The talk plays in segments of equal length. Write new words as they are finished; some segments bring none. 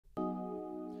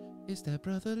It's that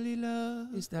brotherly love.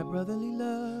 It's that brotherly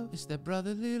love. It's that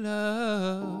brotherly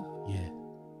love. Yeah.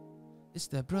 It's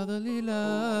that brotherly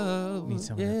love. Need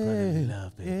some of that brotherly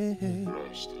love, baby.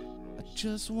 I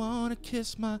just wanna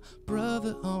kiss my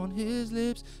brother on his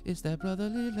lips. It's that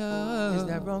brotherly love. Is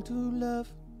that wrong to love?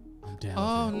 I'm down.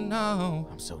 Oh no,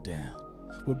 I'm so down.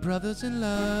 we're brothers in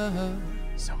love.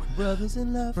 So in love. Brothers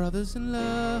in love. Brothers in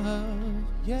love.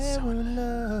 Yeah, So we're in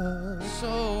love.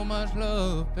 So much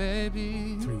love,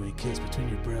 baby. Three-way kiss between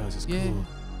your bros is Yeah, cool.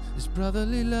 it's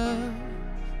brotherly love.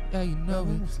 Yeah, you know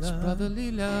it. It's love.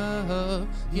 brotherly love.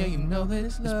 Yeah, you know it.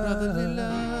 It's brotherly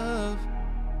love.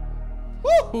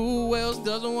 Who else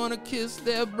doesn't want to kiss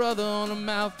their brother on the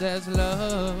mouth? That's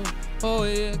love. Oh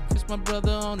yeah, kiss my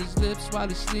brother on his lips while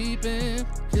he's sleeping.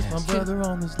 Kiss my brother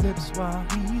on his lips while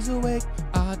he's awake.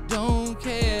 I don't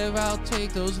care, I'll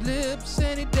take those lips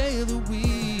any day of the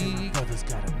week. Brother's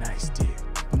got a nice dick.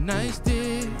 Nice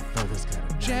dick. Brother's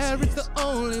got a nice Jared's ass. the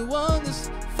only one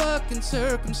that's fucking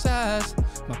circumcised.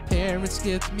 My parents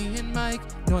skipped me and Mike,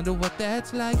 wonder what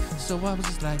that's like. So I was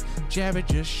just like, Jared,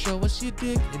 just show us your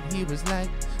dick. And he was like,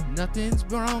 nothing's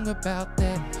wrong about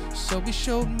that. So he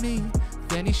showed me,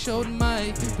 then he showed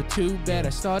Mike. But too bad I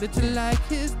started to like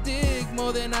his dick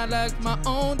more than I liked my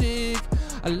own dick.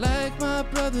 I like my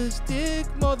brother's dick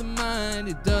more than mine.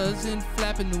 It doesn't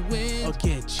flap in the wind. I'll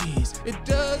get cheese. It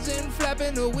doesn't flap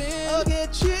in the wind. I'll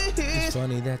get cheese. It's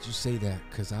funny that you say that,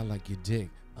 cause I like your dick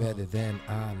better than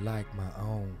I like my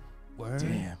own. Word.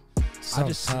 Damn.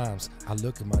 Sometimes I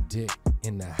look at my dick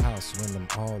in the house when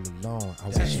I'm all alone. I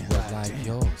wish it was like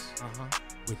yours,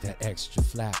 with that extra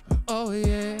flap, Oh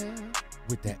yeah,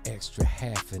 with that extra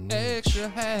half an inch. extra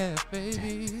half,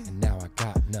 baby. And now I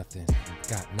got nothing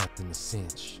to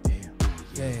cinch. Damn.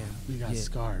 Damn, We got yeah.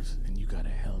 scarves and you got a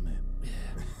helmet.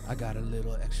 I got a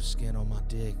little extra skin on my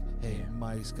dick. Hey,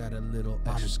 Mike's got a little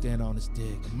extra skin on his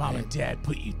dick. Mom and dad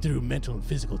put you through mental and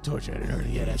physical torture at an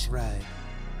early age. That's right.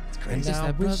 It's And crazy. now I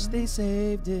that wish brother? they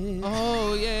saved it,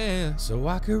 Oh yeah. so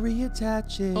I could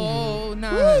reattach it. Oh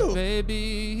nice,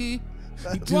 baby.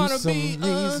 You Do wanna some be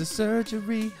laser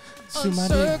surgery to my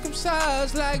dick.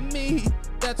 uncircumcised like me?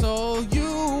 That's all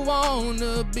you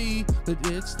wanna be. But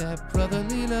it's that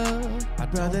brotherly love. I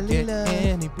Brotherly don't get love.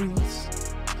 any breeze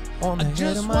on the I head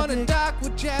just of my wanna dick. dock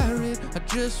with Jared. I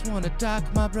just wanna dock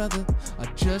my brother. I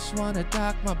just wanna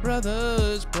dock my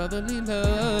brother's brotherly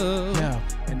love. Yeah,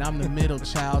 and I'm the middle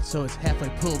child, so it's halfway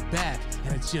pulled back,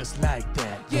 and it's just like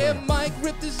that. Yeah, Mike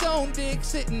ripped his own dick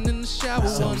sitting in the shower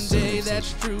So one sad. day.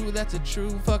 That's true. That's a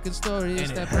true fucking story. It's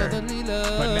And that it hurt. brotherly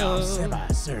love. But now I'm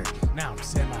semi-cert. Now I'm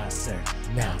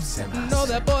semi-cert. Now I'm semi-cert. No,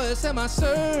 that boy is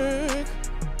semi-circ.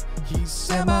 He's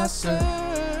Semi-circ.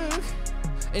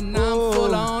 And I'm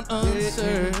full on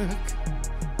uncirc.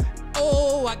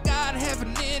 Oh, I got half an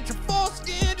inch of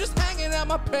foreskin just hanging out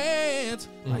my pants.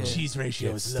 My cheese ratio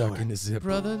Get is stuck lower. in the zip.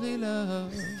 Brotherly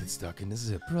love. Get stuck in the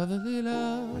zip. Brotherly My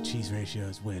love. cheese ratio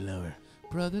is way lower.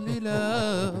 Brotherly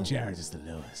love. Jared's is the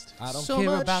lowest. I don't So care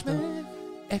much, about man.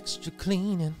 the extra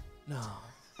cleaning, No.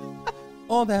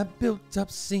 all that built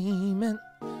up semen.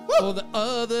 Or the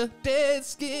other dead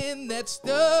skin that's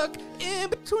stuck in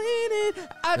between it.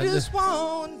 I just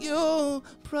want your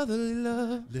brotherly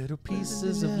love. Little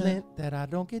pieces of lint that I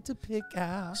don't get to pick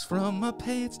out. From my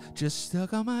pants, just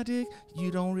stuck on my dick.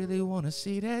 You don't really want to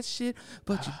see that shit,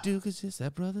 but you do, cause it's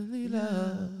that brotherly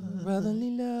love.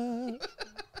 Brotherly love.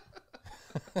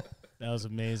 That was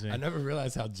amazing. I never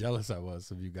realized how jealous I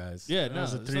was of you guys. Yeah, That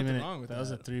was a 3-minute. That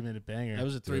was a 3-minute banger. That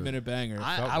was a 3-minute banger.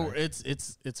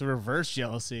 It's a reverse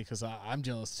jealousy because I'm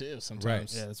jealous too sometimes.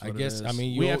 Right. Yeah, that's I what it guess. is. I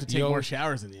mean, We have to take more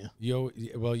showers than you.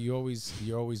 You're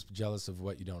always jealous of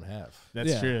what you don't have.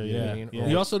 That's true. You know what Yeah. I mean? Yeah.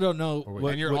 You also don't know Or what,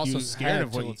 and you're what also you scared have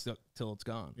of what till it's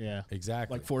gone. Yeah.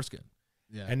 Exactly. Like foreskin.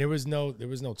 Yeah. And there was no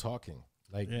talking.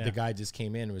 Like Yeah. the guy just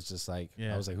came in and was just like,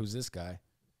 Yeah. I was like, who's this guy?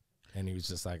 And he was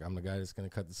just like, I'm the guy that's gonna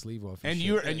cut the sleeve off. And shit.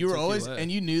 you were took always you away. and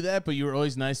you knew that, but you were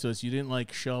always nice to us. You didn't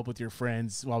like show up with your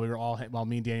friends while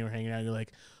me and Danny were hanging out. You're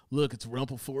like, look, it's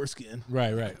Rumple foreskin.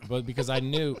 right. But because I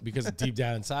knew, because deep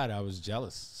down inside I was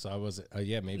jealous. So I was,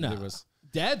 maybe No. there was.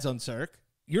 Dad's uncirc.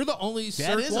 You're the only Dad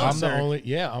circ is one. I'm the Uncirc. only.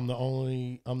 Yeah, I'm the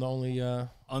only. only guy.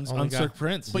 Uncirc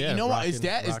Prince. But you know what? Is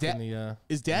Dad the,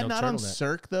 is Dad no not on turtleneck.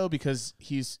 Cirque though because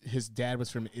his dad was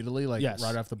from Italy, like Yes.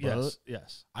 right off the boat?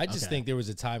 Yes. I just Okay. think there was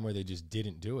a time where they just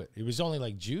didn't do it. It was only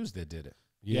like Jews that did it.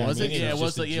 You know Was what I it? mean? Yeah, it was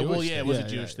just a like it was Jewish a thing.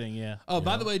 Jewish thing. Yeah. Oh,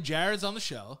 by the way, Jared's on the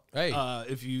show. Hey.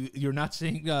 If you're not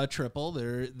seeing Triple,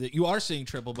 you are seeing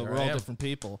Triple, but There we're I all am. different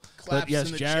people. Claps But yes,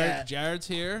 in the chat. Jared's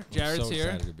here. I'm Jared's so here.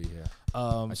 excited to be here.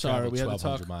 Sorry, traveled we had to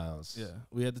 1,200 talk. miles. Yeah,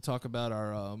 we had to talk about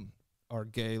our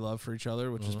gay love for each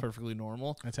other, which is perfectly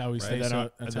normal. That's how we Right. stay. And then So,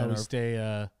 our- that's and how we then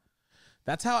stay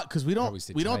That's how, because we don't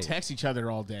tight. text each other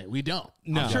all day. We don't.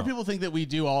 No. I'm sure people think that we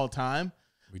do all the time.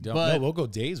 We don't. But- No, we'll go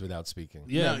days without speaking.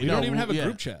 Yeah, we don't even have a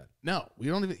group chat. No, we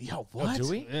don't even. Yo, what? do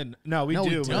we? And no, we No, we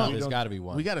do. don't. but we There's don't- got to be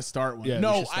one. We got to start one. Yeah, we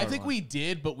no, should start I think one. we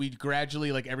did, but we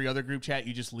gradually, like every other group chat,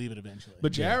 you just leave it eventually.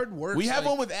 But Jared works. we have like-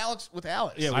 one with Alex.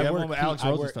 Yeah, we I have work one with peak- Alex I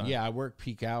work, Rosenstein. Yeah, I work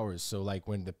peak hours. So like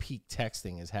when the peak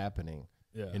texting is happening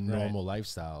in right. normal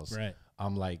lifestyles, Right.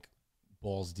 I'm like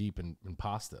balls deep in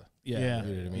pasta. Yeah. yeah,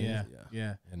 You know what I mean?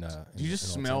 yeah. And Do you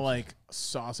just smell like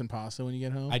sauce and pasta when you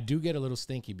get home? I do get a little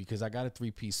stinky because I got a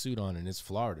 3-piece suit on and it's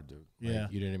Florida, dude. Like, Yeah.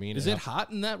 you know what I mean? Is And it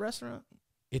hot in that restaurant?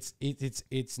 It's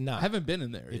not. I haven't been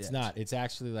in there. It's yet. not. It's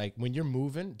actually like when you're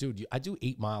moving, dude. I do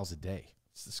 8 miles a day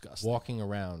It's disgusting. walking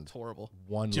around It's horrible.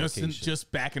 one just location.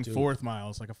 back and Dude. forth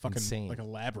miles, like a fucking Insane. like a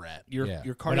lab rat. Your Yeah.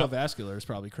 your When I- cardiovascular is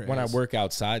probably crazy. When I work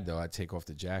outside, though, I take off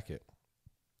the jacket.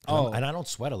 Oh. And I don't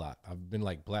sweat a lot. I've been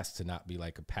like blessed to not be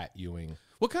like a Pat Ewing.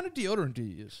 what kind of deodorant do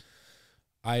you use?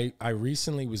 I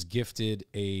recently was gifted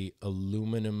a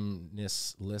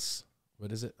aluminumless.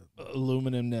 What is it?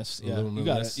 Aluminumness. Yeah, you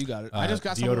got it. You got it. I just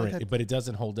got something deodorant, like that. but it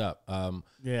doesn't hold up.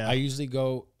 Yeah. I usually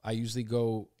go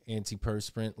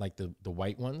antiperspirant, like the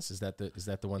white ones. Is that the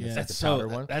one that's Yeah. like the powder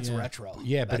one? That's Yeah. retro.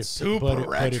 Yeah, but That's it, super but it,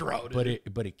 retro,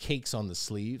 but it cakes on the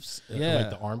sleeves, Yeah. like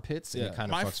the armpits, and Yeah. it kind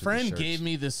of My fucks with the friend shirts. gave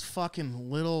me this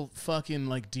fucking little fucking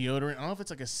like deodorant. I don't know if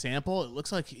it's like a sample. It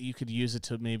looks like you could use it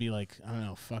to maybe like, I don't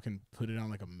know, fucking put it on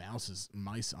like a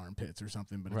mice armpits or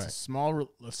something. But it's Right.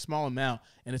 a small amount,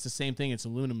 and it's the same thing. It's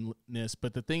aluminumness.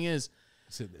 But the thing is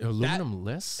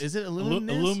aluminum-less? is it aluminum?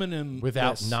 Aluminum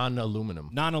Without non-aluminum.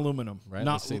 non-aluminum, Right?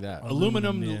 Not Let's say that.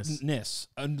 Aluminumness.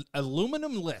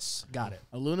 Aluminumless. Got it.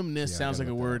 Aluminumness Yeah, I sounds like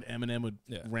gotta a look word Eminem would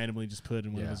Yeah. randomly just put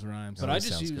in one of Yeah. his rhymes. But No, I it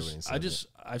just sounds good when use. you I say just.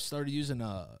 I've started using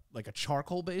like a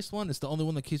charcoal based one. It's the only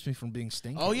one that keeps me from being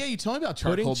stinky. Oh yeah, you told me about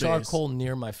charcoal. Putting base. charcoal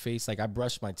near my face, like I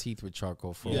brushed my teeth with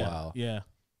charcoal for a Yeah. while. Yeah.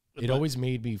 It always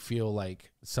made me feel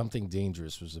like something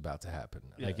dangerous was about to happen.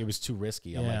 Like Yeah. it was too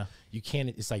risky. I'm Yeah. like, you can't.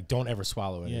 It's like don't ever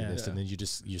swallow any Yeah. of this, and then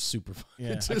you're super.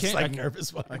 Yeah. It's I just can't- like I can't-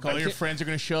 nervous. Like all your friends are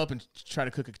gonna show up and try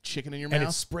to cook a chicken in your and it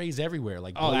mouth. sprays everywhere,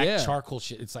 like Oh, black yeah. charcoal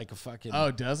shit. It's like a fucking.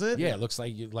 Oh, does it? yeah, it looks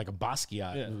like like a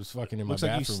Basquiat. Yeah. It was fucking in Looks my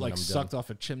like bathroom you when like I'm sucked done. off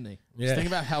a chimney. Yeah, Just think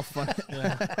about how fun.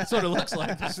 That's what it looks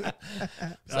like. it's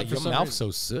like for your some mouth's reason.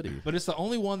 so sooty. But it's the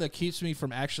only one that keeps me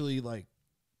from actually like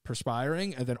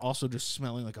perspiring and then also just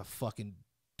smelling like a fucking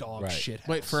dog Right. shit.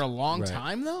 Wait, for a long Right.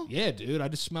 time though? Yeah, dude. I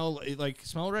just smell it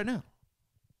right now.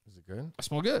 Is it good? I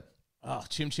smell good. Oh,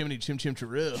 chim chimney, chim chim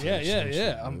chiroo.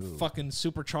 Yeah. I'm Ooh. fucking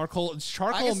super charcoal. It's I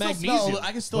charcoal can and still magnesium. smell.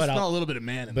 I can still But smell I'll- a little bit of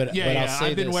man in But there. but I'll say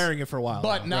I've been this, wearing it for a while.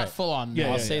 But now. not Right. full on. Yeah,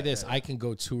 man. I'll yeah, say this: I can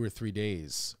go 2 or 3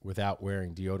 days without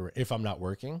wearing deodorant if I'm not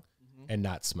working and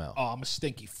not smell. Oh, I'm a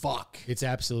stinky fuck. It's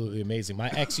absolutely amazing. My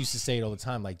ex used to say it all the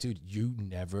time, like, dude, you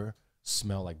never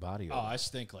smell like body odor. Oh, I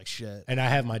stink like shit. And I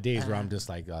have my days where I'm just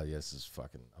like, oh, yeah, this is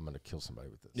fucking, I'm going to kill somebody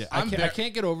with this. Yeah, I'm I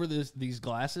can't get over these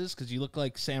glasses because you look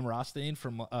like Sam Rothstein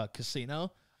from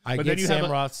Casino. I But get then you have Sam a-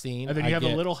 Rothstein. And then you I have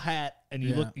get- a little hat, and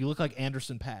Yeah. you look like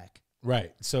Anderson .Paak.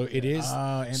 Right. So it is. Oh,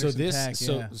 so Anderson this, .Paak,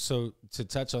 so, yeah. so to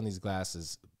touch on these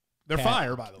glasses, They're Pat-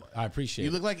 fire, by the way. I appreciate You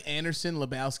it. look like Anderson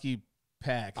Lebowski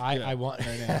Pack. I want,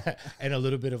 and a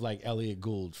little bit of like Elliot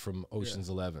Gould from Ocean's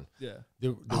 11. Yeah.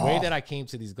 The way that I came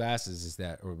to these glasses is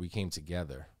that, or we came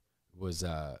together, was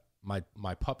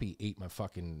my puppy ate my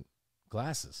fucking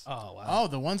glasses. Oh wow. Oh,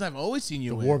 the ones I've always seen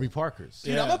you The with. Warby Parkers.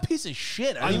 Dude, Yeah. I'm a piece of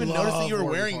shit. I didn't even notice that you were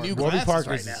Warby wearing Parker. new Warby glasses Parkers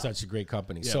right is now. such a great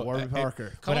company. Yeah, so Warby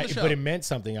Parker. Come on the show. But it meant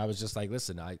something. I was just like,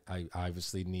 listen, I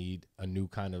obviously need a new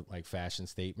kind of like fashion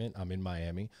statement. I'm in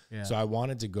Miami. Yeah. So I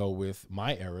wanted to go with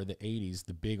my era, the 80s,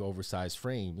 the big oversized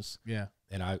frames. Yeah.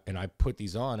 And I put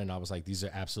these on and I was like, these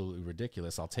are absolutely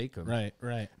ridiculous. I'll take them. Right,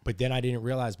 right. But then I didn't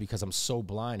realize, because I'm so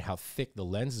blind, how thick the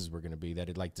lenses were going to be, that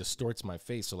it like distorts my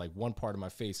face. So like one part of my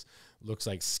face looks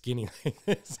like skinny like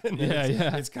this. And then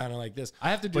it's kind of like this. I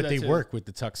have to do But that they too. work with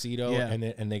the tuxedo Yeah.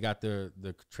 and they got the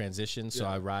transition. So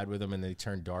I ride with them and they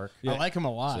turn dark. I like them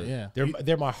a lot, So yeah.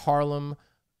 They're my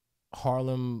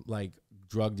Harlem like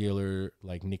drug dealer,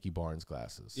 like Nicky Barnes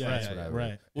glasses. Yeah, That's yeah, what I yeah, wear. right.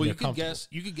 And Well, you they're can comfortable. guess.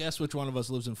 You can guess which one of us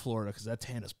lives in Florida because that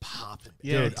tan is popping.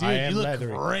 Yeah, Dude, dude, I am you look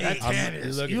leathery. great. That tan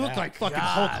is. look You at look that. like fucking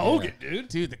God. Hulk Hogan, dude.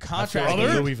 Dude, the I feel contrast.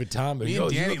 like Louis Vuitton, but Me yo,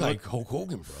 and you Danny look like look Hulk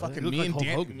Hogan, bro. Fucking look me like and Hulk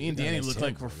Dan, Hogan. me and Yeah, Danny that's look him,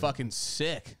 like we're bro. fucking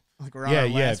sick. Like we're on Yeah, our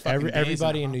yeah. last fucking days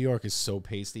Everybody in the- New York is so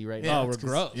pasty right Yeah, now. Oh, we're it's 'cause-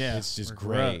 gross. Yeah, It's just we're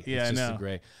gray. gross. Yeah, it's I just know. a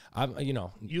gray. I'm, You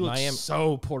look Miami,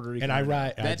 so Puerto Rican. and I right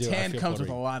ride. I That do, I tan feel comes Puerto with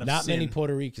a Rican. lot of Not many sin.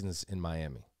 Puerto Ricans in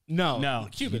Miami. now. No. No,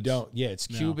 Cubans. You don't. Yeah, it's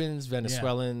No. Cubans,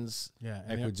 Venezuelans, Yeah,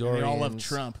 and Ecuadorians. they all love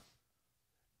Trump.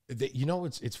 You know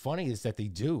what's it's funny is that they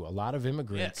do. A lot of Yeah,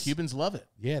 immigrants. Cubans love it.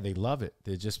 Yeah, they love it.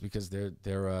 They're just because they're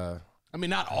I mean,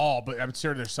 not all, but I'm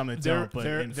sure there's some that don't. But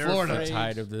in Florida, they're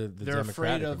tired of the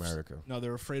democratic America. No,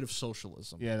 they're afraid of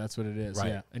socialism. Yeah, that's what it is. Right.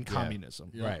 Yeah, and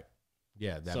communism. Yeah. Right.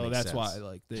 Yeah, that so makes that's sense. why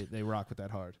like they rock with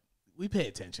that hard. We pay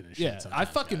attention to shit. Yeah, I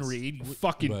fucking read. You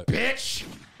fucking bitch.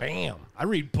 Bam. I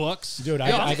read books, dude.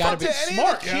 I gotta be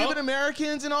smart. Cuban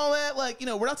Americans and all that. Like, you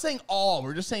know, we're not saying all.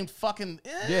 We're just saying fucking.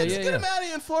 Get them out of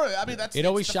here in Florida. I mean, that's it.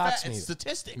 Always shocks me. It's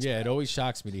statistics. Yeah, it always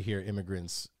shocks me to hear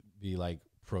immigrants be like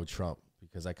pro-Trump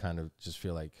because I kind of just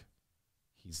feel like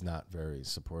he's not very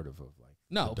supportive of like.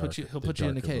 No, he'll put you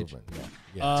in a cage.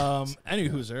 Yeah. Any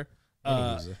hooser.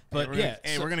 But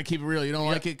we're gonna keep it real. You don't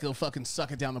like it, go fucking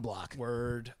suck it down the block.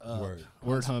 Word,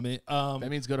 homie. That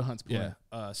means go to Hunts Point.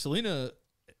 Yeah. Selena's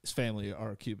family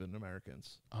are Cuban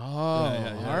Americans. Oh,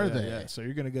 are they? Yeah. So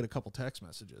you're gonna get a couple text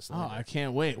messages. Oh, I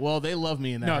can't wait. Well, they love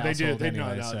me in that. No, they do. They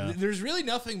anyway, no. So. There's really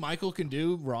nothing Michael can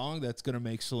do wrong that's gonna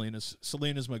make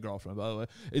Selena's my girlfriend, by the way.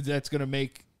 That's gonna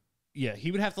make. Yeah, he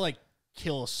would have to like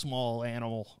kill a small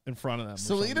animal in front of them.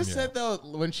 Selena said though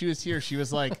when she was here, she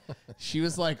was like,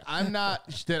 I'm not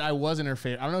that I wasn't her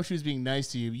favorite. I don't know if she was being nice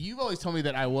to you. You've always told me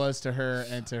that I was to her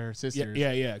and to her sisters.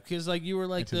 Yeah. Because like you were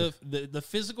like the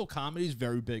physical comedy is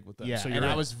very big with them. Yeah, so and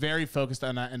I was very focused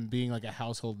on that and being like a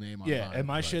household name. On mine, and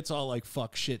my shit's all like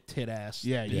fuck shit tit ass.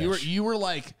 Yeah, you were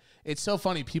like, it's so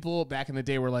funny. People back in the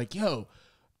day were like, yo.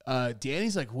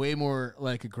 Danny's like way more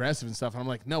like aggressive and stuff. And I'm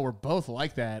like, no, we're both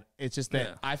like that. It's just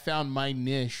that I found my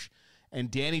niche,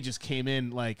 and Danny just came in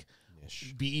like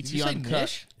BET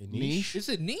Uncut. Niche? Is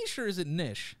it niche or is it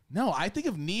niche? No, I think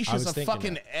of niche as a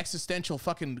fucking existential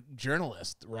fucking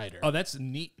journalist writer. Oh, that's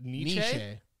Nietzsche.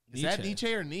 Is that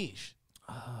Nietzsche or niche?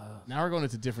 Now we're going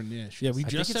into different niche. Yeah, we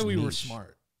just said we were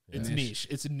smart. It's niche.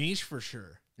 It's niche for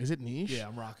sure. Is it niche? Yeah,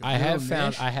 I'm rocking. I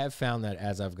have found that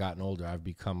as I've gotten older, I've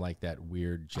become like that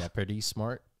weird Jeopardy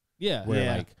smart. Yeah.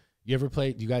 Where like you ever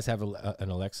play? Do you guys have an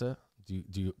Alexa? Do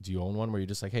you own one where you're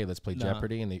just like, hey, let's play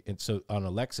Jeopardy? And so on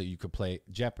Alexa you could play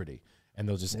Jeopardy, and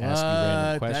they'll just ask you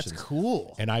random questions. That's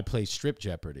cool. And I play strip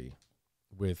Jeopardy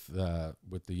with the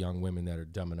young women that are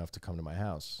dumb enough to come to my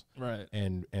house. Right.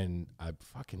 And I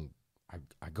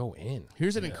go in.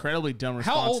 Here's an incredibly dumb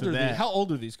response to that. How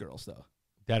old are these girls though?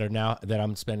 That are now that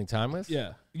I'm spending time with?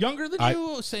 Yeah. Younger than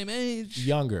you, same age?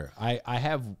 Younger. I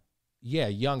have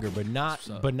younger, but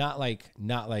not like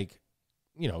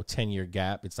 10-year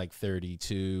gap. It's like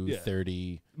 32,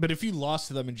 30. But if you lost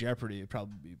to them in Jeopardy, it'd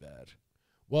probably be bad.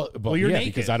 Well, you're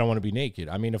naked. Because I don't want to be naked.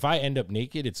 I mean, if I end up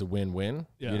naked, it's a win-win.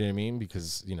 Yeah. You know what I mean?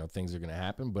 Because, things are going to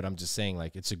happen. But I'm just saying,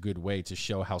 like, it's a good way to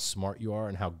show how smart you are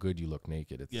and how good you look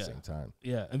naked at the same time.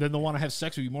 Yeah, and then they'll want to have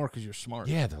sex with you more because you're smart.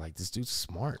 Yeah, they're like, this dude's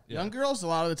smart. Young girls, a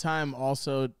lot of the time,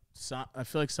 also, I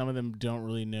feel like some of them don't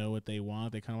really know what they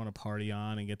want. They kind of want to party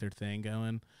on and get their thing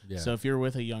going. Yeah. So if you're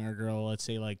with a younger girl, let's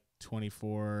say like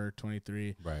 24,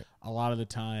 23, right, a lot of the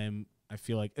time, I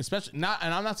feel like, especially and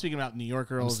I'm not speaking about New York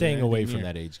girls. I'm staying away from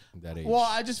that age. Well,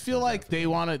 I just feel like they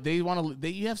want to.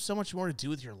 You have so much more to do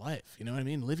with your life. You know what I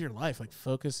mean? Live your life, like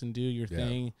focus and do your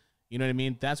thing. You know what I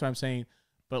mean? That's what I'm saying.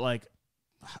 But like,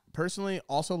 personally,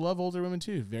 also love older women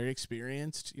too. Very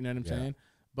experienced. You know what I'm saying?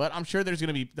 But I'm sure there's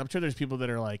people that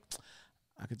are like,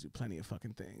 I could do plenty of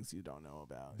fucking things you don't know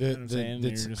about. You know what I'm saying?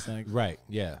 You're just like, right,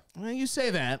 yeah. Well, you say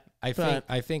that.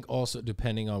 I think also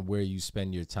depending on where you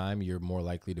spend your time, you're more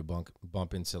likely to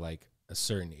bump into like a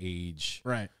certain age,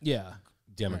 right? Yeah,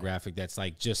 demographic that's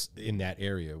like just in that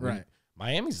area, right?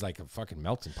 Miami's like a fucking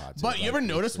melting pot. But you ever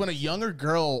notice when a younger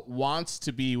girl wants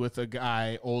to be with a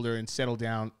guy older and settle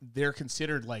down, they're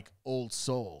considered like old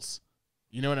souls.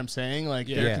 You know what I'm saying? Like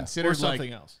they're considered or something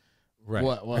like, else. Right.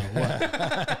 What?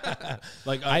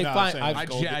 Like I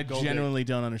genuinely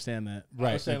don't understand that. Right.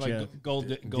 I was saying like gold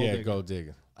digger. Gold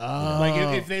digger.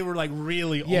 Like if they were like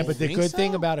really old. Yeah, but the good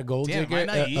thing about a gold digger,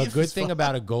 a good thing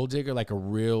about a gold digger, like a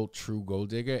real true gold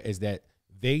digger, is that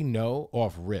they know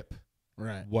off rip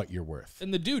what you're worth.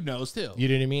 And the dude knows too. You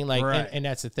know what I mean? Like, and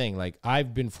that's the thing. Like,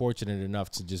 I've been fortunate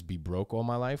enough to just be broke all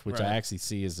my life, which I actually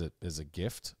see as a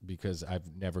gift because I've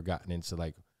never gotten into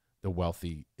like the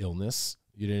wealthy illness.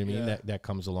 You know what I mean? Yeah. That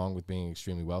comes along with being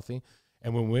extremely wealthy.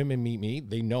 And when women meet me,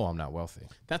 they know I'm not wealthy.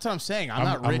 That's what I'm saying. I'm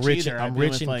not rich either. I'm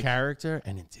rich in character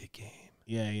and in dick game.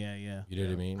 Yeah. You know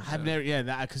what I mean? I've never,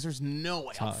 because there's no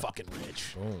way I'm fucking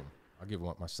rich. Boom. I'll give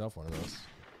myself one of those.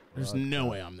 There's no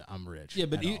way I'm rich. Yeah,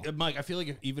 but Mike, I feel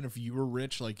like even if you were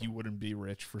rich, like you wouldn't be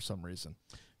rich for some reason.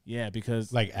 Yeah,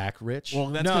 because Like act rich. well,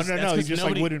 that's No. 'cause- He that's 'cause just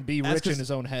nobody- like wouldn't be that's rich in 'cause-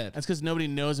 his own head. That's because nobody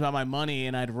knows about my money,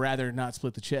 and I'd rather not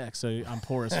split the check, so I'm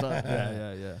poor as fuck.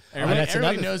 Yeah.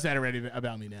 Everybody knows that already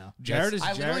about me now. Jared is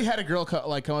I literally had a girl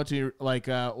come up to me, like,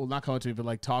 well, not come up to me, but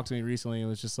like talk to me recently, and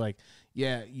was just like,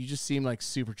 "Yeah, you just seem like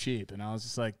super cheap," and I was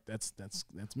just like, "That's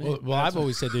me." Well, I've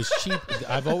always said there's cheap.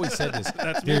 I've always said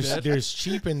this. There's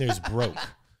cheap and there's broke.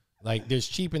 Like there's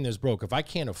cheap and there's broke. If I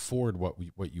can't afford what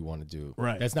you want to do,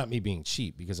 Right. that's not me being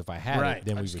cheap. Because if I had Right. it,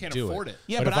 then I we just would can't do afford it. it.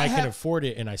 Yeah, but but if I can have- afford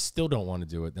it and I still don't want to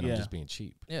do it, then Yeah. I'm just being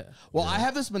cheap. Yeah. Well, I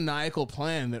have this maniacal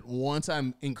plan that once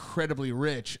I'm incredibly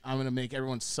rich, I'm gonna make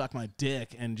everyone suck my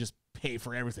dick and just pay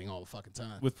for everything all the fucking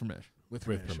time. With permission. With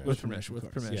permission. With permission. of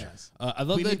With course. permission. Yes. I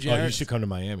love that Oh, you Jared. should come to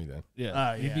Miami then.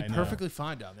 Yeah. Yeah, You'd be I know. perfectly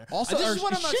fine down there. Also, this are is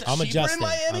what I'm not shit I'm cheaper adjusting. in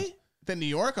Miami than New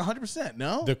York? 100%.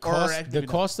 No, The Or cost actually the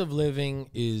cost of living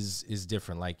is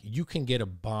different. Like you can get a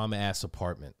bomb ass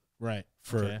apartment right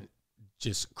for Okay.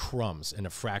 just crumbs and a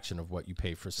fraction of what you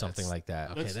pay for something like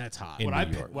that. Okay, that's hot. in What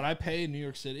New York. what I pay in New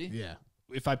York City, Yeah.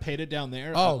 if I paid it down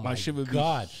there, Oh my shit would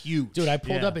God. be huge. Dude, I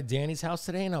pulled Yeah. up at Danny's house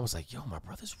today and I was like, yo, my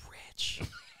brother's rich.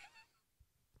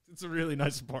 It's a really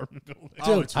nice apartment building.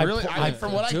 Oh, Dude, it's really I-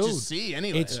 from what I dude, just see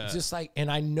anyway. It's just like, and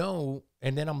I know,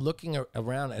 and then I'm looking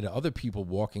around at other people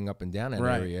walking up and down that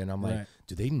Right, area, and I'm like, right.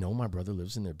 do they know my brother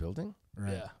lives in their building?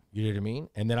 right. Yeah. You know what I mean?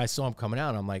 And then I saw him coming out,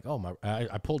 and I'm like, oh,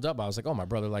 I pulled up. I was like, oh, my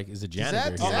brother like is a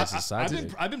janitor. that- He oh, has his side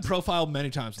gig. I've been profiled many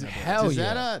times. In that building. Hell Does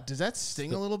yeah. that does that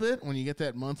sting a little bit when you get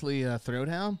that monthly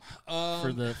throwdown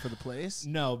for the place?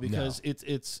 No, because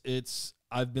it's.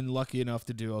 I've been lucky enough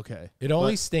to do okay. It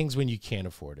only But stings when you can't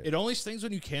afford it. it only stings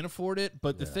when you can't afford it.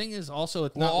 But the thing is, also,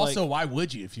 it's Well, not also, like, why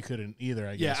would you if you couldn't either?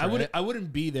 I yeah, guess. I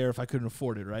wouldn't be there if I couldn't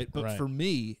afford it, right? But Right. for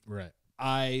me, Right.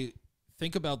 I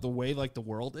think about the way like the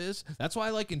world is. That's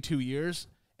why, like in 2 years,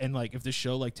 and like if this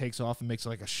show like takes off and makes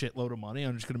like a shitload of money,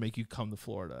 I'm just gonna make you come to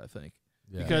Florida. I think.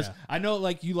 Yeah. Because Yeah. I know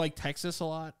like you like Texas a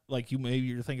lot, like you're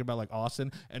thinking about like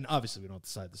Austin, and obviously we don't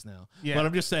decide this now. Yeah. But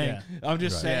I'm just saying, Yeah. I'm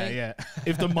just Right. saying, Yeah.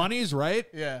 if the money's right,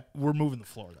 Yeah. we're moving to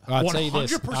Florida. I'll tell you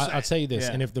this. 100%. I'll tell you this.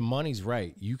 Yeah. And if the money's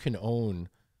right, you can own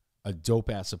a dope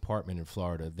ass apartment in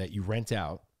Florida that you rent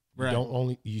out. You Right. don't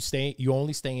only you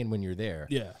only stay in when you're there.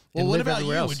 Yeah. Well, And what live about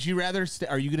everywhere you? else. Would you rather?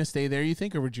 Are you going to stay there? You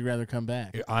think, or would you rather come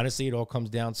back? Honestly, it all comes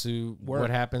down to Work. what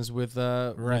happens with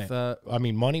Right. I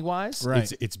mean, money wise,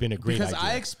 Right. it's been a great Because idea.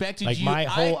 I expected like you. my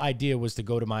whole idea was to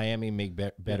go to Miami and make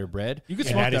better bread. You can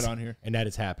and smoke that is- on here. and that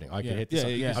is happening. I Yeah. can hit this. Yeah,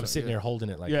 up. yeah, I'm yeah. sitting there holding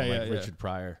it like, Yeah, I'm yeah, like yeah. Richard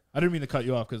Pryor. I didn't mean to cut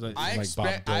you off because I like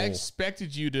Bob Dole.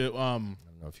 expected you to. I don't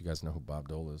know if you guys know who Bob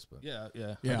Dole is, but yeah.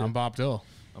 Yeah, I'm Bob Dole.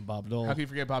 I'm Bob Dole. How can you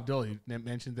forget Bob Dole? You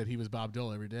mentioned that he was Bob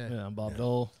Dole every day. Yeah, I'm Bob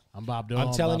Dole. I'm Bob Dole.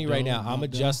 I'm telling Bob you right Dole, now, I'm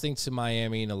Bob Dole. adjusting to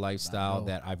Miami in a lifestyle Dole.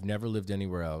 that I've never lived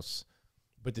anywhere else.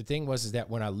 But the thing was, is that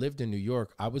when I lived in New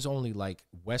York, I was only like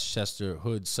Westchester,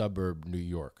 hood, suburb, New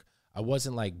York. I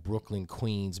wasn't like Brooklyn,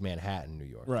 Queens, Manhattan, New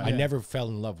York. Right. I Yeah. never fell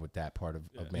in love with that part of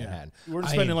Manhattan. We're I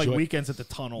spending like enjoy- weekends at the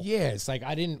tunnel. Yeah, it's like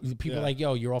I didn't. People Yeah. are like,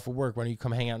 yo, you're off of work. Why don't you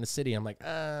come hang out in the city? I'm like,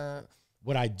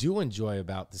 What I do enjoy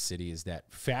about the city is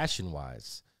that fashion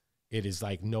wise, it is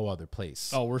like no other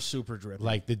place. Oh, we're super drippy.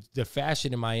 Like the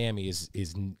fashion in Miami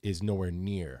is nowhere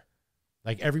near.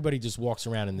 Like everybody just walks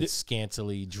around in this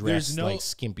scantily dressed, no- like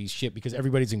skimpy shit because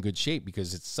everybody's in good shape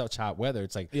because it's such hot weather.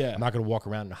 It's like Yeah. I'm not gonna walk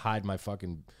around and hide my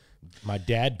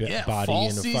dad body fall in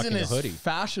a season fucking is hoodie.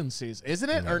 fashion season, isn't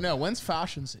it? Or no? When's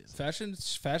fashion season?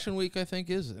 Fashion week, I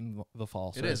think, is in the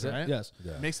fall. It is, right? Yes.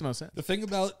 Yeah. Makes the most sense. The thing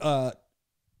about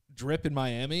drip in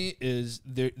Miami is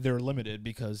they're limited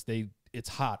because it's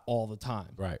hot all the time.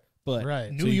 Right. But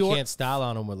Right. New So you York, can't style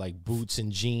on them with like boots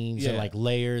and jeans and Yeah. like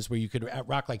layers where you could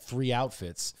rock like 3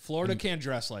 outfits. Florida can't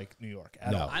dress like New York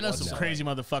at No. all. I know some No. crazy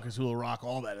motherfuckers who will rock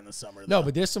all that in the summer. No, though.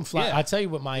 but there's some fly. Yeah. I'll tell you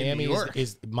what Miami York.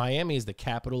 is Miami is the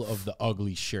capital of the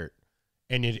ugly shirt.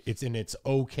 And it's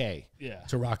okay Yeah.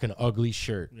 to rock an ugly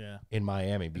shirt Yeah. in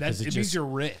Miami because It it means just you're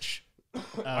rich.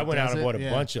 I went out does and it? bought a Yeah.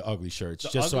 bunch of ugly shirts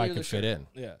The just so I uglier could the fit shirt.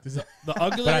 in. Yeah. Does it- The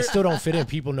uglier, But I still don't fit in.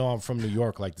 People know I'm from New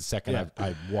York like the second Yeah.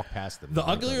 I walk past them. the I'm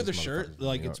like, uglier oh, the this motherfucker's shirt, from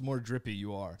like New it's York. more drippy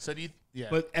you are. So do you? Yeah.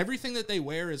 But everything that they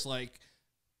wear is like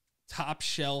top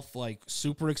shelf, like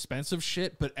super expensive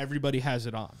shit, but everybody has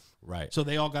it on. Right. So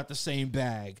they all got the same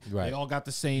bag. Right. They all got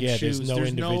the same Yeah, shoes. there's no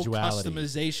individuality.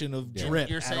 customization of Yeah. drip.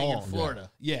 You're at saying all. in Florida.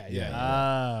 Yeah, yeah.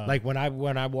 Yeah. Like when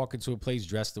I walk into a place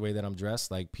dressed the way that I'm dressed,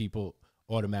 like people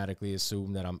automatically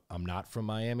assume that I'm not from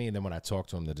Miami, and then when I talk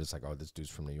to them, they're just like, "Oh, this dude's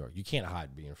from New York." You can't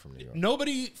hide being from New York.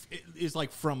 Nobody is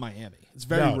like from Miami. It's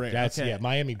very No, rare. That's Okay. yeah,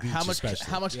 Miami Beach how much? especially.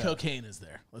 How much cocaine is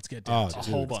there? Let's get down. Oh, to it.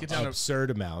 dude, whole bunch. Let's get down to absurd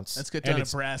amounts. Let's get And down to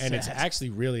it's- brass And it's tacks.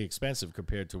 actually really expensive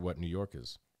compared to what New York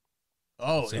is.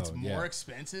 Oh, So, it's more yeah.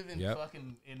 expensive in Yep.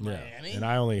 fucking in Yeah. Miami. And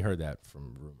I only heard that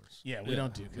from rumors. Yeah, we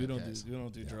don't do we don't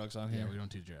cocaine. do drugs on here. Yeah, we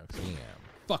don't do drugs. Damn.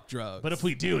 Fuck drugs. But if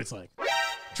we do, it's like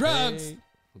drugs. Hey,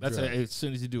 That's drugs. as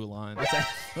soon as you do a line.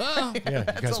 Yeah, you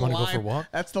guys want to go for a walk?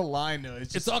 That's the line, though. It's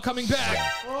It's just all coming back.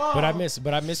 But I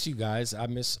miss you guys. I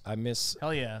miss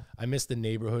hell yeah. I miss the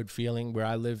neighborhood feeling where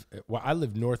I live. Well, I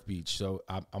live North Beach, so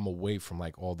I'm away from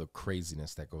like all the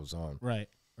craziness that goes on. Right.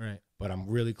 Right. But I'm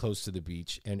really close to the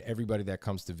beach, and everybody that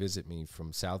comes to visit me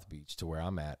from South Beach to where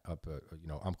I'm at,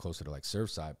 I'm closer to like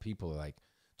Surfside. People are like,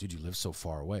 "Dude, you live so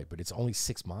far away," but it's only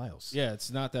 6 miles. Yeah,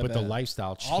 it's not that but bad. the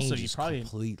lifestyle changes Also, you probably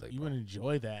completely. you bro. would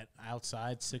enjoy that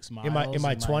outside 6 miles. In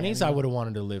my 20s, I Miami. would have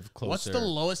wanted to live closer. What's the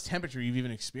lowest temperature you've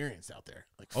even experienced out there?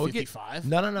 Like Oh, it get- 55?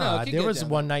 No. No, it can There get was down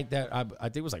one night that I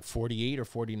think it was like 48 or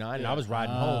 49, and I was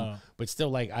riding home, but still,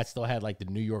 like, I still had like the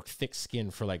New York thick skin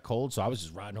for like cold, so I was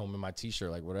just riding home in my t-shirt,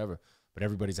 like whatever. But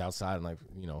everybody's outside in like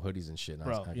hoodies and shit. And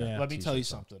Bro, I got yeah. let me tell you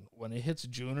t-shirts on. something. When it hits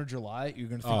June or July, you're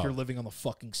gonna think Oh. you're living on the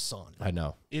fucking sun. I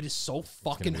know. It is so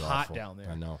fucking be hot awful. down there.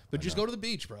 I know. But I just know. go to the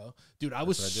beach, bro. Dude, I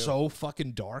was what I do. so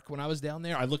fucking dark when I was down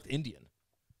there. I looked Indian.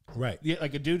 Right. Yeah,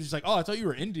 like a dude is like, "Oh, I thought you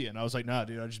were Indian." I was like, "Nah,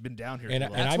 dude, I've just been down here." And too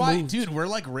long." I That's why, moved- dude, we're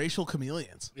like racial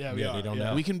chameleons. yeah, we Yeah, are. they don't yeah.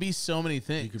 know. We can be so many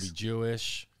things. You could be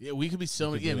Jewish. Yeah, we could be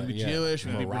so many. could Yeah, be we could be like- yeah, Jewish.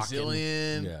 We could be Moroccan.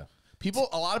 Brazilian. Yeah. People,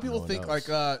 a lot of people No one think knows.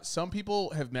 like some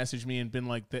people have messaged me and been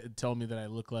like telling me that I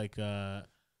look like a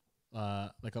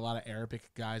lot of Arabic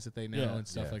guys that they know Yeah. and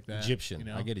stuff Yeah. like that. Egyptian. You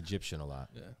know? I get Egyptian a lot.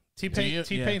 Yeah. Do T-Pain you?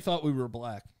 T-Pain Yeah. thought we were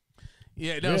black.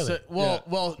 Yeah, no. Really? So,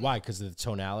 well, Why? Because of the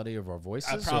tonality of our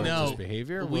voices? probably or no. just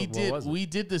behavior? We What did. was it? We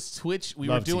did this Twitch. We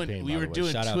Love were doing. T-Pain, we by were the way.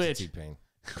 doing Shout Twitch. out to T-Pain.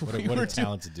 We What a were doing-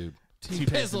 talented dude.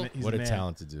 T-Pain's the- he's What the a man.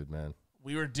 talented dude, man.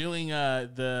 We were doing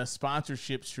the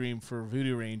sponsorship stream for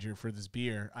Voodoo Ranger for this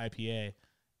beer IPA,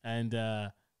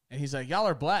 and he's like, "Y'all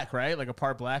are black, right? Like a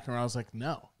part black?" And I was like,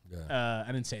 "No." Yeah.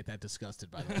 I didn't say it that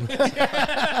disgusted, by the way.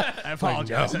 I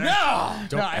apologize. no. No, I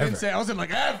Don't didn't ever. say. I wasn't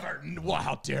like ever. Wow,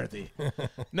 how dare thee?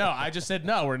 No, I just said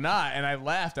no, we're not, and I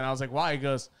laughed, and I was like, "Why?" He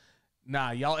goes,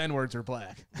 "Nah, y'all N-words are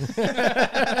black."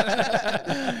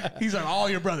 He's like, "All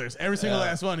your brothers, every single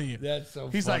last one of you." That's so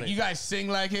He's funny. like, "You guys sing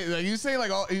like it." Like you say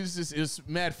like all. It was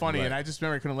mad funny, Right. and I just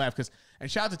remember I couldn't laugh because. And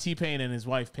shout out to T-Pain and his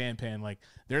wife Pan Pan, like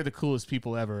they're the coolest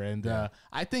people ever. And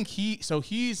I think he's.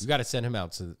 You got to send him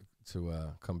out to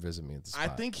come visit me at the spot. I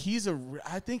think he's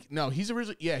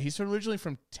originally. Yeah, he's originally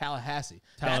from Tallahassee.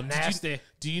 Tallahassee.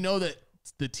 Do you know that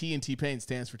the T in T-Pain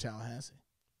stands for Tallahassee?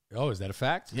 Oh, is that a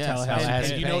fact? Yes.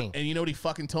 Tallahassee And Pain. you know what he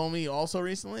fucking told me also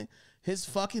recently? His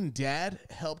fucking dad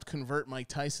helped convert Mike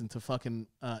Tyson to fucking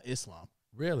Islam.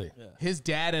 Really? His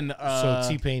dad and So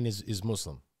T-Pain is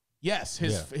Muslim. yes,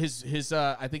 his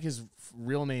I think his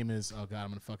real name is, oh god, I'm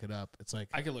gonna fuck it up. It's like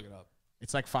I can look it up.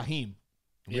 it's like Fahim.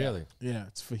 Really? Yeah,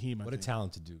 it's Fahim. What a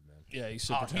talented dude, man. Yeah, he's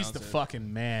super talented. He's the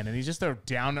fucking man, and he's just a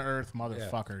down to earth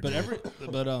motherfucker.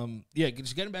 But dude. yeah,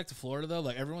 just getting back to Florida though,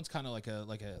 like everyone's kind of like a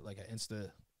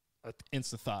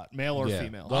insta thought, male or Yeah.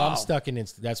 female. Well, I'm stuck in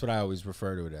That's what I always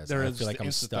refer to it as. There I is feel like the I'm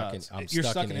Insta stuck thoughts. in. You're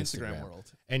stuck in Instagram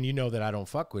world. And you know that I don't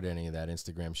fuck with any of that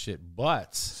Instagram shit.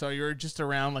 But So you're just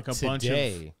around like a bunch of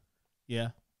today,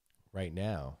 right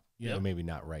now, Yeah. or maybe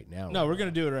not right now. No, we're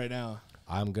gonna do it right now.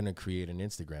 I'm gonna create an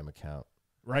Instagram account.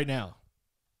 Right now.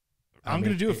 I I'm mean,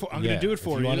 gonna do it for. I'm gonna do it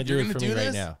for if you. Want to do You're it gonna for do me right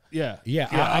this? now? Yeah. Yeah,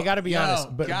 Yeah. I got to be Yo,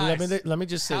 honest. But guys, let me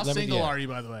just say, how single are you,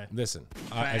 by the way? Listen,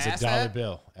 Can I as a ask dollar that?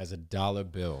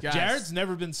 bill, Guys, Jared's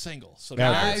never been single, so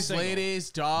Never. Jared's guys, single.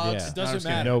 ladies, dogs. Yeah. No, It I'm doesn't just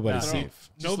kidding. matter. Nobody's No, safe.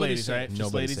 Just Nobody's ladies, safe. right? Just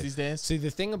Nobody's ladies safe. these days. See,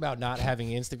 the thing about not having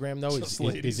Instagram though Just is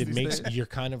ladies it these makes days. you're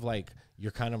kind of like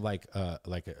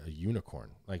a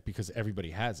unicorn, like because everybody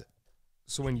has it.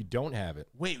 So when you don't have it,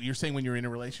 Wait, you're saying when you're in a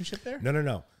relationship there?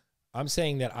 no. I'm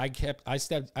saying that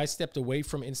I stepped away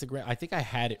from Instagram. I think I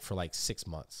had it for like 6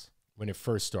 months when it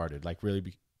first started, like really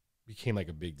became like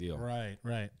a big deal.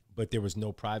 Right. But there was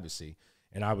no privacy.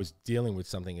 And I was dealing with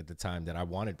something at the time that I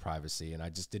wanted privacy, and I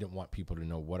just didn't want people to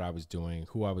know what I was doing,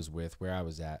 who I was with, where I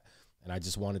was at, and I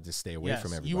just wanted to stay away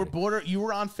from everybody. You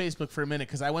were on Facebook for a minute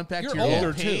because I went back You're to your old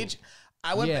older, too. page.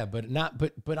 I went Yeah, but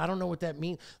I don't know what that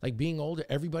means. Like being older,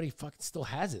 everybody fucking still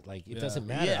has it. Like it doesn't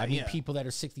matter. Yeah, I mean, yeah. people that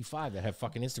are 65 that have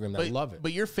fucking Instagram that love it.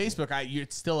 But your Facebook,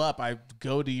 it's still up. I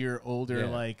go to your older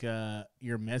Yeah.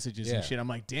 your messages Yeah. and shit. I'm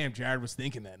like, damn, Jared was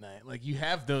thinking that night. Like you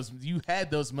had those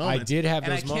moments. did have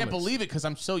and those I can't moments. believe it because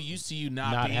I'm so used to you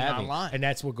not being having online. And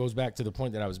that's what goes back to the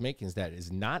point that I was making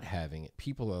is not having it.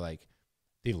 People are like,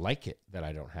 they like it that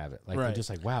I don't have it. Like they're Right. just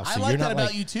like, wow. I So like you're that not about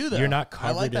like, you too, though. You're not I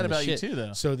covered like that in the about you shit. too,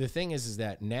 though. So the thing is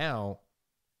that now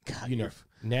God, you know,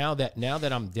 now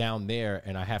that I'm down there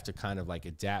and I have to kind of like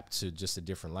adapt to just a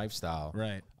different lifestyle,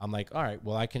 right? I'm like, all right,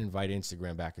 well, I can invite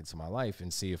Instagram back into my life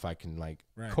and see if I can like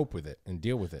cope with it and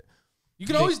deal with it. You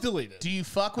can always delete it. Do you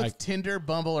fuck with Tinder,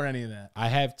 Bumble, or any of that? I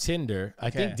have Tinder. I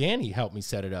think Danny helped me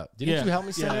set it up. Didn't you help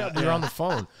me set it up? We were on the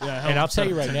phone. Yeah, and I'll tell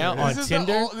you right now, on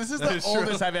Tinder. This is the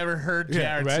oldest I've ever heard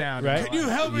Jared sound. Right? Can you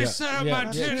help me set up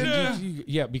my Tinder?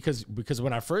 Yeah, because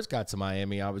when I first got to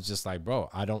Miami, I was just like, bro,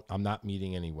 I'm not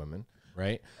meeting any women.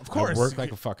 Right, of course. I work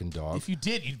like a fucking dog. If you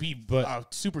did, you'd be a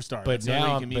superstar. But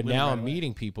now I'm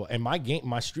meeting people, and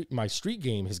my street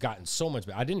game has gotten so much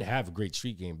better. I didn't have a great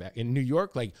street game back in New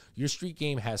York. Like your street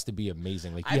game has to be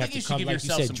amazing. Like you have to come, like you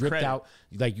said, dripped out.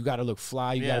 Like you got to look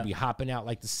fly. You got to be hopping out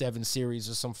like the 7 Series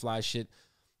or some fly shit.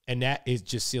 And that is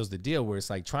just seals the deal. Where it's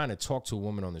like trying to talk to a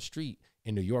woman on the street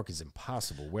in New York is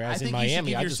impossible. Whereas in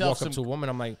Miami, I just walk up to a woman,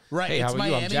 I'm like, hey, how are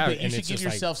you? I'm Jared. But you should give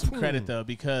yourself some credit, though,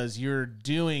 because you're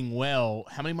doing well.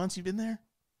 How many months you been there?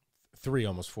 3,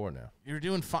 almost 4 now. You're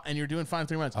doing fine, and you're doing fine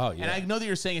 3 months. Oh, yeah. And I know that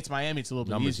you're saying it's Miami. It's a little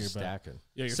bit Numbers easier. stacking.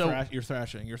 Yeah, you're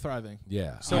thrashing. You're thriving.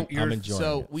 Yeah, so I'm enjoying it.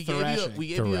 So we gave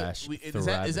you is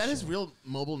that his real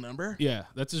mobile number? Yeah,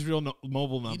 that's his real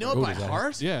mobile number. You know it by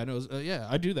heart? Yeah,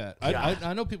 I do that.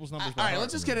 I know people's numbers by heart. All right,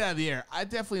 let's just get it out of the air. I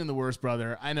definitely am the worst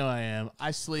brother. I know I am.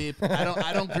 I sleep.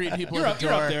 I don't greet people at the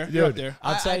door. You're up there.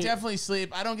 I definitely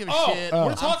sleep. I don't give a shit.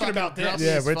 We're talking about this.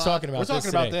 Yeah, we're talking about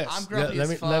this. I'm grumpy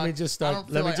as fuck. Let me just start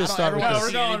with this.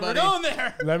 We're going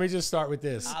there. Let me just start with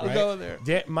this. We're going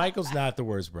there. Michael's not the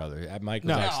worst brother.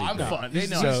 Michael's actually I'm fun. They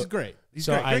know. He's great.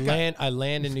 So I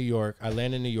land in New York. I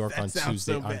land in New York on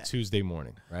Tuesday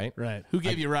morning. Right. Right. Who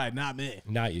gave you a ride? Not me.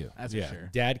 Not you. That's for sure.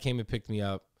 Dad came and picked me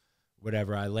up.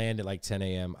 Whatever. I land at like 10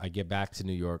 a.m. I get back to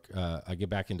New York. I get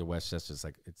back into Westchester.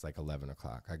 It's like 11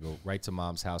 o'clock. I go right to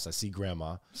Mom's house. I see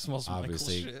Grandma. Smells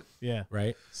obviously. Michael shit. Yeah.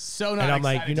 Right. So not. And I'm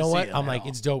like, you know what? I'm like, all.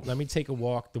 it's dope. Let me take a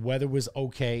walk. The weather was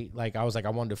okay. Like I was like, I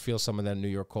wanted to feel some of that New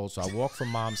York cold. So I walked from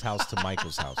Mom's house to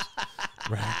Michael's house.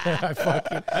 Right.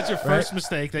 That's your first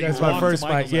mistake. That's my first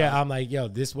fight. Yeah, I'm like, yo,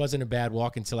 this wasn't a bad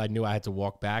walk until I knew I had to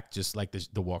walk back, just like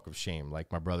the walk of shame.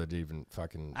 Like my brother didn't even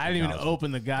fucking. I didn't even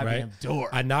open the goddamn door.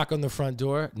 I knock on the front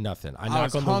door, nothing. I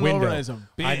knock on the window. As a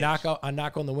bitch. I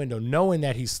knock on the window, knowing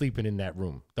that he's sleeping in that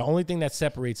room. The only thing that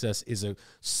separates us is a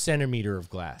centimeter of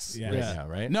glass right now,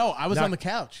 right? No, I was on the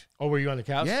couch. Oh, were you on the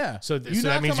couch? Yeah. So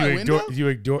that means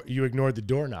you ignored the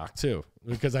door knock too.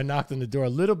 Because I knocked on the door a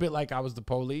little bit like I was the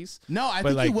police. No, I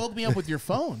think you woke me up with your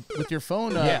phone. With your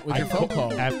phone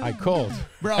call. I called.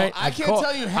 Bro, right? I can't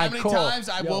tell you how many times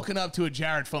I've woken up to a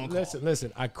Jared phone call.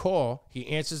 Listen. I call. He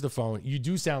answers the phone. You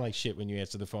do sound like shit when you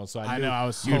answer the phone. So I knew I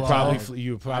was so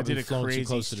you probably flown too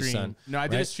close to the sun. No, I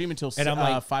did a stream until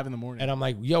 5 in the morning. And I'm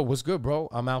like, yo, what's good, bro?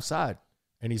 I'm outside.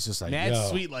 And he's just like, mad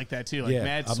sweet like that too. Like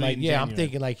mad sweet. I'm like, yeah, I'm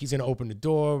thinking like he's gonna open the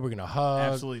door, we're gonna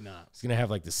hug. Absolutely not. He's gonna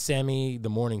have like the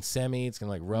morning semi. It's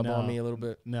gonna like rub on me a little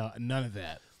bit. No, none of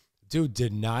that. Dude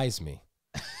denies me.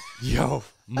 Yo,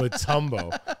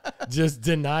 Matumbo just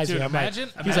denies me. I'm like,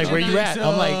 he's like, where you at?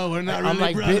 I'm like, we're not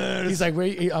really brothers. He's like, where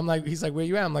you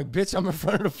at? I'm like, bitch, I'm in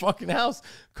front of the fucking house.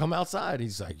 Come outside.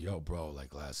 He's like, yo, bro,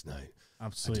 like last night. I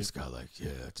just got like,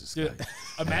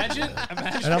 imagine.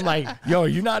 And I'm like, yo,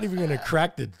 you're not even gonna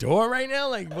crack the door right now?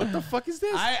 Like, what the fuck is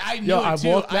this? I knew it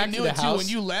too. I knew it too. When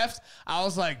you left, I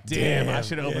was like, damn, I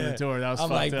should have opened the door. That was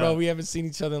fucked up. Bro, we haven't seen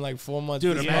each other in like 4 months.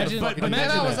 Dude, imagine. But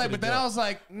then I was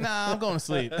like, nah, I'm going to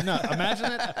sleep. No, imagine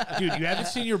that, dude. You haven't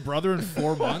seen your brother in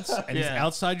 4 months, and he's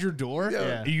outside your door.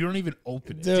 Yeah. You don't even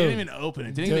open it. Didn't even open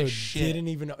it. Didn't even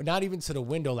shit. Not even to the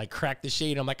window. Like, crack the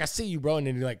shade. I'm like, I see you, bro, and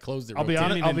then you like closed it. I'll be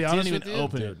honest with you.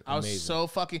 Open it. I was so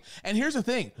fucking. And here's the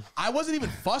thing: I wasn't even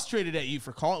frustrated at you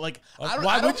for calling. Like,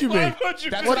 why would you be?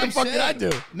 That's what the fuck did I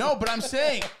do? No, but I'm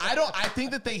saying I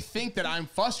think that they think that I'm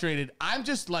frustrated. I'm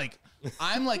just like,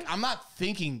 I'm not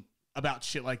thinking about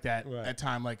shit like that at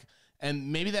time. Like,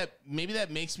 and maybe that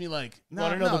makes me like. No,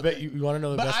 you want to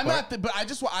know the best part? But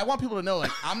I want people to know, like,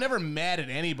 I'm never mad at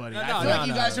anybody. I feel like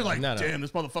you guys are like, damn,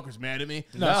 this motherfucker's mad at me.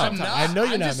 No, I'm not. I know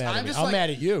you're not mad at me. I'm mad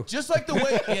at you. Just like the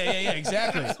way, yeah,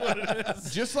 exactly.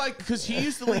 Just like, because he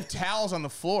used to leave towels on the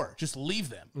floor, just leave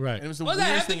them. Right. And it was the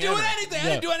weirdest thing ever. I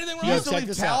didn't do anything wrong. He used to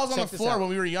leave towels on the floor when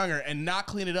we were younger and not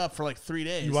clean it up for like 3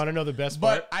 days. You want to know the best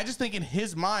part? But I just think in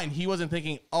his mind, he wasn't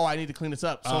thinking, oh, I need to clean this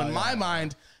up. So in my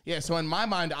mind,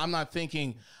 I'm not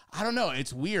thinking, I don't know.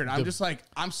 It's weird. I'm just like,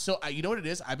 you know what it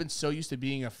is? I've been so used to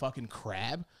being a fucking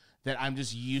crab that I'm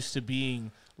just used to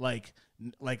being like,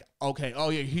 okay,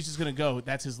 oh yeah, he's just going to go.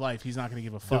 That's his life. He's not going to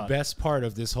give a fuck. The best part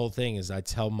of this whole thing is I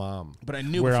tell Mom. But I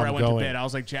knew before I went to bed, I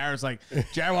was like, Jared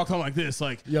walked home like this.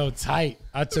 Like, yo, tight.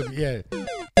 I took, yeah.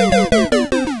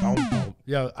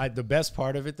 Yo, the best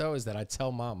part of it though is that I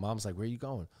tell mom's like, where you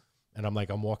going? And I'm like,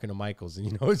 I'm walking to Michael's. And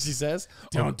you know what she says?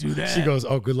 Don't do that. She goes,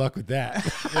 oh, good luck with that.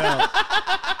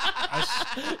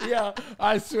 Yeah,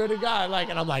 I swear to God. Like,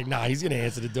 and I'm like, nah, he's going to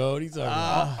answer the door. He's like,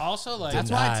 also, like, that's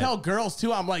why I tell girls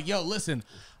too. I'm like, yo, listen,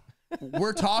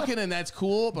 we're talking and that's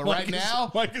cool, but right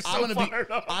now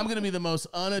I'm gonna be the most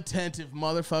unattentive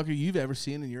motherfucker you've ever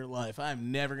seen in your life.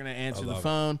 I'm never gonna answer the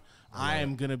phone. I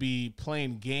am gonna be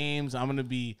playing games. I'm gonna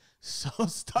be so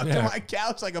stuck to my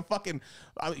couch like a fucking.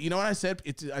 You know what I said?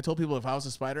 I told people if I was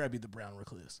a spider, I'd be the brown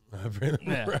recluse.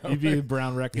 You'd be a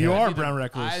brown recluse. You are a brown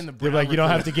recluse. They're like, you don't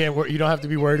have to you don't have to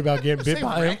be worried about getting bit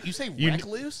by him. You say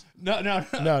recluse? No,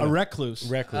 a recluse.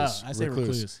 Recluse. I say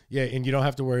recluse. Yeah, and you don't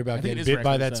have to worry about getting bit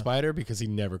by that spider because he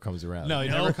never comes around. No, he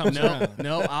never comes around.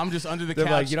 No, I'm just under the They're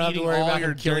couch. Like, you don't have to worry about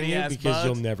your killing dirty you ass because bugs.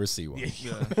 you'll never see one.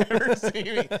 You'll never see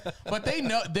me. But they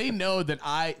know that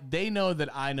I know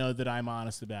that I'm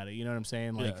honest about it. You know what I'm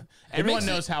saying? Like everyone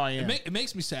knows how I am. It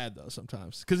makes me sad though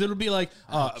sometimes because it'll be like,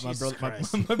 my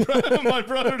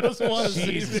brother doesn't want to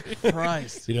see me.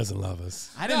 Christ, he doesn't love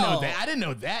us. I didn't know that. I didn't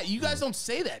know that. You guys don't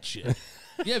say that shit.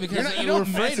 Yeah, because you we're don't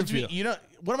afraid of message me. you. You know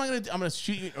what am I gonna do? I'm gonna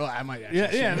shoot you. Oh, I might.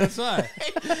 Actually Yeah, that's why.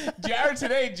 Jared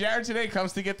today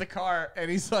comes to get the car and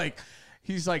he's like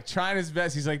trying his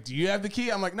best. He's like, do you have the key?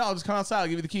 I'm like, no, I'll just come outside. I'll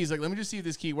give you the key. He's like, let me just see if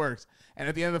this key works. And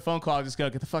at the end of the phone call, I just go,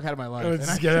 get the fuck out of my life. Oh,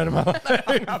 just get out of my life.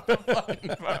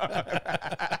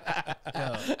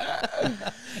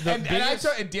 And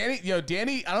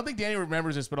Danny, I don't think Danny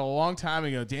remembers this, but a long time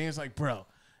ago, Danny was like, bro,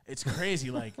 it's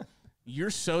crazy. Like,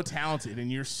 you're so talented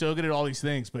and you're so good at all these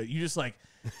things, but you just like,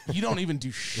 you don't even do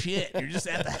shit. You're just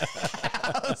at the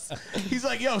house. He's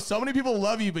like, yo, so many people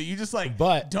love you, but you just like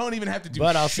don't even have to do shit.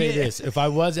 But I'll say this. If I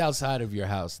was outside of your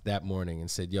house that morning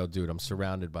and said, yo, dude, I'm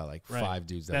surrounded by like 5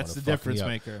 dudes that want to fuck me up. That's the difference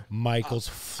maker. Michael's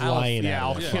flying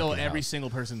out. I'll kill every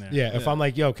single person there. Yeah, if I'm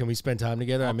like, yo, can we spend time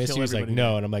together? I miss you. He's like,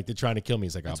 no. And I'm like, they're trying to kill me.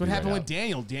 He's like, that's what happened with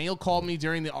Daniel. Daniel called me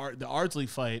during the Ardsley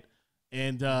fight,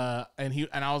 and I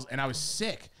was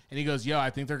sick. And he goes, yo, I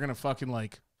think they're going to fucking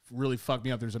like really fuck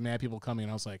me up. There's a mad people coming.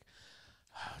 And I was like,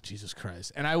 oh, Jesus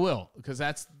Christ. And I will, because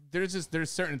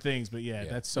there's certain things, but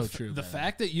that's so true. The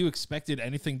fact that you expected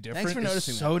anything different Thanks for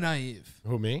noticing is so naive.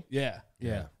 Who, me? Yeah.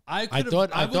 I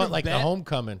thought like the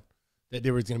homecoming that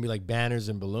there was going to be like banners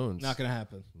and balloons. Not going to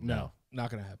happen. No. Not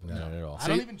going to happen. No, not at all. I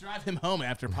don't even drive him home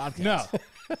after podcast. No.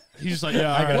 He's just like,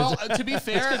 yeah. Well, to be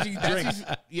fair, you drink.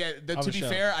 To be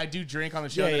fair, I do drink on the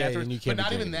show. Yeah, afterwards, and you can't but not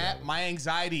be even drinking, that. My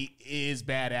anxiety is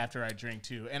bad after I drink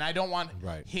too, and I don't want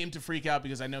him to freak out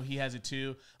because I know he has it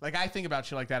too. Like I think about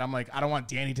shit like that. I'm like, I don't want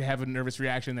Danny to have a nervous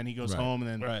reaction. Then he goes home,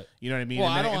 and then you know what I mean. Well,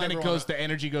 and then it goes. The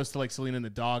energy goes to like Selena and the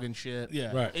dog and shit.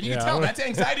 Yeah, right. And you can tell that's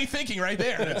anxiety thinking right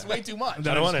there. That's way too much.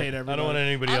 I don't want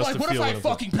anybody else to feel. What if I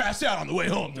fucking pass out on the way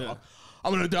home, dog?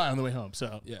 I'm gonna die on the way home.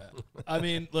 So I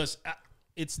mean, listen,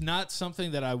 it's not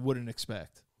something that I wouldn't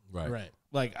expect. Right.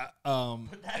 Like,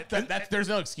 there's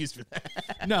no excuse for that.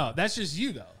 No, that's just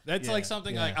you though. That's like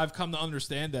something like I've come to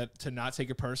understand that to not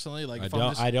take it personally. Like,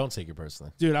 I don't take it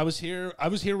personally, dude. I was here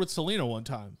with Selena one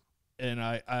time, and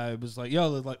I was like, yo,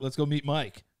 let's go meet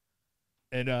Mike.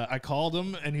 And I called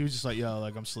him, and he was just like, yo,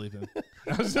 like, I'm sleeping.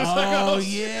 I was just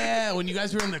yeah. When you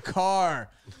guys were in the car.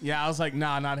 Yeah, I was like,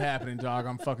 nah, not happening, dog.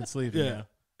 I'm fucking sleeping. Yeah.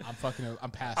 I'm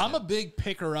passing. I'm a big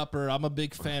picker-upper. I'm a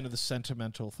big fan of the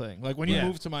sentimental thing. Like, when you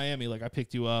moved to Miami, like, I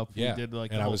picked you up. Yeah. We did,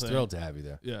 like, and I was thrilled to have you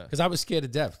there. Yeah. Because I was scared to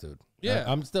death, dude. Yeah.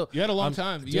 I'm still. You had a long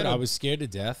time. Dude, I was scared to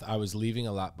death. I was leaving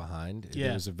a lot behind.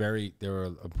 Yeah. There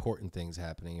were important things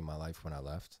happening in my life when I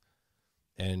left.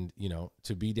 And, you know,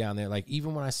 to be down there, like,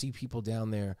 even when I see people down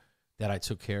there that I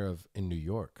took care of in New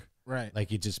York. Right.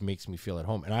 Like, it just makes me feel at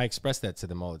home. And I express that to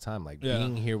them all the time. Like,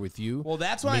 being here with you. Well,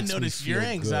 that's when I noticed your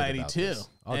anxiety, too.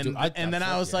 And then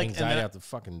I was like... Anxiety out the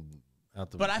fucking...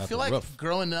 But I feel like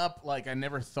growing up, like, I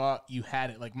never thought you had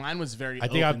it. Like, mine was very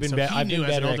open. I've been I've been as an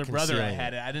better older at brother, I concealing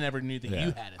had it. I never knew that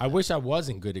you had it. I wish I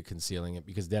wasn't good at concealing it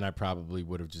because then I probably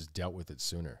would have just dealt with it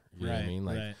sooner. You know what I mean?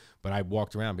 Like, but I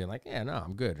walked around being like, yeah, no,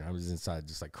 I'm good. And I was inside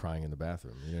just like crying in the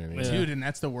bathroom. You know what I mean? Dude, and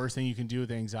that's the worst thing you can do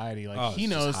with anxiety. Like, he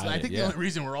knows. I think the only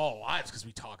reason we're all alive is because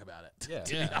we talk about it.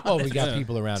 Yeah. Well, we got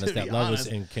people around us that love us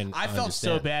and can I felt understand.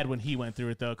 so bad when he went through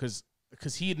it, though, because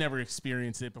he had never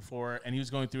experienced it before, and he was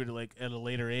going through it like at a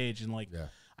later age, and like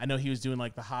I know he was doing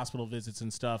like the hospital visits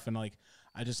and stuff, and like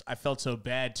I felt so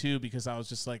bad too because I was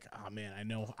just like, oh man, I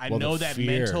know that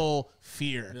mental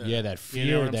fear. Yeah, that fear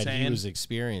you know that he was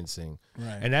experiencing.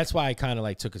 Right. And that's why I kind of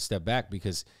like took a step back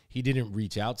because he didn't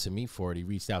reach out to me for it. He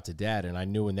reached out to Dad, and I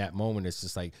knew in that moment it's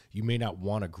just like you may not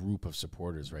want a group of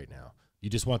supporters right now. You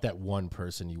just want that one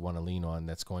person you want to lean on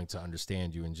that's going to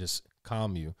understand you and just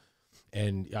calm you.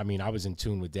 And I mean, I was in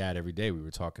tune with Dad every day. We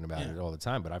were talking about it all the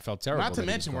time, but I felt terrible. Not to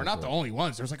mention, we're not the only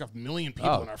ones. There's like a million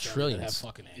people in our family that have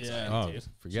fucking anxiety. dude.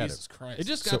 Forget Jesus Christ. It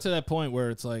just got to that point where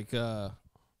it's like,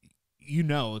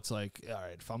 it's like, all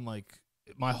right, if I'm like,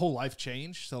 my whole life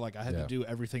changed, so like I had to do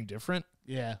everything different.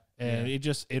 Yeah. And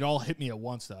it all hit me at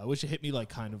once though. I wish it hit me like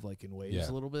kind of like in waves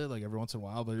a little bit, like every once in a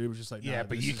while, but it was just like, yeah,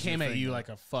 but you came at you like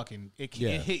a fucking, it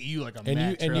hit you like a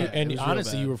and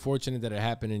honestly, you were fortunate that it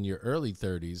happened in your early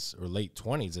 30s or late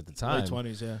 20s at the time. Late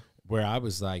 20s, yeah. Where I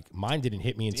was like, mine didn't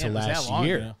hit me until last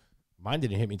year. Mine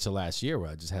didn't hit me until last year where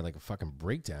I just had like a fucking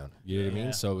breakdown. You know what I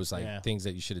mean? So it was like things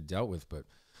that you should have dealt with, but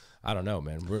I don't know,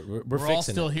 man. We're all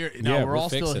still here. No, we're all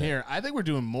still here. It. I think we're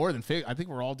doing more than I think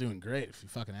we're all doing great. If you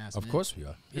fucking ask me. Of course we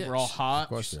are. Yeah, we're all hot. Of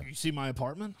course you see my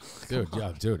apartment,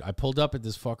 dude. I pulled up at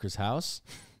this fucker's house,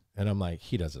 and I'm like,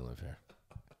 he doesn't live here.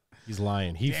 He's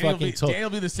lying. Daniel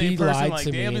be the same person. Like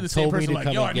Daniel be the same person.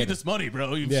 Like, yo, I need this money,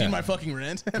 bro. You've seen my fucking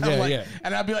rent. And I'm like,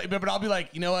 and I'll be like, but I'll be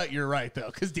like, you know what? You're right though,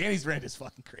 because Danny's rent is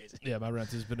fucking crazy. Yeah, my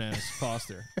rent is bananas.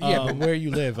 Foster. But where you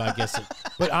live, I guess.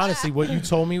 But honestly, what you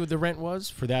told me what the rent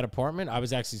was for that apartment, I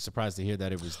was actually surprised to hear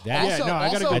that it was that. Also,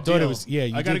 I got a good deal. I thought it was.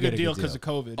 Yeah, I got a good deal because of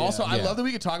COVID. Also, I love that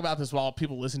we could talk about this while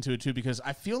people listen to it too, because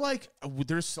I feel like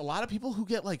there's a lot of people who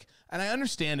get like, and I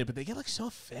understand it, but they get like so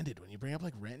offended when you bring up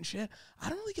like rent and shit. I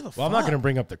don't really give a fuck. Well, I'm not going to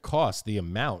bring up the cost, the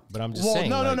amount, but I'm just saying.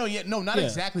 Not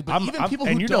exactly. But even people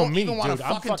who don't even want to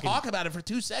fucking talk about it for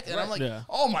 2 seconds, I'm like,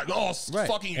 oh my god,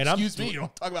 fucking excuse me, you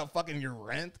don't talk about fucking your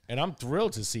rent. And I'm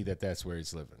thrilled to see that that's where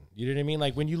he's living. You know what I mean?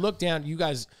 Like when you look down, you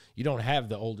guys, you don't have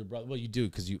the older brother. Well, you do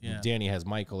because Danny has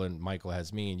Michael and Michael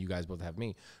has me, and you guys both have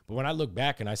me. But when I look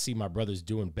back and I see my brothers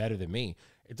doing better than me,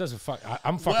 it doesn't fuck.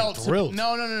 I'm fucking thrilled.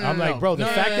 No. I'm like, bro, the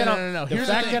fact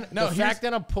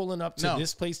that I'm pulling up to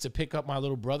this place to pick up my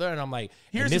little brother, and I'm like,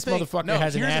 and this motherfucker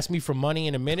hasn't asked me for money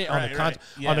in a minute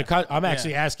I'm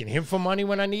actually asking him for money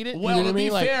when I need it. Well, you know what I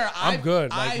mean? Like, fair, I'm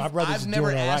good. Like my brother's doing all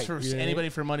right. I've never asked for anybody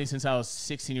for money since I was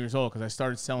 16 years old because I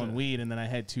started selling weed and then I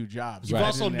had 2 jobs. You've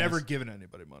also never given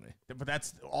anybody money. But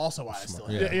that's also why I still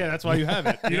have it. Yeah, that's why you have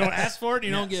it. You don't ask for it,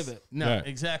 you don't give it. No,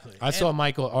 exactly. I saw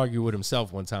Michael argue with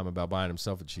himself one time about buying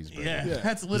himself a cheeseburger. Yeah.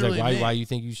 That's literally like, why you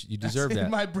think you deserve that?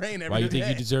 In my brain every day. Why you think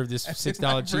you deserve this $6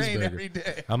 cheeseburger? Every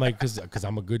day. I'm like, because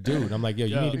I'm a good dude. I'm like, yo,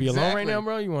 you need to be alone right now,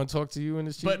 bro. You want to talk to you in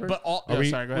this cheeseburger?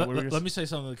 Sorry, go ahead. Let me say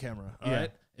something to the camera. All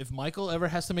right. If Michael ever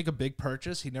has to make a big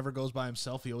purchase, he never goes by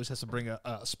himself. He always has to bring a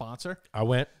sponsor. I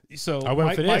went for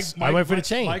this. I went for the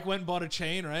chain. Mike went and bought a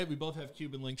chain, right? We both have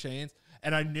Cuban link chains.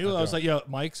 And I knew, I was like, yo,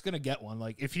 Mike's going to get one.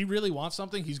 Like, if he really wants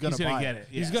something, he's going to buy get it.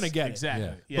 He's going to get exactly.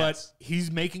 it. Exactly. But he's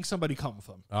making somebody come with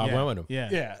him. I went with him.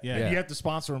 Yeah. You have to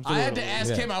sponsor him. I had to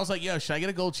ask him. I was like, yo, should I get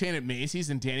a gold chain at Macy's?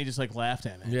 And Danny just like laughed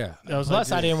at me. Yeah.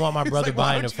 Plus, I didn't want my brother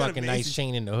buying a fucking nice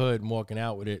chain in the hood and walking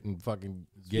out with it and fucking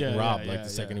getting robbed the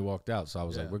second he walked out. So I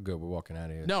was like, we're good. We're walking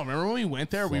out of here. No, remember when we went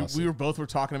there? We were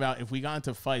talking about if we got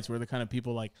into fights, we're the kind of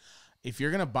people like, if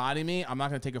you're gonna body me, I'm not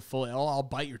gonna take a full L. I'll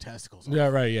bite your testicles off. Yeah,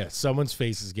 right. Yeah, someone's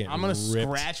face is getting. I'm gonna ripped.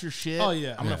 scratch your shit. Oh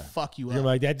yeah, I'm gonna fuck you up. You're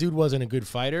like, that dude wasn't a good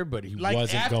fighter, but he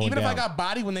wasn't going even down. If I got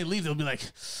body when they leave, they'll be like,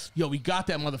 "Yo, we got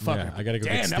that motherfucker." Yeah, I gotta go.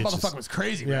 Damn, get that stitches. motherfucker was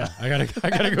crazy. Bro. Yeah, I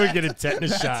gotta go get a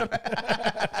tetanus shot.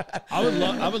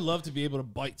 I would love to be able to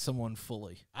bite someone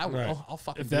fully. I will. Right. I'll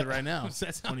fucking do it right now.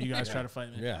 One of you guys try to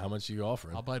fight me. Yeah, how much are you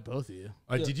offering? I'll bite both of you.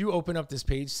 Did you open up this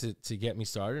page to get me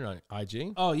started on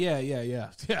IG? Oh yeah. Yeah,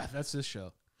 that's this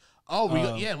show. Oh,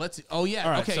 let's. Oh, yeah.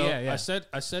 All right, okay, so yeah.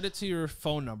 I set it to your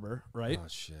phone number, right? Oh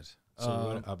shit.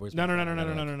 So No.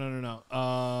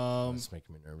 It's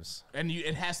making me nervous. And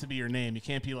it has to be your name. You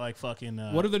can't be like fucking.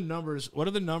 What are the numbers? What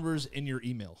are the numbers in your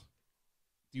email?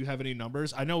 Do you have any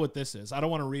numbers? I know what this is. I don't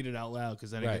want to read it out loud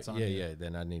because then it gets on. Yeah.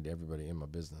 Then I need everybody in my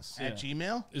business. At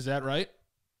Gmail? Is that right?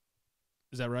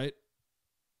 Yep.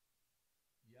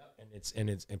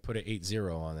 And put an 80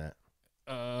 on that.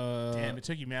 Damn, it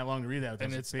took you mad long to read that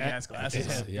with those big ass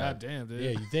glasses. God damn, dude. Yeah,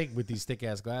 you think with these thick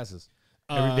ass glasses.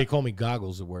 They call me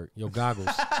goggles at work. Yo, goggles.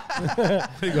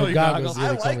 Goggles.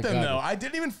 I like them though. I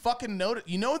didn't even fucking notice.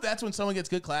 You know, that's when someone gets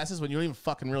good glasses when you don't even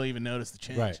fucking really even notice the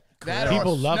change. Right.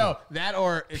 People love them. That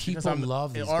or people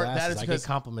love these glasses. That is I get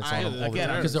compliments on them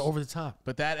because they're over the top.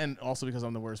 But that and also because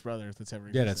I'm the worst brother that's ever.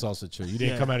 Yeah, that's also true. You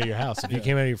didn't come out of your house. If you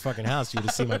came out of your fucking house, you would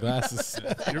have seen my glasses.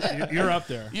 You're up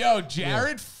there. Yo,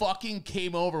 Jared fucking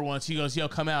came over once. He goes, "Yo,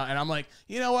 come out," and I'm like,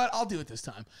 "You know what? I'll do it this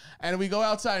time." And we go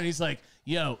outside, and he's like,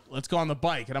 "Yo, let's go on the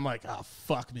bike." And I'm like, "Oh,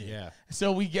 fuck me." Yeah.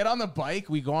 So we get on the bike.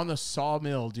 We go on the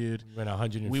Sawmill, dude.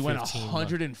 We went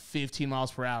 115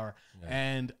 miles per hour. Yeah.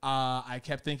 And I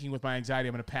kept thinking with my anxiety,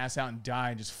 I'm going to pass out and die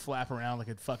and just flap around like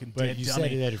a fucking dead dummy. Said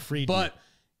that it freed you.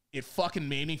 It fucking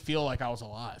made me feel like I was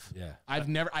alive. Yeah.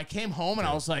 I came home and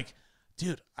I was like,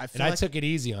 Dude, I feel And I like took it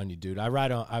easy on you, dude. I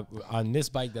ride on this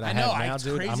bike that I know, have now, it's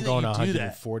dude. crazy I'm that going you do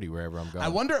that. 140 wherever I'm going. I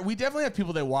wonder. We definitely have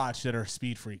people that watch that are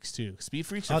speed freaks too. Speed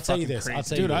freaks are I'll tell you fucking this. crazy. I'll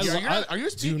tell you Dude, this. are you a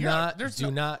speed?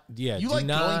 do not, yeah. You do like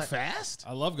not, going fast?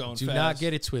 I love going Do fast. not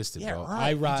get it twisted, Yeah, bro.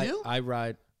 right. You do? I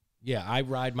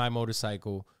ride my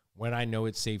motorcycle when I know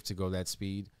it's safe to go that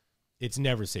speed. It's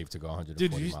never safe to go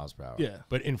 140 miles per hour. Yeah.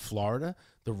 But in Florida,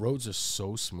 the roads are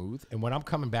so smooth. And when I'm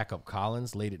coming back up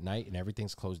Collins late at night and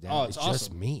everything's closed down, it's awesome.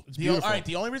 just me. It's All beautiful. right.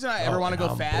 The only reason I ever want to and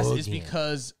go I'm fast is boogieing.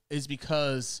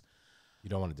 because You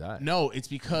don't want to die. no, it's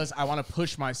because I want to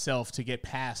push myself to get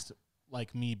past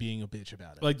like me being a bitch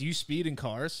about it. Like, do you speed in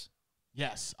cars?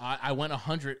 Yes, I went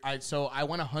 100. I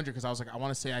went 100 because I was like, I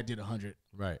want to say I did 100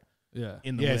 Right. Yeah.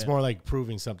 in the Yeah, it's whip. more like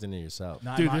proving something to yourself.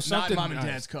 Not Dude, my, there's not something mom and nice.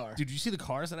 dad's car. Dude, did you see the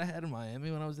cars that I had in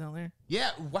Miami when I was down there? Yeah,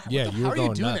 Yeah, you how were are you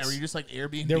going doing that? nuts. Were you just like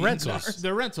Airbnb? They're rentals. cars?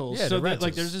 They're rentals. Yeah, so they're like,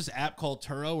 rentals. there's this app called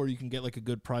Turo where you can get like a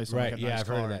good price on Right, like a yeah, nice I've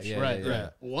heard of car. that. Yeah, Right, yeah, yeah. right.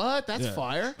 What? That's Yeah.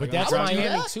 fire. But I that's would do Miami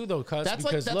that. too, though, cuz. That's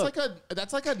Because look,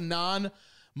 that's like a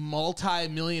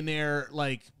non-multi-millionaire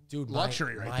like dude,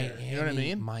 luxury right there. You know what I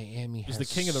mean? Miami has the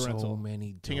king of the so rental.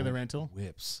 many King of the dope rental?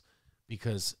 whips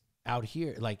because out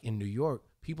here, like in New York,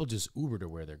 people just Uber to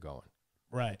where they're going.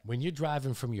 Right. When you're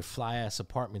driving from your fly ass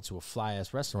apartment to a fly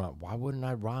ass restaurant, why wouldn't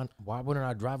I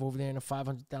drive over there in a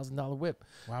 $500,000 whip?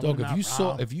 Dog,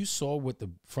 if you saw what the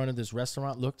front of this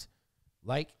restaurant looked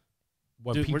like,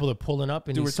 when Dude, people are pulling up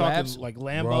in Dude, we're these slabs, talking like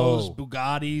Lambos, bro.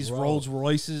 Bugattis, Bro. Rolls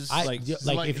Royces.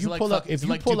 if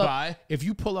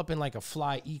you pull up in like a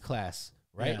fly E class,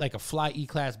 right? Yeah. Like a fly E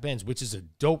class Benz, which is a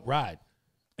dope ride.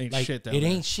 ain't Like shit down it there.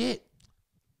 ain't shit.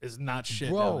 It's not shit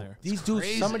down Bro, there. these dudes,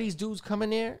 crazy. some of these dudes come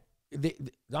in there.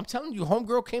 I'm telling you,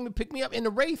 homegirl came and picked me up in the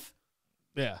Wraith.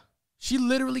 Yeah. She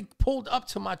literally pulled up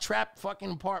to my trap fucking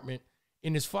apartment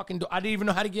in this fucking door. I didn't even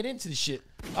know how to get into the shit.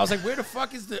 I was like, where the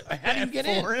fuck is the, how do you get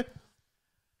in?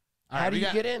 How do you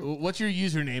get in? What's your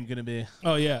username gonna be?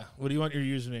 Oh, yeah. What do you want your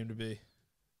username to be?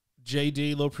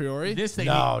 JD LoPriore? This they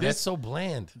No, need, that's so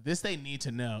bland. this they need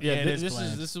to know. Yeah, it is this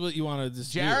bland. is what you want to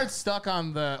Jared's stuck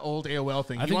on the old AOL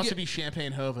thing. I He think wants it- to be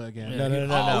Champagne Hova again. No, no,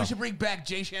 no, Oh, no. we should bring back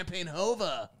J Champagne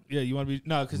Hova. Yeah, you want to be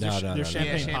no, because No, there's, no, there's no, no.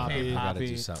 champagne Yeah, poppy. champagne You gotta poppy.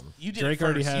 do something. You did Drake it first.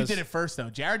 already You has- did it first though.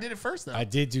 Jared did it first though. I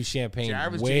did do champagne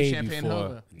Jared was way J Champagne before.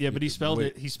 Hova, Yeah, but he spelled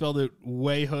it. He spelled it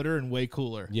way hooder and way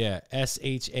cooler. Yeah,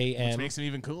 which SHAM makes him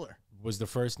even cooler. was the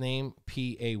first name.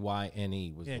 PAYNE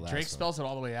was Yeah, the last Drake one. spells it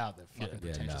all the way out. That fucking Yeah, no,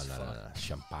 pretentious no, no, fuck. no.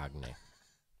 Champagne.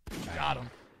 Got him.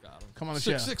 Come on the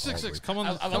show. 666. Come on.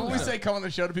 I love when we say come on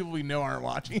the show to people we know aren't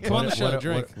watching. Come on the show, What-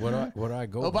 Drake. What do I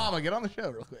go by? Obama, get on the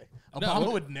show real quick. No, Obama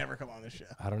what- would never come on the show.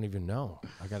 I don't even know.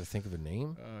 I got to think of a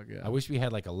name. Oh, God. I wish we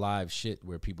had like a live shit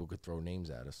where people could throw names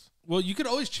at us. Well, you could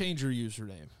always change your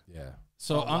username. Yeah.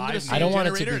 So I'm gonna Live say. I don't want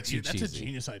it to generator? be too Dude, that's cheesy. a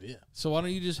genius idea. So why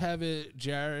don't you just have it,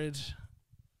 Jared?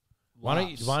 Why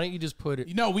Lops. don't you just put it?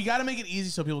 You know, we got to make it easy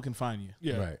so people can find you.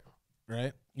 Yeah. Right.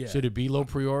 Right? Yeah. Should it be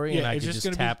LoPriore and Yeah, I it's could just just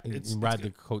gonna be- tap and it's ride the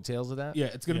coattails of that? Yeah,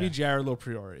 it's gonna Yeah. be Jared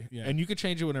LoPriore. Yeah. And you can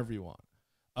change it whenever you want.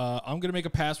 I'm gonna make a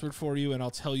password for you, and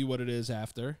I'll tell you what it is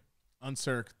after.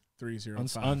 Uncirc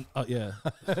 305. Yeah.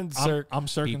 Insert I'm beep,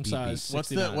 circumcised. What's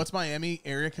 69. what's Miami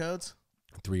area codes?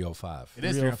 305. It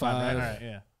is 305. 305. Right, right,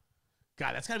 yeah.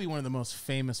 God, that's got to be one of the most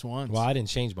famous ones. Well, I didn't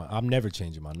change my. I'm never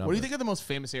changing my number. What do you think are the most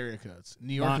famous area codes?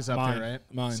 New York Mine- is up mine- there, right?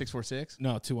 mine. 646?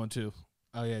 No, 212.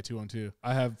 Oh, yeah, 212.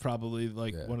 I have probably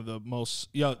like Yeah. one of the most.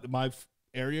 Yeah, my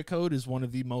area code is one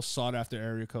of the most sought after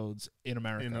area codes in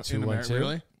America. In America, 212?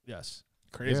 really? Yes.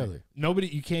 Crazy. Really? Nobody,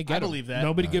 you can't get I 'em. believe that.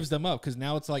 Nobody Right. gives them up because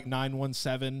now it's like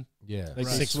 917. Yeah. Like they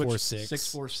switch- 646.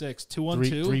 646.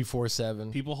 212.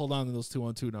 347. People hold on to those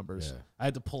 212 numbers. Yeah. I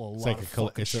had to pull a It's lot like of a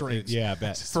fucking it's a- strings. yeah, I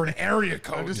bet. For an area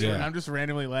code. Yeah. I'm just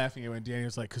randomly laughing at when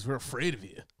Daniel's like, because we're afraid of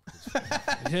you.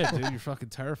 Yeah, dude, you're fucking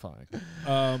terrifying.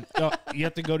 No, you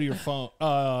have to go to your phone.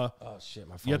 Oh shit,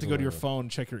 my phone. You have to go to your phone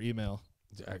and check your email.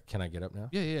 Can I get up now?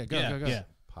 Yeah, go. Yeah.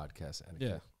 Podcast etiquette.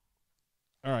 Yeah.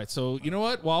 All right, so you know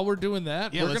what? While we're doing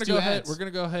that, Yeah, we're let's gonna do go ahead. ads. We're gonna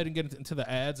go ahead and get into the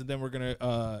ads, and then we're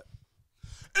gonna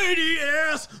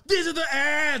ADS. These are the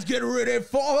ads. Get ready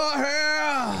for the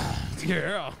hair.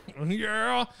 Yeah.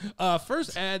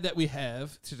 First ad that we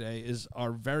have today is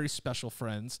our very special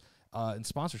friends and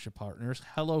sponsorship partners,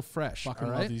 HelloFresh. Fucking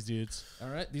all love right? these dudes. All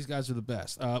right, these guys are the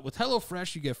best. With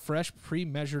HelloFresh, you get fresh,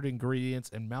 pre-measured ingredients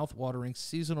and mouth-watering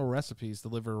seasonal recipes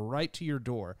delivered right to your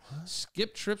door.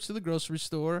 Skip trips to the grocery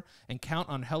store and count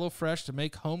on HelloFresh to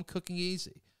make home cooking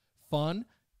easy, fun,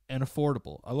 and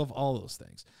affordable. I love all those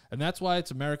things. And that's why it's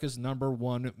America's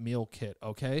 #1 meal kit,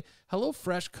 okay?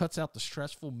 HelloFresh cuts out the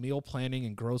stressful meal planning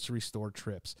and grocery store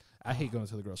trips. I hate going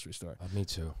to the grocery store. Me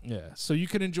too. Yeah, so you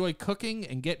can enjoy cooking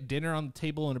and get dinner on the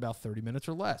table in about 30 minutes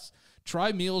or less.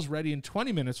 Try meals ready in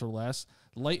 20 minutes or less.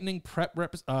 Lightning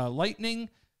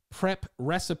prep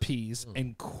recipes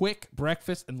and quick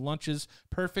breakfast and lunches,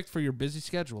 perfect for your busy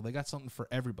schedule. They got something for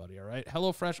everybody, all right?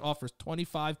 HelloFresh offers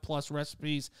 25-plus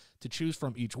recipes to choose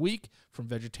from each week, from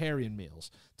vegetarian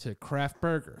meals to craft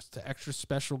burgers to extra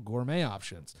special gourmet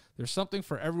options. There's something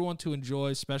for everyone to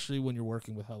enjoy, especially when you're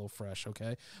working with HelloFresh,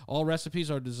 okay? All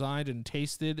recipes are designed and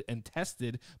tasted and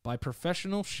tested by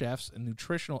professional chefs and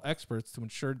nutritional experts to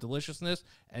ensure deliciousness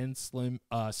and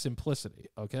simplicity,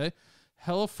 okay?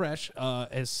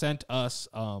 HelloFresh has sent us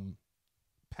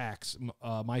packs,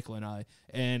 Michael and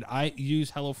I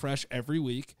use HelloFresh every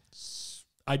week.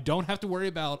 I don't have to worry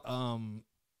about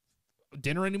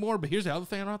dinner anymore, but here's the other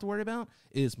thing I don't have to worry about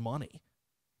is money.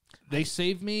 They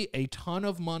save me a ton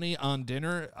of money on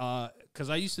dinner because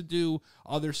I used to do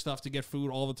other stuff to get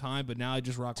food all the time, but now I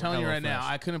just rock with HelloFresh. Telling you right now,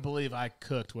 I couldn't believe I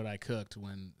cooked what I cooked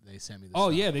when they sent me this. Oh,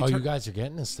 stuff. yeah. You guys are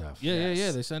getting this stuff.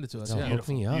 Yeah. They send it to us. No, Yeah. hook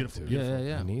me up, Beautiful. dude.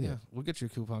 Yeah. I need it. We'll get you a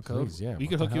coupon code. Please, yeah. We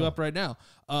can hook you up right now.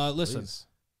 Listen,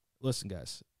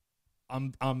 guys.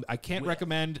 I can't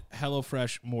recommend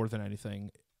HelloFresh more than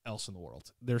anything else in the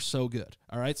world. They're so good.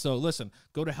 All right. So listen,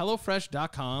 go to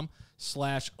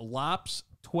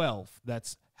HelloFresh.com/LOPS12.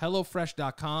 That's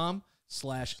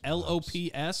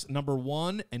HelloFresh.com/LOPS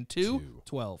 1 and 2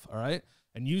 12. All right.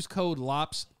 And use code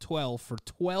LOPS12 for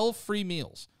 12 free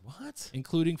meals. What?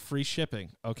 Including free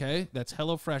shipping. Okay. That's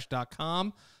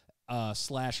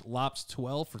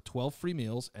HelloFresh.com/LOPS12 for 12 free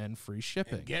meals and free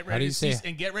shipping. And get ready to see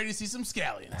some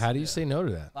scallions. How do you say no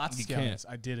to that? Lots of You scallions. can't.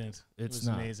 I didn't. It was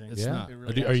not. amazing. It's not. It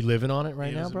really Are you living on it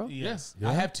right now, bro? Yes. Yeah.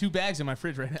 I have 2 bags in my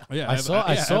fridge right now. Yeah, I saw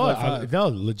it. it. No,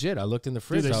 legit. I looked in the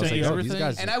fridge. they I was sent like, you oh, everything? these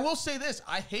guys. And I will say this: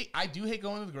 I do hate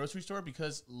going to the grocery store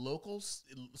because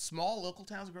small local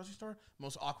towns, grocery store,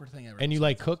 most awkward thing ever. And you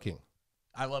like cooking.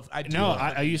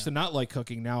 I used to not like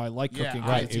cooking. Now I like Yeah, cooking.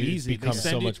 right. It's It easy. becomes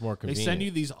so much more They send convenient.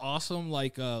 you these awesome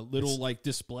little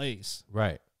displays.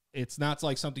 Right. It's not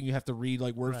like something you have to read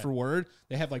like word for word.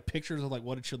 They have like pictures of like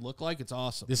what it should look like. It's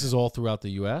awesome. This is all throughout the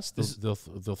U.S. They'll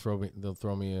throw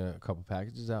me a couple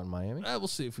packages out in Miami. We'll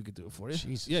see if we could do it for you.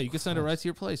 Jesus yeah, you can send it Christ. right to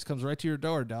your place. Comes right to your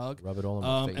door, dog. Rub it all in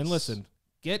my face. And listen,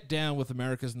 get down with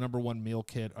America's #1 meal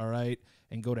kit. All right,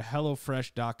 and go to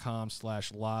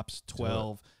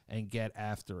HelloFresh.com/LOPS12 and get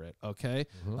after it. Okay.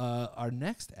 Our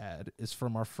next ad is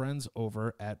from our friends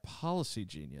over at Policy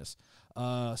Genius.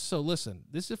 So listen,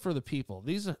 this is for the people.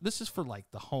 This is for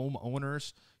like the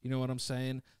homeowners. You know what I'm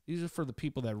saying? These are for the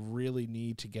people that really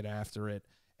need to get after it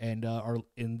and are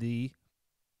in the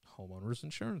homeowners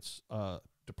insurance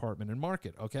department and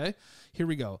market. Okay, here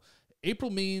we go.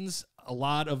 April means a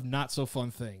lot of not so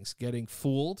fun things. Getting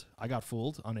fooled. I got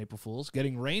fooled on April Fool's.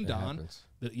 Getting rained on. happens.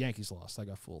 The Yankees lost. I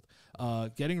got fooled.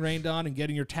 Getting rained on and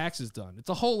getting your taxes done. It's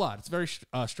a whole lot. It's very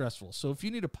stressful. So if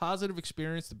you need a positive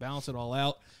experience to balance it all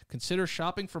out, consider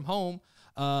shopping from home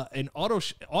and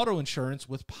auto insurance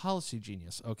with Policy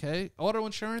Genius, okay? Auto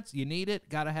insurance, you need it,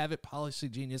 got to have it. Policy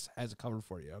Genius has it covered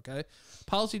for you, okay?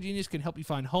 Policy Genius can help you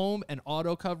find home and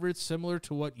auto coverage similar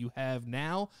to what you have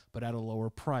now, but at a lower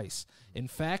price. In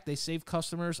fact, they save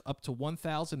customers up to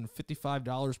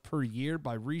 $1,055 per year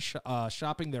by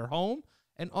shopping their home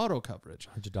and auto coverage.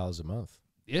 $100 a month.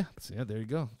 Yeah, there you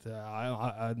go.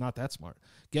 I'm not that smart.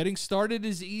 Getting started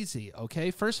is easy,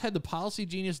 okay? First, head to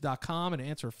PolicyGenius.com and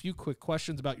answer a few quick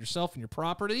questions about yourself and your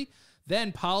property.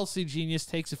 Then Policy Genius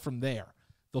takes it from there.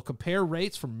 They'll compare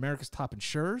rates from America's top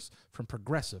insurers, from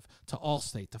Progressive to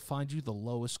Allstate, to find you the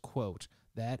lowest quote.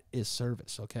 That is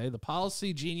service, okay? The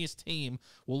Policy Genius team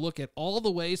will look at all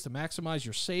the ways to maximize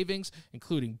your savings,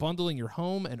 including bundling your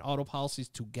home and auto policies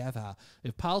together.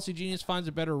 If Policy Genius finds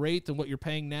a better rate than what you're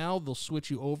paying now, they'll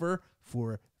switch you over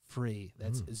for free.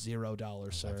 That's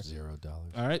 $0, sir. That's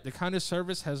 $0. All right? The kind of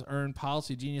service has earned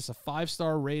Policy Genius a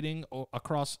 5-star rating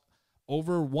across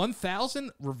over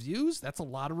 1,000 reviews. That's a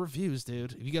lot of reviews,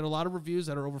 dude. If you get a lot of reviews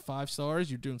that are over 5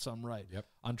 stars, you're doing something right. Yep.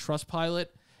 On Trustpilot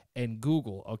and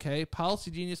Google, okay?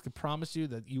 Policy Genius can promise you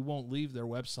that you won't leave their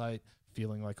website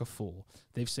feeling like a fool.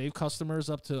 They've saved customers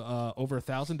up to over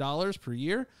 $1,000 per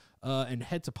year. And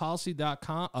head to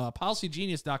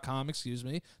PolicyGenius.com,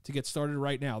 to get started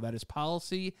right now. That is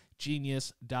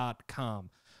PolicyGenius.com.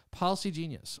 Policy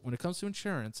Genius. When it comes to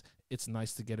insurance, it's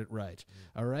nice to get it right.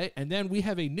 All right? And then we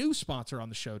have a new sponsor on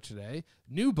the show today,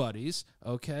 New Buddies,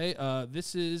 okay?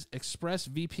 This is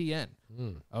ExpressVPN,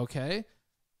 okay?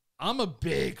 I'm a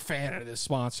big fan of this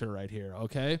sponsor right here,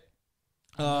 okay?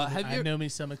 I know me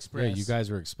some Express. Yeah, you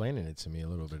guys were explaining it to me a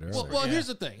little bit earlier. Well, here's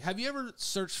the thing. Have you ever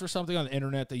searched for something on the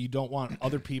internet that you don't want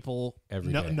other people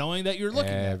knowing that you're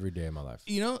looking at? Every day of my life.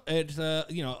 You know, it's a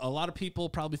lot of people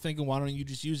probably thinking, why don't you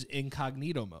just use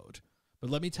incognito mode? But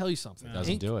let me tell you something. It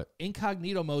doesn't do it.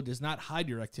 Incognito mode does not hide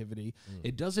your activity.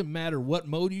 It doesn't matter what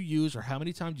mode you use or how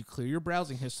many times you clear your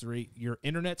browsing history. Your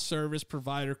internet service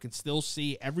provider can still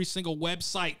see every single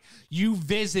website you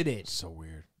visited. So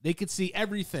weird. They could see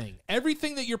everything.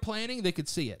 Everything that you're planning, they could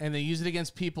see it. And they use it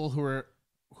against people who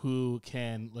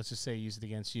can, let's just say, use it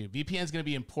against you. VPN is going to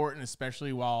be important,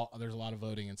 especially while there's a lot of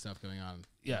voting and stuff going on.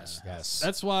 Yes. Yes.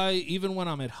 That's why even when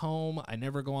I'm at home, I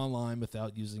never go online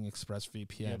without using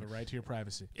ExpressVPN. You have a right to your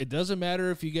privacy. It doesn't matter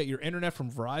if you get your internet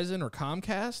from Verizon or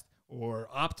Comcast or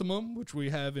Optimum, which we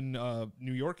have in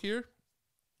New York here.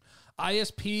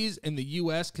 ISPs in the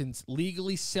U.S. can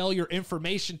legally sell your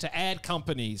information to ad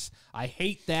companies. I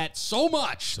hate that so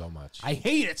much. So much. I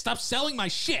hate it. Stop selling my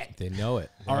shit. They know it.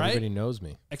 All right? Everybody knows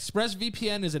me.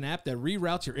 ExpressVPN is an app that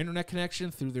reroutes your internet connection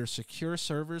through their secure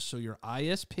servers so your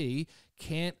ISP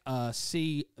can't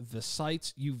see the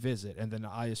sites you visit. And then the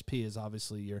ISP is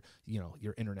obviously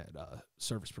your internet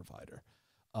service provider.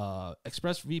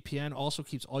 ExpressVPN also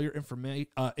keeps all your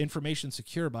information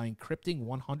secure by encrypting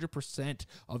 100%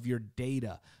 of your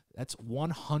data. That's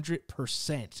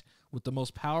 100% with the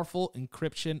most powerful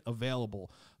encryption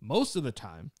available. Most of the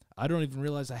time, I don't even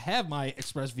realize I have my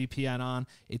ExpressVPN on.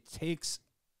 It takes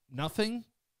nothing.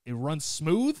 It runs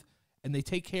smooth, and they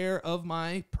take care of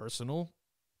my personal,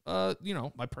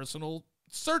 my personal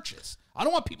searches. I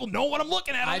don't want people to know what I'm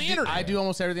looking at on the internet. I do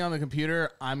almost everything on the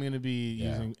computer. I'm going to be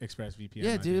using ExpressVPN.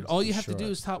 Yeah, dude. All you have to do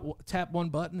is tap one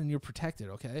button and you're protected,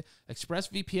 okay?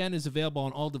 ExpressVPN is available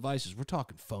on all devices. We're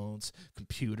talking phones,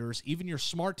 computers, even your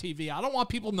smart TV. I don't want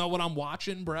people to know what I'm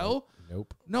watching, bro.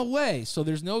 Nope. No way. So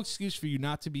there's no excuse for you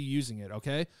not to be using it,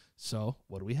 okay? So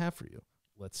what do we have for you?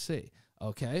 Let's see.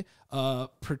 Okay.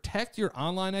 Protect your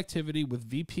online activity with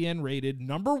VPN rated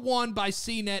 #1 by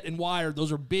CNET and Wired.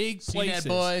 Those are big places. CNET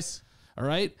boys. All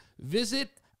right. Visit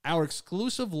our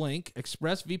exclusive link,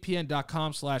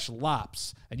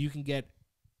 expressvpn.com/LOPS, and you can get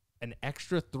an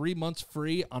extra 3 months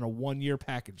free on a 1-year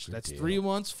package. That's deal. 3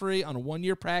 months free on a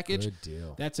 1-year package. Good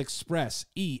deal. That's Express,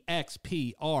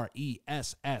 EXPRESS,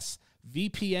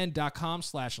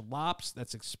 VPN.com/LOPS.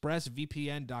 That's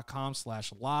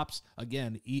expressvpn.com/LOPS.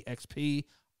 Again,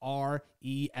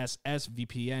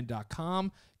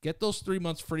 EXPRESSVPN.com. Get those 3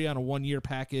 months free on a 1-year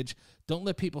package. Don't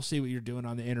let people see what you're doing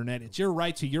on the internet. It's your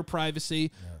right to your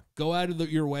privacy. Yeah. Go out of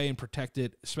your way and protect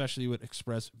it, especially with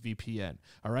ExpressVPN.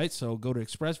 All right, so go to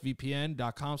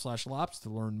expressvpn.com/LOPS to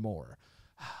learn more.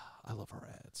 I love our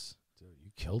ads. You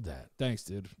killed that. Thanks,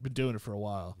 dude. Been doing it for a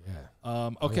while. Yeah.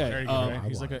 Okay.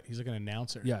 He's like an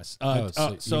announcer. Yes.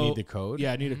 So you need the code?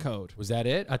 Yeah, I need a code. Was that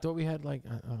it? I thought we had like.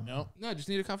 No, I just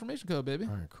need a confirmation code, baby.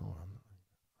 All right, cool.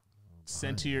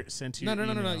 Sent to your.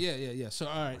 No. Yeah. So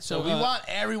all right. So we want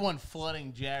everyone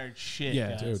flooding Jared's shit. Yeah,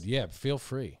 guys. Dude. Yeah, feel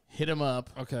free. Hit him up.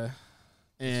 Okay.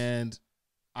 And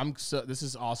this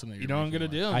is awesome. That you know what I'm gonna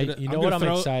do? What I'm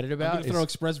excited about? I'm gonna throw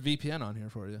ExpressVPN on here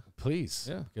for you. Please.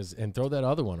 Yeah. And throw that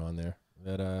other one on there.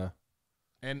 That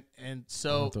And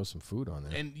so throw some food on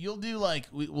there. And you'll do like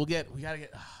we gotta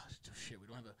get shit. We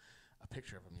don't have a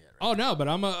picture of him yet. Right? Oh no, but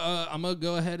I'm gonna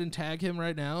go ahead and tag him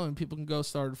right now, and people can go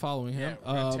start following him.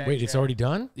 Wait, it's already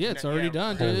done? Yeah, it's already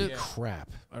done, Holy dude.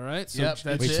 crap! All right, so that's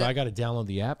wait, it. so I got to download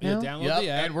the app now? Yeah, download the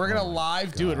app, and we're gonna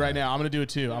live do it right now. I'm gonna do it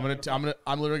too. I'm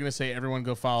literally gonna say everyone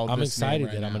go follow. I'm this excited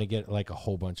right that now. I'm gonna get like a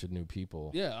whole bunch of new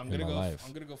people. Yeah, I'm in gonna my go. life.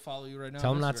 I'm gonna go follow you right now.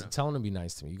 Tell them to be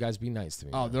nice to me. You guys be nice to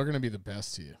me. Oh, they're gonna be the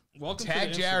best to you. Welcome.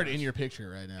 Tag to Jared Instagrams. in your picture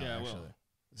right now. Yeah, actually,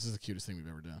 this is the cutest thing we've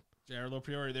ever done. Jared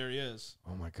LoPriore, there he is.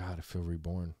 Oh my god, I feel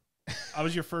reborn. I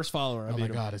was your first follower. Oh my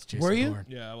god, it's Jason. Were you? Horn.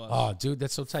 Yeah, I was. Oh, dude,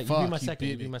 that's so tight. Fuck, you be my he second.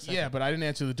 beat You be me. my second. Yeah, but I didn't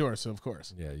answer the door, so of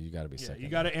course. Yeah, you got to be second. You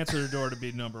got to answer the door to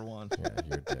be #1. Yeah,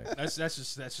 you're a dick. That's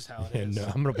just how it And is.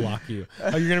 I'm gonna block you.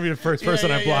 Oh, you're gonna be the first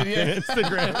person I block on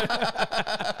Instagram.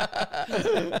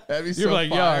 That'd be You're so like,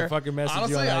 fire. yo, I fucking messaged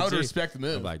Honestly, you on I would IG. respect the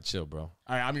move. I'm like, chill, bro. All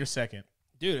right, I'm your second.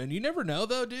 Dude, and you never know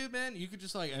though, dude, man. You could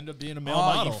just like end up being a male Oh,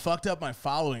 model. you fucked up my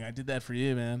following. I did that for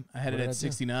you, man. I had What it did I at do?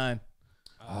 69.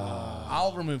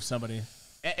 I'll remove somebody.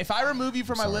 If I remove you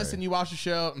from my list sorry. and you watch the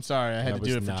show, I'm sorry. I had to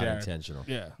do it for not Jared. intentional.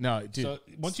 Yeah. No, dude. So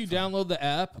once you download the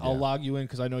app, I'll log you in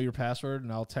because I know your password,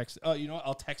 and I'll text. Oh, you know what?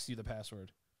 I'll text you the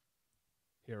password.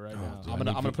 Here right now. I'm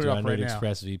gonna put it up right now.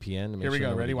 ExpressVPN. Here we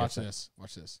go. Ready? Watch this.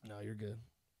 Watch this. No, you're good.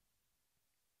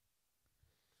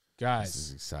 Guys. This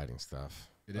is exciting stuff.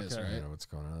 It is, Okay. right? I don't know what's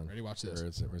going on. Ready? Watch this. Where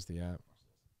is it? Where's the app?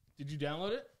 Did you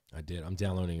download it? I did. I'm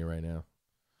downloading it right now.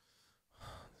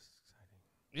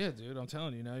 Yeah, dude, I'm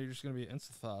telling you now, you're just gonna be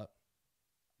insta thought,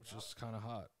 which is kind of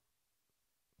hot.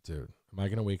 Dude, am I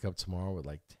gonna wake up tomorrow with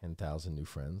like 10,000 new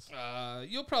friends?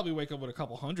 You'll probably wake up with a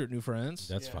couple hundred new friends.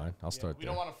 That's fine. I'll start We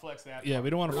there. don't want to flex that. Yeah, we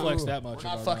don't want to flex that much. We're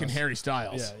not fucking Harry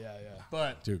Styles. Yeah.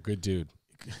 But Dude, good dude.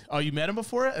 oh, you met him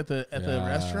before at the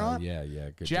restaurant? Yeah,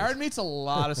 good. Jared dude. meets a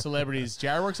lot of celebrities.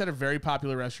 Jared works at a very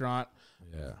popular restaurant,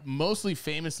 Yeah. mostly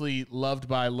famously loved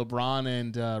by LeBron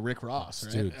and Rick Ross.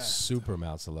 Right? Dude, super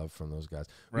amounts of love from those guys.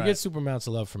 Right. We get super amounts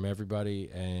of love from everybody,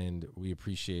 and we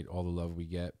appreciate all the love we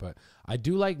get. But I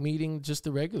do like meeting just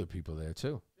the regular people there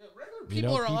too. Yeah, regular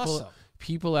people are awesome.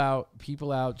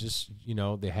 People out, just, you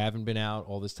know, they haven't been out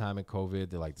all this time in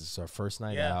COVID. They're like, this is our first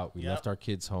night out. We left our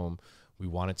kids home. We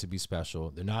want it to be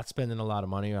special. They're not spending a lot of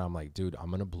money. I'm like, dude, I'm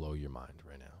going to blow your mind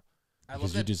right now.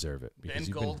 Because you deserve it. Ben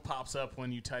Gold pops up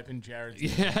when you type in Jared's.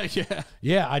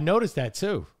 Yeah, I noticed that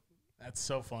too. That's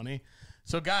so funny.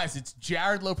 So, guys, it's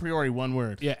Jared LoPriore, one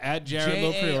word. Yeah, at Jared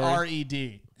LoPriore.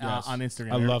 JARED on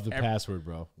Instagram. I love the password,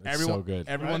 bro. It's so good.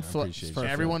 Everyone,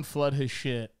 Everyone flood his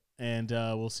shit, and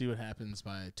we'll see what happens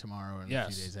by tomorrow and a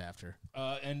few days after.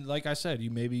 And like I said,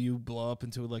 maybe you blow up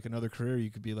into like another career. You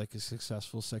could be like a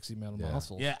successful, sexy metal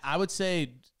muscle. Yeah, I would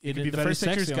say the very first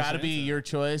picture's sexy on got to be Samantha. your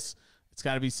choice. It's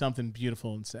got to be something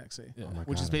beautiful and sexy, Yeah.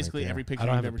 which is basically every picture I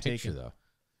don't you've have ever a picture taken. though.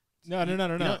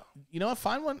 No. You know what?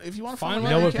 Find one if you want to find Find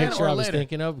one. You know what you can, picture or I was later.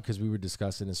 thinking of, because we were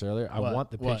discussing this earlier? I What?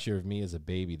 want the What? picture of me as a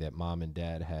baby that mom and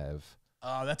dad have.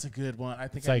 Oh, that's a good one. I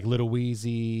think It's like Little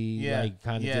Wheezy, like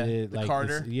kind of did it. the like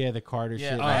Carter. the Carter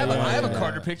Yeah, shit. I have a Yeah.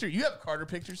 Carter picture. You have Carter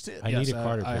pictures too. I need a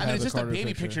Carter I picture. I mean, it's have just a Carter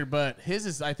baby picture, but his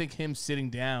is, I think, him sitting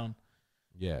down.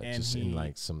 Yeah, and just in he-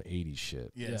 like some 80s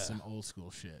shit. Yeah, Yeah. some old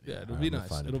school shit. Yeah, it'll I'm be gonna nice.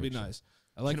 find a It'll be picture. nice.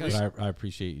 I like. But I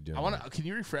appreciate you doing I want to. that. Can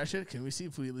you refresh it? Can we see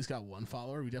if we at least got one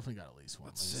follower? We definitely got at least one.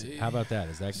 Let's see. How about that?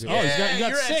 Is that good? Oh, you got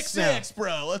you're six at now. 6,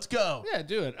 bro. Let's go. Yeah,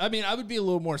 do it. I mean, I would be a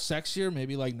little more sexier,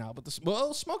 maybe like not, but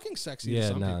smoking sexy. to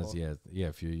some people. yeah.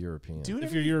 If you're European, Do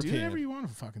If you're European. do whatever you want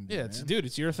to fucking do. Yeah, man. dude,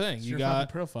 it's your thing. It's You your got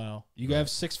fucking profile. you have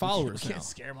 6 followers You now. can't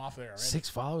scare him off there already. 6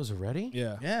 followers already.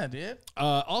 Yeah. Yeah, dude.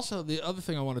 Also, the other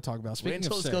thing I want to talk about. Wait Speaking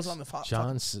until of this 6, goes on the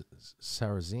John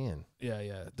Sarazian.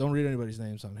 Yeah. Don't read anybody's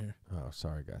names on here. Oh,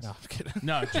 sorry guys. No, I'm kidding.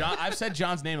 No, John. I've said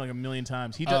John's name like a million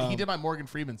times. He did my Morgan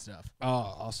Freeman stuff. Oh,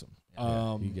 awesome.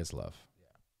 Yeah, he gets love.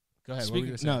 Go ahead. What were you Speaking,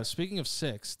 gonna say? no, speaking of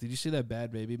 6, did you see that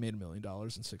Bhad Baby made $1 million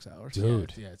in 6 hours?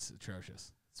 Dude. Yeah, it's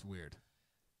atrocious. It's weird.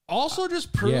 Also,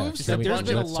 just proves Yeah, that there's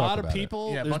been a let's talk lot of about it. people.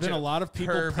 Yeah, There's bunch been a of lot of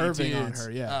people pervy perving on dudes.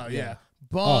 her. Yeah, Oh yeah.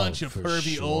 Bunch of for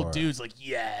pervy old sure. dudes. Like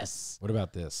yes. What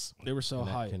about this? They were so Can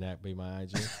that, hype. can that be my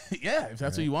IG? Yeah, if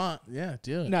that's what you want. Yeah,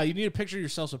 do it. No, you need to picture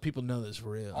yourself so people know this is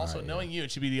real. Also, Alright, knowing you,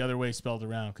 it should be the other way spelled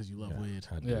around because you love weed.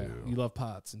 I do. Yeah, you love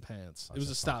pots and pants. It was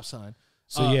a stop sign.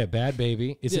 So yeah, Bad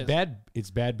Baby. Is yeah. it bad?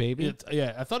 It's Bad Baby.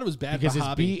 Yeah, I thought it was Bad Because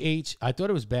Bahabi. it's BH. I thought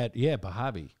it was bad. Yeah,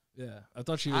 Bahabi. Yeah, I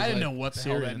thought she was. I didn't like know what the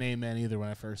hell Syrian. that name meant either when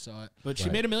I first saw it. But she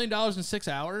Right. made $1 million in 6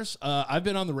 hours. I've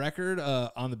been on the record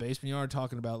on the basement yard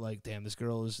talking about like, damn, this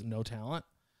girl is no talent.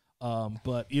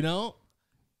 But you know,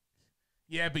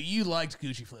 Yeah, but you liked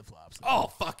Gucci flip flops. oh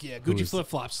fuck yeah, Gucci is- flip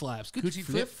flop slaps. Gucci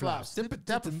flip-flops. Dip it,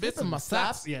 dap it, fit in my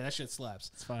slaps. Yeah, that shit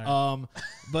slaps. It's fire.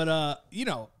 But you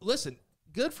know, listen,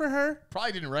 good for her.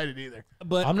 Probably didn't write it either.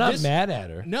 But I'm not this- mad at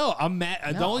her. No, I'm mad.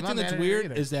 The No, only I'm thing not that's mad at her weird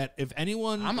either. is that if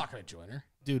anyone, I'm not gonna join her.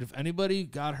 dude, if anybody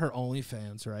got her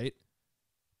OnlyFans right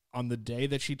on the day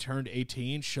that she turned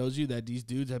 18, shows you that these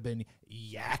dudes have been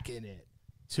yakking it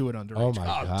to an underage. Oh my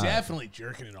Oh, god. definitely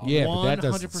jerking it off. Yeah, but that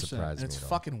doesn't 100%. surprise And me. it's at all.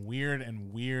 fucking weird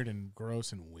and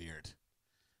gross and weird.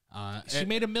 She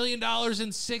made $1 million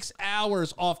in 6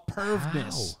 hours off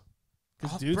pervness.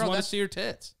 Because dudes bro, want to that's- see her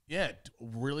tits. Yeah,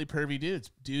 really pervy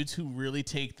dudes who really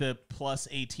take the plus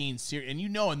 18 serious. And you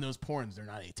know, in those porns, they're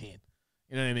not 18.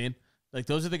 You know what I mean? Like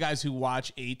those are the guys who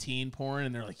watch 18 porn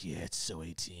and they're like, yeah, it's so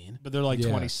 18. But they're like Yeah,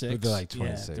 26. but they're like Yeah,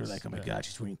 26. they're like, oh my god,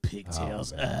 she's wearing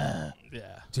pigtails. man.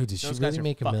 yeah. Dude, did she Those guys really are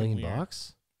make $1 fucking million weird.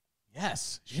 bucks?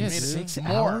 Yes, she Yeah, made 6 more,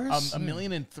 hours?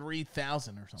 $1,003,000 or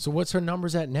something. So what's her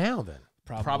numbers at now then?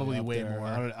 Probably up way there. more.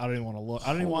 I don't even want to look. I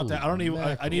don't even want that. I don't even.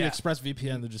 I need Yeah.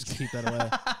 ExpressVPN to just keep that away.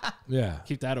 Yeah.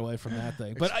 Keep that away from that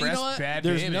thing. But you Express know what? Bad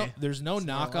There's Baby. no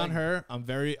knock on her. I'm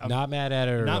Not mad at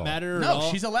her at not all. mad at her at No,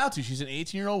 all. she's allowed to. She's an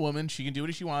 18-year-old woman. She can do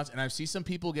what she wants. And I've seen some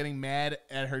people getting mad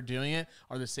at her doing it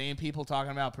are the same people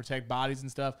talking about protect bodies and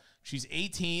stuff. She's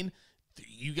 18.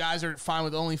 You guys are fine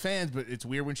with OnlyFans, but it's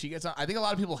weird when she gets on. I think a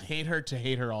lot of people hate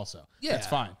her also. Yeah. That's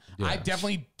fine. I Yeah.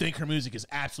 definitely think her music is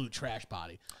absolute trash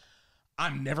body.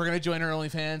 I'm never going to join her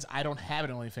OnlyFans. I don't have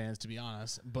an OnlyFans, to be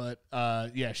honest. But,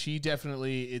 yeah, she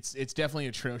definitely, it's definitely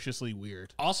atrociously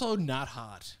weird. also not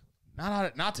hot.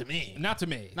 Not to me. Not to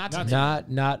me. Not to me.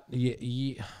 Not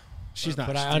She's not.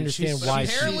 But I dude, understand she's- why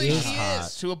Apparently she is she hot.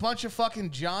 is to a bunch of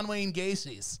fucking John Wayne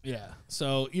Gacy's. Yeah.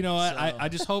 So, you know, I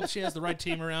just hope she has the right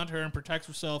team around her and protects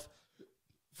herself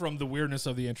from the weirdness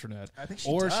of the internet. I think she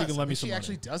or does. she can I let me think some she money.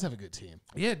 actually does have a good team.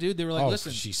 Yeah, dude. They were like, Oh,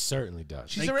 listen, she certainly does.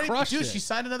 She's They already, crushed dude. it. She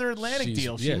signed another Atlantic She's-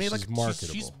 deal. She yeah, made she's like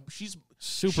marketable. She's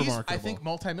super she's, marketable. I think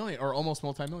multi-millionaire or almost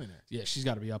multi-millionaire. yeah, she's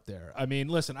got to be up there. I mean,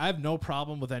 listen, I have no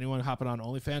problem with anyone hopping on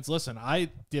OnlyFans. Listen, I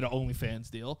did an OnlyFans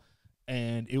deal,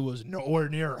 and it was nowhere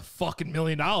near a fucking $1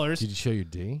 million. Did you show your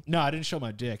D? No, I didn't show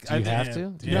my dick. Do you have yeah. to?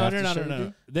 Do you No, have no, to no, show no, your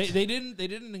no. dick? They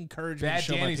didn't encourage me to Bad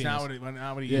show Danny's my not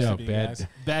penis. what he Yeah, used to be, bad. guys.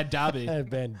 Bad Dobby.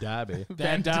 Ben Dobby.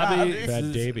 Bad Dobby. Dobby.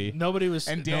 Bad Davy. Nobody was.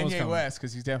 And no one's Danye coming. West,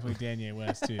 because he's definitely Danye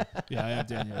West too. Yeah, I have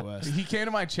Daniel West. He came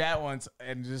to my chat once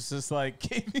and just like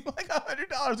gave me like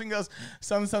 $100 and goes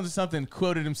something,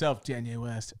 quoted himself, Danye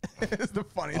West. It's the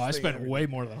funniest Oh, I thing spent ever. way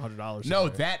more than $100. No,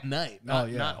 there. that night. Not,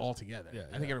 yeah. not altogether. Yeah,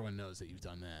 I think everyone knows that you've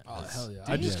done that. Oh, hell yeah. Dude,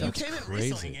 Yeah, you that's came in crazy.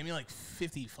 recently and gave me like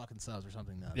 50 fucking subs or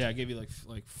something. Nuts. Yeah, I gave you like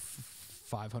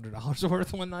 $500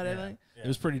 worth one night. I think yeah. it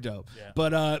was pretty dope. Yeah.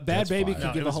 But Bad That's Baby fine. could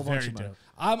No, give it a was whole bunch very of money. dope.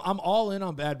 I'm all in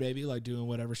on Bad Baby, like doing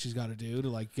whatever she's got to do to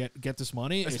like get this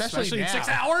money, Especially in now. 6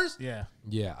 hours. Yeah.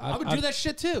 Yeah, I would do that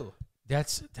shit too.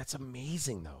 That's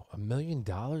amazing though. $1 million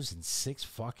in 6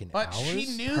 fucking But hours. she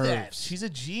knew that. Pervs. She's a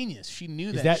genius. She knew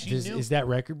Is that. that She knew. is that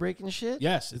record breaking shit?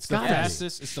 Yes, it's the gotta be.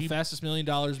 fastest. It's the fastest $1 million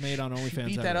made on She OnlyFans.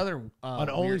 beat ever. that other On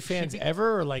weird- she OnlyFans beat-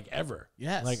 ever or like ever?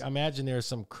 Yes. Like imagine there's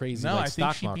some crazy No, like I think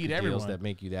stock she market beat deals everyone. that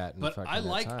make you that. In But fucking I that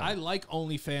like time.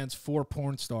 OnlyFans for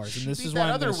porn stars, She and this beat is that why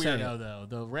I'm other gonna say weirdo it. though,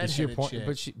 the Is she a redheaded porn, chick.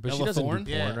 but she Bella doesn't Thorne?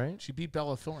 do porn, Yeah, right? She beat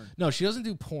Bella Thorne. No, she doesn't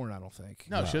do porn. I don't think.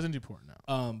 No, she doesn't do porn.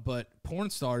 No. But porn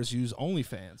stars use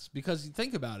OnlyFans because you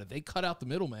think about it, they cut out the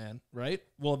middleman, right?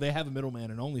 Well, they have a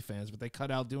middleman in OnlyFans, but they cut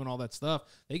out doing all that stuff.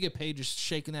 They get paid just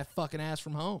shaking that fucking ass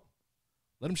from home.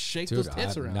 Let them shake Dude, those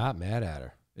tits I'm around. not mad at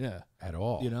her Yeah, at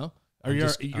all. you know. Or I'm you're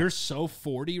just- you're so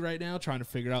 40 right now trying to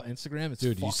figure out Instagram. It's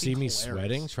Dude, you fucking see me hilarious.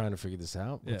 sweating trying to figure this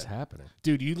out? What's Yeah. happening?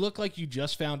 Dude, you look like you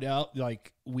just found out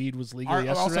like weed was legal Also,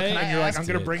 yesterday, can I and you're like, ask- I'm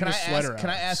gonna bring Can I this sweater ask? Can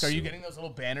I out. ask? Are you Sweet. getting those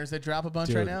little banners that drop a bunch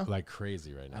Dude, right now? like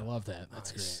crazy right now. I love that.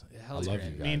 That's Nice. great. Yeah, hell I yeah. love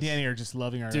you guys. Me and Danny are just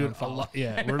loving our own Dude, follow.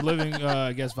 yeah, we're living,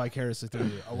 I guess, vicariously through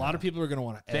you. A lot of people are gonna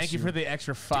want to. Thank you for the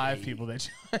extra 5 people that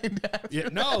joined. Yeah,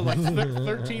 no, like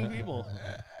 13 people.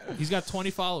 He's got 20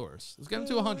 followers. Let's get him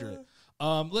to 100.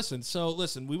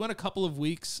 Listen, we went a couple of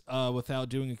weeks without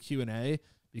doing a Q&A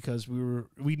because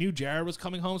we knew Jared was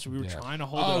coming home, so we were trying to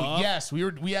hold it Oh up. yes,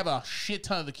 we have a shit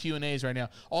ton of the Q&As right now.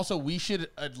 Also, we should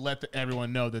let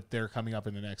everyone know that they're coming up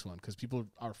in the next one because people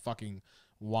are fucking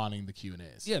wanting the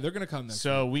Q&As. Yeah, they're gonna come next.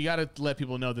 So we got to let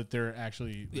people know that they're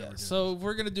actually. Yeah, so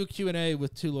we're gonna do Q&A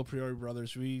with 2 LoPriore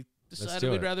brothers. We decided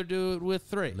do we'd it. rather do it with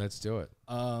 3. Let's do it.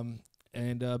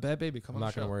 And Bad Baby, come I'm on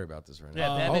not the going to show. worry about this right Yeah,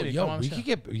 now. Bad Baby, come on we the could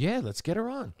show. get, let's get her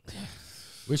on.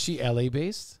 Was she LA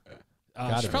based?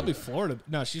 Gotta She's be. probably Florida.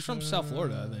 No, she's from South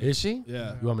Florida, I think. Is she?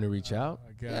 Yeah. You want me to reach out?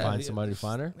 Yeah, Find yeah. somebody to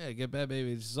find her? Yeah, get Bad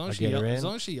Baby. As long I'll as, she get her as in.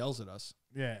 long as she yells at us.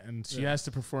 Yeah, and she has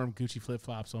to perform Gucci flip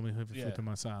flops. Only flipping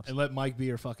my socks. And let Mike be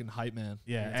her fucking hype man.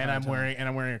 Yeah, the and entire I'm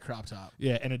time. wearing a crop top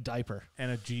Yeah, and a diaper.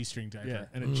 and a G-string diaper. Yeah,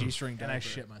 and a G-string diaper. And I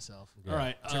shit myself All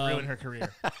right. to ruin her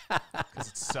career because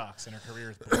it sucks and her career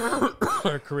is boring.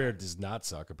 Her career does not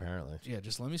suck, apparently. Yeah,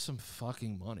 just let me some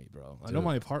fucking money, bro. I know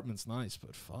my apartment's nice,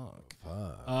 but fuck.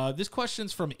 Fuck. This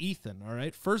question's from Ethan, all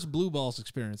right? First Blue Balls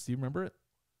experience. Do you remember it?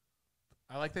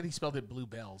 I like that he spelled it blue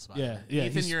bells. By the Yeah. way. Yeah.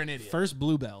 Ethan, he's you're an idiot. First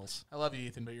Blue Bells. I love you,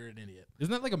 Ethan, but you're an idiot. Isn't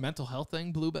that like a mental health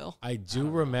thing, Blue Bell? I do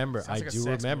remember. Sounds I like a do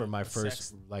sex remember move, my a first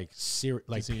sex like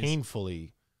disease.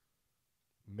 painfully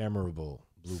memorable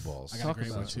blue balls. I got a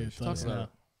great one too. Talk about it.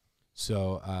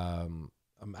 So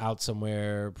I'm out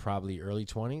somewhere, probably early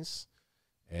 20s,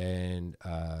 and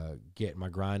getting my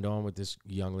grind on with this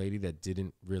young lady that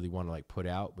didn't really want to like put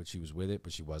out, but she was with it,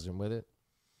 but she wasn't with it,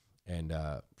 and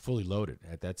fully loaded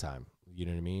at that time. You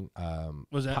know what I mean?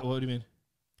 Was that, what do you mean?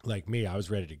 Like me, I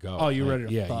was ready to go. Oh, you were Like,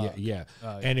 ready to fuck. yeah.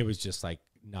 Oh, yeah. And it was just like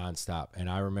nonstop. And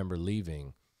I remember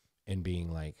leaving and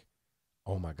being like,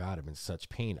 oh my God, I'm in such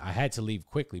pain. I had to leave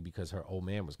quickly because her old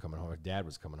man was coming home. Her dad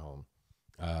was coming home.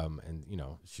 And, you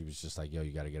know, she was just like, yo,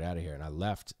 you got to get out of here. And I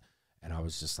left. And I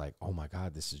was just like, oh my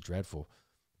God, this is dreadful.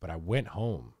 But I went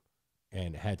home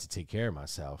and had to take care of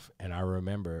myself. And I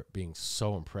remember being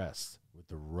so impressed with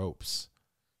the ropes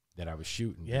that I was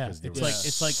shooting. Yeah, because there it's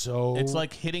was like so it's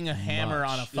like hitting a hammer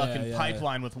on a much. fucking Yeah,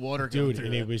 pipeline with water going dude, through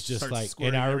and it was just Starts like, and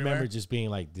squirting I remember everywhere. just being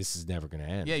like, this is never gonna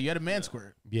end. Yeah, you had a man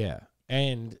squirt. Yeah.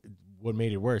 And what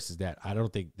made it worse is that I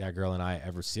don't think that girl and I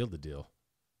ever sealed the deal.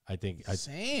 I think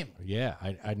Same. Yeah,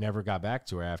 I never got back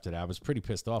to her after that. I was pretty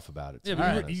pissed off about it. Yeah,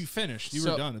 but you finished. You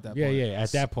were done at that point. Yeah.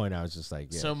 At that point, I was just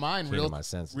like, So mine,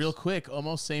 real quick,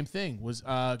 almost same thing. Was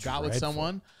got with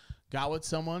someone.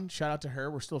 Shout out to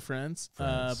her. We're still friends.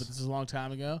 But this is a long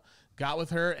time ago. Got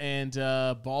with her, and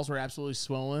balls were absolutely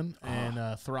swollen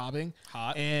and throbbing.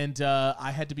 Hot. And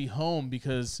I had to be home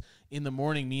because in the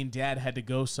morning, me and Dad had to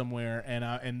go somewhere,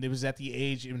 and it was at the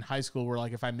age in high school where,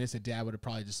 like, if I missed it, Dad would have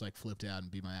probably just like flipped out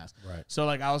and beat my ass. Right. So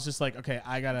like I was just like, okay,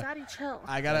 Daddy, chill.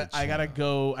 I gotta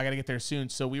go. I gotta get there soon.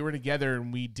 So we were together,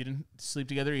 and we didn't sleep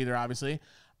together either. Obviously,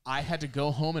 I had to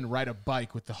go home and ride a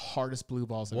bike with the hardest blue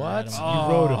balls I've ever had in my life.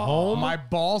 You rode home? My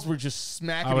balls were just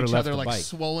smacking each other like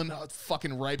swollen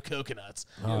fucking ripe coconuts.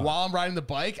 While I'm riding the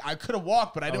bike, I could have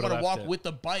walked, but I didn't want to walk with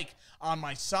the bike on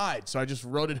my side. So I just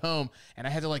rode it home, and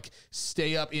I had to like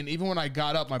stay up. And even when I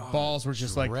got up, my balls were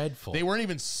just dreadful. like, they weren't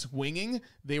even swinging.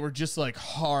 They were just like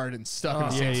hard and stuck in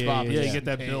the same spot. Yeah, you get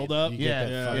that build up.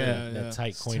 That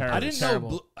tight coin. I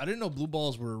didn't know blue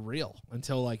balls were real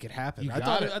until like it happened. I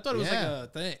thought it was like a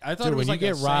thing. I thought it was when like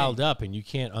you get riled up and you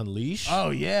can't unleash. Oh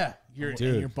yeah,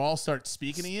 your balls start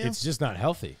speaking to you. It's just not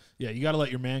healthy. Yeah, you got to let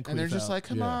your man. And they're just like,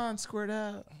 come on, squirt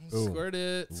out, squirt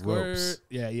it, squirt. Ropes.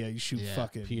 Yeah, you shoot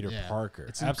fucking Peter Parker.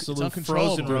 It's absolute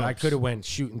uncontrollable. frozen. Dude, I could have went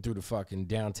shooting through the fucking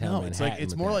downtown Manhattan.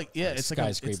 It's more like it's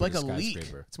like a leak.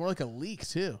 Skyscraper. It's more like a leak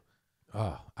too.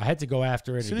 Oh, I had to go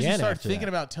after it as soon again. As you start after thinking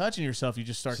that. about touching yourself, you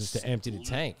just start just to empty the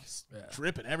tank,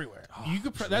 dripping everywhere. You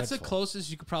could. That's the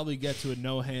closest you could probably get to a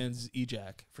no hands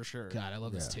ejac for sure. God, I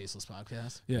love this tasteless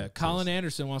podcast. Yeah, Colin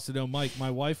Anderson wants to know, Mike.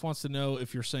 My wife wants to know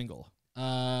if you're single.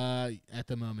 At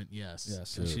the moment, yes.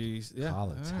 Yes, she's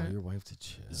Colin, tell your wife to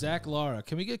chill. Zach, Laura,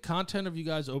 can we get content of you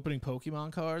guys opening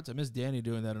Pokemon cards? I miss Danny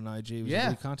doing that on IG. It was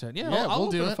really content. Yeah, I'll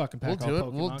we'll do a it. fucking pack we'll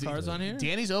of Pokemon cards on here.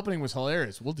 Danny's opening was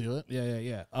hilarious. We'll do it.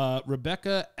 Yeah.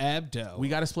 Rebecca Abdo. We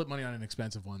got to split money on an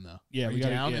expensive one though. Yeah, we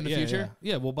down in the future.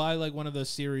 Yeah, we'll buy like one of the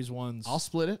series ones. I'll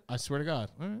split it. I swear to God.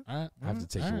 All right. I have to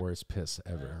take the worst piss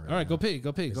ever. All right, go pee.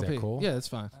 Is that cool? Yeah, that's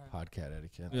fine. Podcast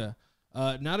etiquette. Yeah.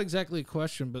 Not exactly a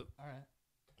question, but all right.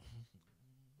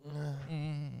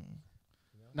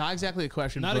 Not exactly a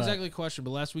question. Not exactly a question, but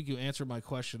last week you answered my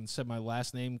question and said my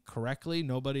last name correctly.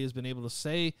 Nobody has been able to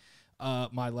say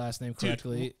my last name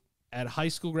correctly. Dude. At high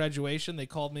school graduation, they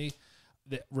called me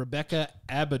Rebecca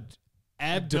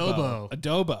Adobo,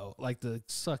 like the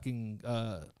sucking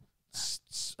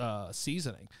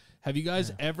seasoning. Have you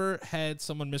guys ever had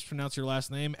someone mispronounce your last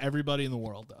name? Everybody in the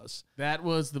world does. That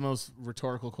was the most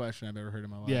rhetorical question I've ever heard in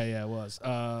my life. Yeah, it was.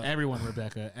 Everyone,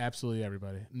 Rebecca. Absolutely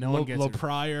everybody. No one gets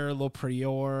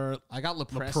LoPriore. I got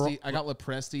Lepresti. I got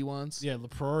Lepresti once. Yeah,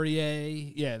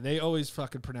 LoPriore. Yeah, they always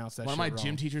fucking pronounce that shit One of my wrong.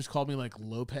 gym teachers called me like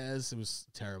Lopez. It was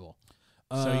terrible.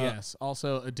 So yes.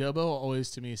 Also, Adobo always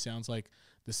to me sounds like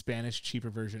the Spanish cheaper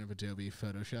version of Adobe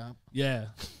Photoshop. Yeah.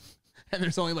 And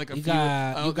there's only like a few.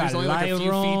 There's only like a few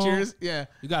features. Yeah,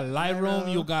 you got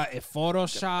Lightroom. You got a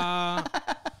Photoshop.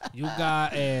 You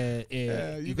got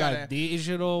you got a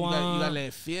digital one. You got a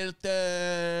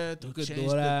filter to change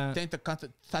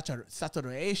the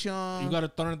saturation. You got to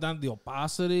turn down the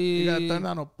opacity. You got to turn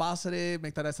down opacity.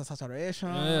 Make that as a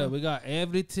saturation. Yeah, we got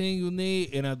everything you need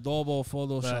in Adobe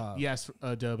Photoshop. But yes,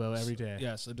 Adobo every day.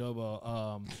 Yes,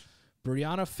 Adobo.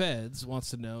 Brianna Fedz wants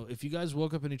to know if you guys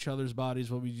woke up in each other's bodies,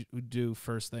 what would you do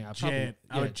first thing?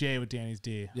 I would J with Danny's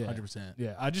D, 100%.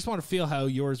 Yeah, I just want to feel how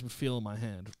yours would feel in my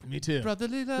hand. Me too.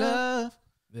 Brotherly love.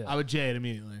 Yeah. I would J it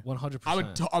immediately. 100%. I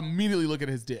would immediately look at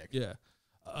his dick. Yeah.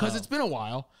 Because it's been a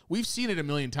while. We've seen it a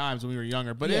million times when we were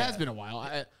younger, but it has been a while.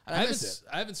 I miss it.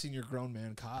 I haven't seen your grown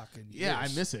man cock in years. Yeah, I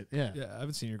miss it. Yeah. I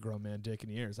haven't seen your grown man dick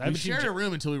in years. We shared a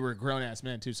room until we were grown-ass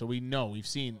men, too, so we've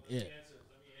seen it.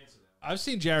 I've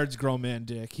seen Jared's grown man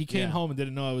dick. He came home and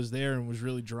didn't know I was there and was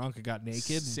really drunk and got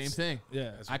naked. Same thing.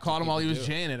 Yeah. I caught him while he was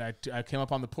jaying it. I came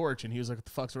up on the porch and he was like, what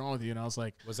the fuck's wrong with you? And I was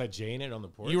like, was I jaying it on the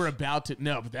porch? You were about to.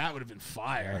 No, but that would have been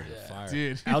fire.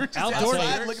 Dude. Outdoor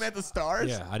looking at the stars.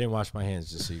 Yeah, I didn't wash my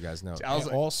hands, just so you guys know. I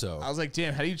was like,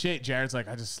 damn, how do you jay? Jared's like,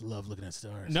 I just love looking at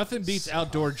stars. Nothing beats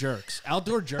outdoor jerks.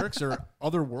 Outdoor jerks are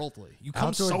otherworldly. You come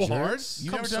outdoor so jerks? hard. You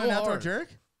never done an outdoor jerk?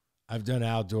 I've done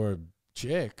outdoor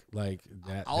chick like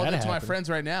that. I'll admit to my friends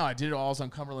right now. I did it all on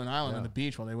Cumberland Island on the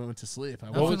beach while they went to sleep.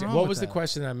 What was the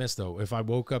question I missed though? If I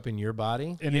woke up in your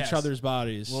body, in each other's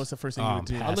bodies, what was the first thing you would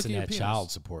do? I'm passing that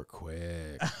child support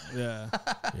quick. Yeah,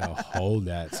 hold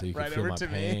that so you can right feel my to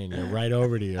pain. me. You're right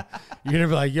over to you. You're gonna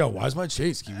be like, yo, why's my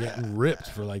chase keep getting ripped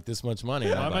for like this much money?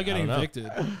 Why am I getting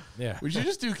evicted? Yeah, we should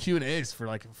just do Q&As for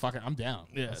like fucking. I'm down.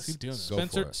 Yeah, let's keep doing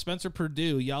this. Spencer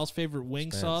Perdue, y'all's favorite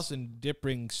wing sauce and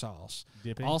dipping sauce.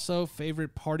 Dipping? Also,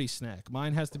 favorite party snack.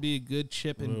 Mine has to be a good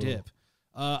chip and dip.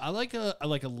 I like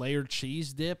a layered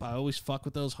cheese dip. I always fuck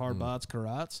with those hard-bods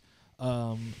karats.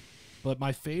 But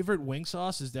my favorite wing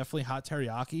sauce is definitely hot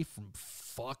teriyaki from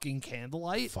fucking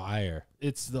Candlelight. Fire.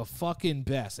 It's the fucking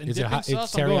best. And Is it dipping hot? It's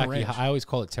sauce, I'm going teriyaki. ranch. I always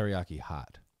call it teriyaki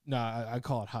hot. No, I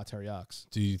call it hot teriyaki.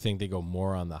 Do you think they go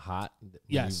more on the hot? when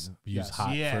Yes. you use Yes.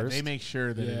 hot Yeah, first. they make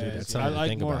sure that it Dude, is. that's Yeah. I something to like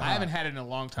think more about. I haven't had it in a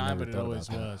long time, never but it thought always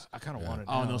about that. was. I kind of want it.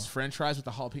 Oh, now. and those French fries with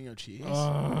the jalapeno cheese.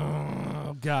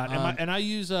 Oh God! And I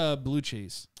use blue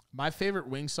cheese. My favorite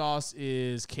wing sauce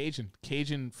is Cajun.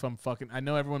 Cajun from fucking. I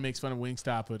know everyone makes fun of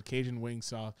Wingstop, but Cajun wing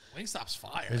sauce. Wingstop's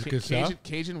fire. Is it good stuff?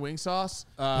 Cajun wing sauce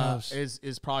Gross.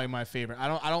 is probably my favorite. I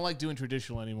don't like doing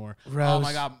traditional anymore. Oh Gross.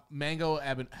 my god, mango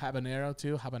habanero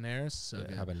too. Habaneros, so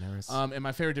good. Habaneros. And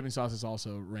my favorite dipping sauce is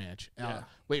also ranch. Yeah.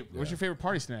 Wait, what's your favorite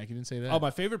party snack? You didn't say that. Oh,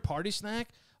 my favorite party snack?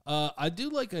 I do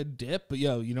like a dip, but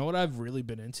yo, you know what I've really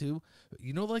been into?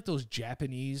 You know, like those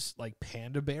Japanese like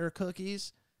panda bear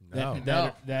cookies No.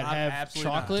 No, that I'm have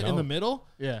absolutely not. chocolate in the Don't. middle.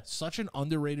 Yeah. Such an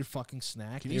underrated fucking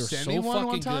snack. Can They you are send so me one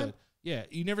fucking time? good. Yeah,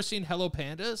 you never seen Hello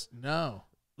Pandas? No.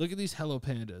 Look at these Hello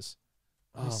Pandas.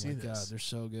 Let me Oh see my this. god, they're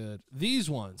so good. These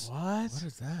ones. What? What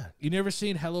is that? You never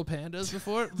seen Hello Pandas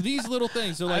before? These little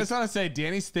things. They're I like just want to say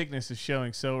Danny's thickness is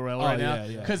showing so well Oh, right now.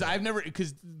 yeah.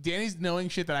 Because Danny's knowing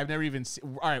shit that I've never even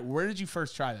seen. All right, where did you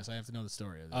first try this? I have to know the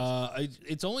story of this.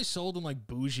 it's only sold in like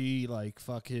bougie, like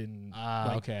fucking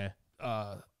like, Okay.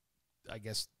 I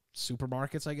guess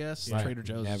supermarkets, I guess. Right. Trader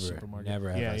Joe's is a Never, supermarket. never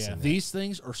have Yeah, I yeah. seen that. These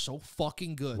things are so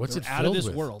fucking good. What's They're it out of filled this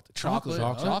with? world. Chocolate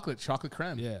Chocolate? chocolate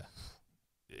creme. Yeah.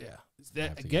 Yeah.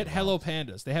 have to Get get Hello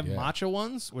Pandas. They have Yeah. matcha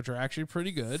ones, which are actually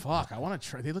pretty good. Fuck, I want to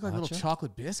try. They look like little Matcha?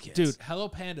 chocolate biscuits. Dude, Hello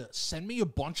Panda, send me a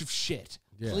bunch of shit.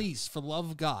 Yeah. Please, for the love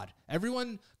of God.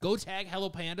 Everyone, go tag Hello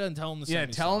Panda and tell them to send Yeah,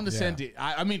 me tell some. them to send it.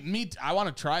 I mean, I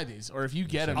want to try these. Or if you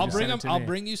get them, I'll just bring send them. it to I'll me.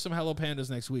 bring you some Hello Pandas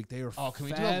next week. They are Oh, can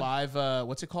we do fab. a live?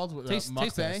 What's it called? taste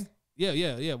Mukbang. test?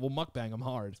 Yeah. We'll mukbang them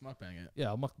hard. Let's mukbang it. Yeah,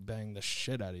 I'll mukbang the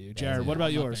shit out of you. Jared, yeah, what about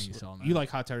I'll yours? mukbang you all night. You like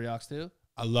hot teriyaki too?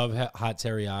 I love hot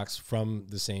teriyaki from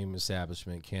the same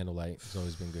establishment. Candlelight has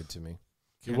always been good to me.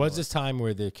 There was this time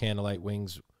where the Candlelight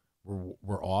wings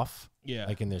were off, Yeah.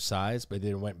 like in their size, but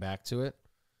then went back to it.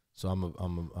 So I'm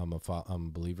a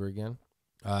believer again.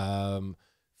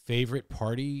 Favorite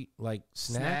party like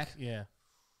snack? Yeah.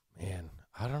 Man,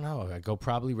 I don't know. I go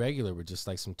probably regular with just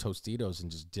like some Tostitos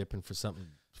and just dipping for something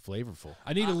flavorful.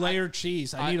 I need a layered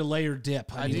cheese. I need a layered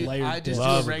dip. I need a layered dip.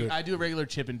 I do a regular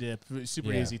chip and dip.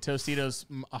 Super Yeah. easy. Tostitos,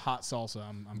 a hot salsa.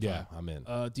 I'm Yeah, fine. I'm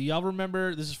in. Do y'all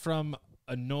remember? This is from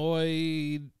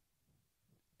Annoyed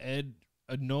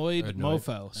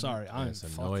Mofo. Sorry, I'm Yes,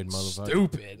 fucking annoyed motherfucker.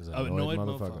 stupid. It's an Annoyed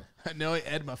Mofo. No,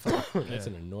 Ed motherfucker. That's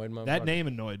an annoyed motherfucker. That name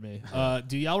annoyed me.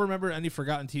 Do y'all remember any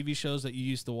forgotten TV shows that you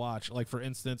used to watch? Like, for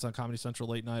instance, on Comedy Central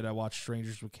late night, I watched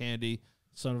Strangers with Candy,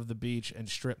 Son of the Beach, and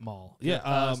Strip Mall.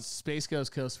 Yeah, Space Goes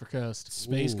Coast for Coast.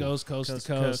 Space Goes Coast to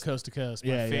Coast. Coast to Coast.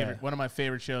 Yeah, My favorite. yeah. One of my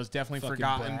favorite shows. Definitely Fucking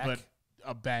forgotten, Brack. but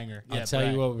a banger. I'll Yeah, tell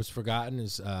Brack. you what was forgotten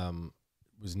is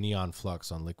was Neon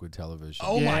Flux on Liquid Television.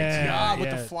 Oh my Yeah, god, with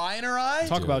yeah. the fly in her eye.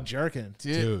 Talk Dude. about jerking.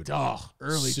 Dude. Oh,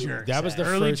 early So jerk. That was the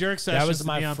Early first, jerk That sessions was to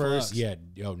my Neon first. Flux.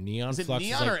 Yeah, Neon Is it Flux.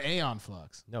 Neon or Aeon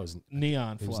Flux? No, it was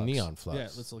Neon It was Flux. Neon Flux. Yeah,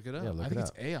 let's look it up. Yeah, look I it think up.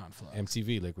 it's Aeon Flux.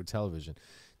 MTV Liquid Television.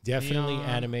 Definitely Neon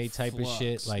anime type of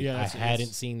shit. Flux. Like Yeah, I it's- hadn't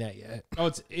it's- seen that yet. Oh,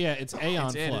 it's Aeon It's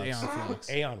Flux. Aeon Flux.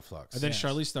 Aeon Flux. And then Yes.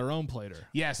 Charlize Theron played her.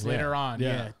 Yes, Yeah. later on.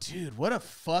 Yeah. Yeah. Dude, what a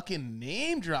fucking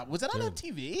name drop. Was that on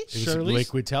MTV? It was Charlize-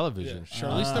 Liquid Television. Yeah,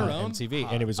 Charlize Theron? MTV,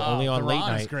 and it was only on late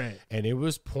Theron is night. great. And it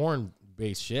was porn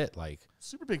based shit. Like,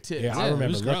 Super big tits. yeah, I it remember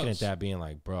was looking gross. at that, being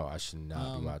like, bro, I should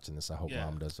not be watching this. I hope yeah.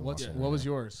 mom doesn't What watch it. was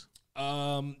yours?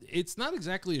 It's not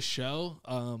exactly a show,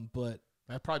 but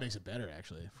That probably makes it better,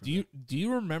 actually. do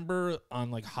you remember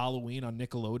on like Halloween on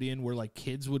Nickelodeon where like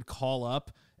kids would call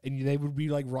up and they would be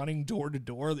like running door to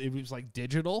door? It was like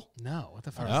digital. No, what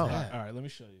the fuck No. is that? All right, let me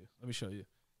show you.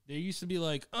 They used to be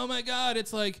like, oh my god,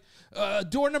 it's like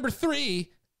door number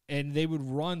 3, and they would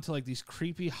run to like these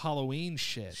creepy Halloween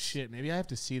shit. Shit, maybe I have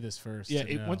to see this first. Yeah,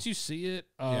 to know. once you see it,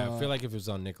 Yeah, I feel like if it was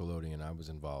on Nickelodeon, I was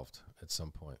involved at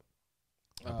some point.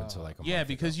 Up until like a Yeah, month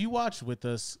because ago. you watched with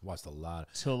us Watched a lot.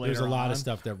 till There's later a lot on. of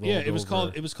stuff that rolled yeah, it was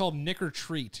over. called Nick or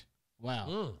Treat.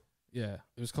 Wow. Yeah,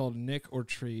 it was called Nick or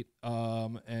Treat.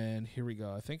 And here we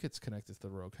go. I think it's connected to the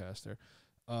Rodecaster.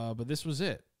 But this was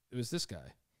it. It was this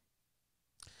guy.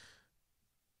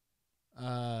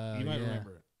 You might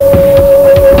remember it.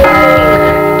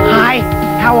 Hi,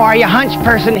 how are you? Hunch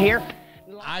person here.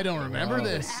 I don't remember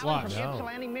this. Watch.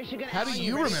 How do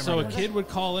you remember So a this? kid would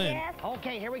call in.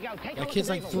 Okay, here we go. Take a That look kid's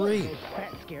at like the 3.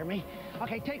 That scare me.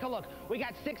 Okay, take a look. We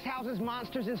got 6 houses,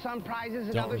 monsters, and some prizes,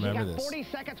 and Don't others. You remember got this. 40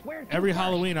 seconds. Where to Every first?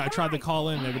 Halloween, I tried to call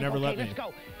in. They would never let me. Let's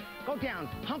go. Go down.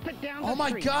 Hump it down. Oh the my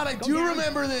street. God, I Go do down,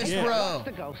 remember this, and bro. watch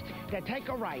the ghost. Then take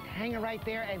a right. Hang it right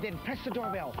there, and then press the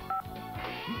doorbell.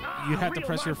 You'd have to Real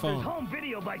press your Monsters phone. Home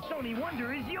video by Sony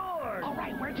Wonder is yours. All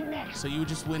right, where to next? So you would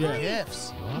just win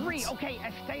gifts. 3. Okay,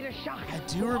 a state of shock. I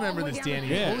do remember this, Danny.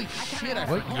 Yeah. Holy shit, I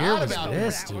What forgot year was about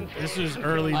this, this. dude? This was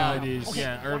early 90s. Okay,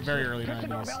 Yeah, or watch very this. early Press the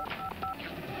 90s. doorbell.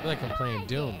 I feel like I'm playing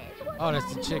Doom. Oh,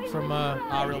 that's the chick from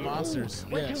Real Monsters.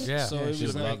 Yes. Yeah. So Yeah, it she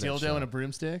was was like that Dildo show. and a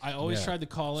broomstick. I always Yeah. tried to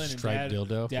call in, and Striped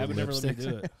dildo Dad with would never let me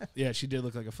lipstick. do it. Yeah, she did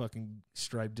look like a fucking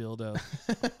striped dildo.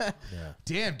 Yeah.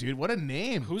 Damn, dude, what a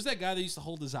name. Who's that guy that used to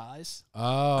hold his eyes?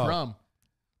 Oh, Crumb.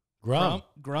 Grum.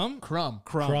 Grum? Crumb.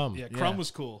 Crumb. Yeah, Yeah. Crumb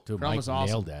was cool. Dude, Crumb Mike was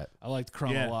awesome. nailed that. I liked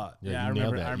Crumb Yeah. a lot. Yeah, Yeah, you I nailed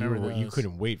remember- that. I remember you those.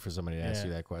 couldn't wait for somebody to ask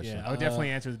you that question. Yeah, I would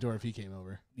definitely answer the door if he came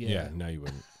over. Yeah, no, you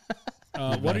wouldn't.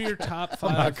 What are your top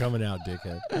I'm not 5? coming out,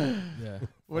 dickhead. Yeah.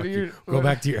 What are your Go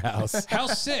back to your house.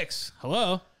 House 6.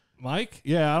 Hello, Mike?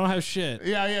 Yeah, I don't have shit.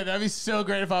 Yeah, that'd be so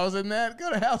great if I was in that.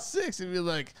 Go to house 6 and be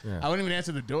like, Yeah. I wouldn't even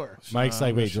answer the door. Mike's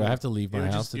like, wait, do I have to leave my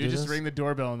house to you do just this? ring the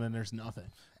doorbell and then there's nothing.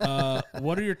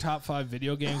 What are your top 5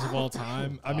 video games of all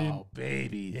time? I mean, Oh,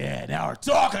 baby. Yeah, now we're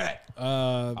talking.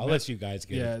 I'll let you guys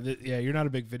get yeah, it. yeah, you're not a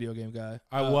big video game guy.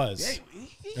 I was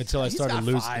until I he's started got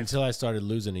losing. 5. Until I started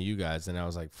losing to you guys, and I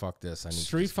was like, "Fuck this!" I need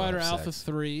Street to just go Fighter have Alpha sex.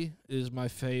 3 is my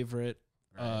favorite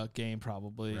game,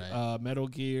 probably. Right. Metal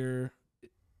Gear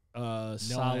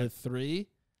Solid 3,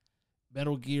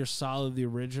 Metal Gear Solid the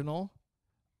original,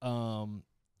 and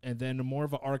then more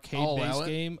of an I'll arcade-based allow it.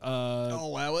 game.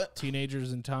 allow it.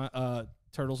 Teenagers in Time,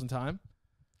 Turtles in Time.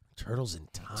 Turtles in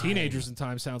Time. Teenagers in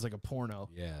Time sounds like a porno.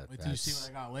 Yeah, Wait till you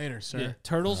see what I got later, sir. Yeah,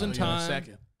 Turtles in I'll tell you in a Time.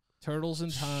 second. Turtles in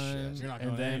Time, you're not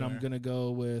and going then I'm anywhere. gonna go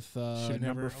with Should've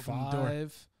never number opened the door.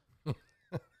 5.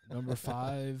 Number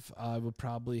 5, I would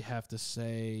probably have to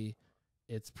say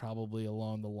it's probably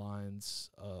along the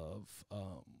lines of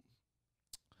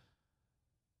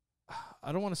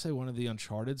I don't want to say one of the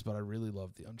Uncharted's, but I really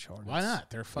love the Uncharted. Why not?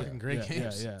 They're fucking great yeah,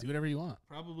 games. yeah. Do whatever you want.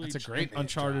 Probably That's a great name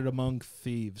Uncharted drop. Among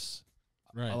Thieves.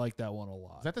 Right. I like that one a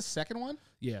lot. Is that the second one?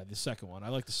 Yeah, the second one. I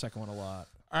like the second one a lot.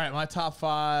 All right, my top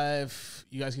 5.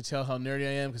 You guys can tell how nerdy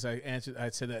I am because I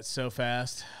said that so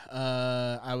fast.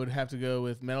 I would have to go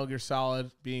with Metal Gear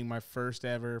Solid being my first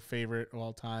ever favorite of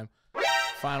all time.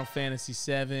 Final Fantasy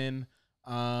VII.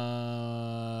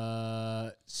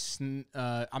 I'm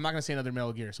not gonna say another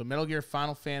Metal Gear. So Metal Gear,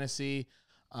 Final Fantasy,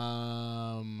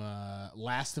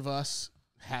 Last of Us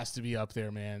has to be up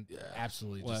there, man.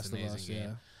 Absolutely, Last just of amazing Us,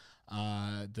 game.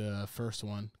 The first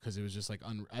one because it was just like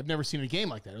I've never seen a game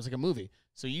like that. It was like a movie.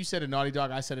 So you said a Naughty Dog,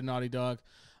 I said a Naughty Dog,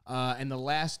 and the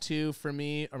last 2 for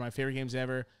me are my favorite games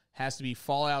ever. Has to be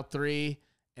Fallout 3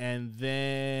 and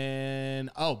then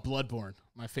Bloodborne,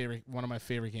 one of my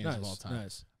favorite games of all time.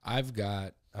 Nice. I've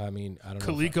got. I mean, I don't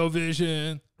know.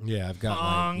 ColecoVision. Yeah, I've got.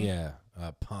 Pong.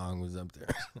 Pong was up there.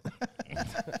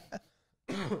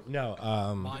 No,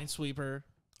 Minesweeper.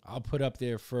 I'll put up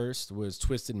there first was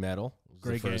Twisted Metal. Was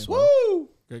Great the first game. one. Woo!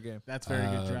 Great game. That's very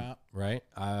good drop. Right.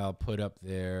 I'll put up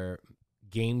there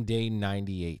Game Day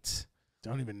 98.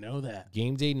 Don't even know that.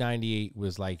 Game Day 98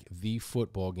 was like the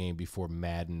football game before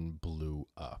Madden blew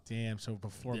up. Damn. So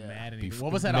before Madden, Before-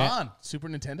 what was that Ma- on? Super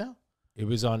Nintendo? It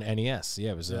was on NES.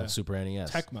 Yeah, it was on Super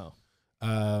NES. Tecmo.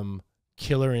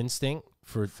 Killer Instinct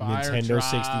for Fire Nintendo drop,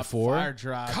 64. Fire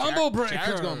drop. Combo breaker.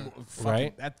 Jared's going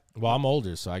Right? Well, I'm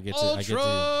older, so I get to.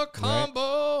 Ultra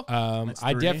combo. That's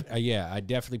I 3.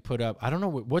 definitely put up. I don't know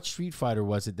what Street Fighter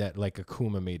was it that like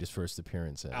Akuma made his first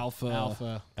appearance in.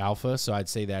 Alpha. Alpha. So I'd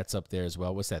say that's up there as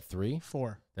well. What's that? 3?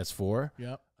 4. That's 4.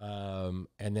 Yep. And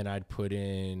then I'd put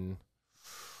in.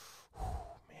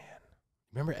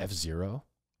 Remember F-Zero?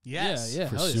 Yes. Yeah,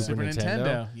 For hell yeah. Super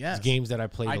Nintendo. Yes. It's games that I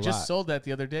played I a just lot. sold that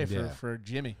the other day Yeah. for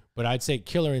Jimmy. But I'd say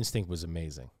Killer Instinct was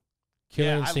amazing. Killer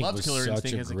Yeah, I Instinct loved was Killer such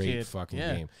Instinct a as a great kid. fucking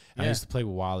Yeah. game. I Yeah. used to play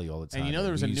with Wally all the time. And you know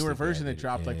there was a We used newer to version get that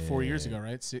dropped like 4 years in. ago,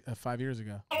 right? 5 years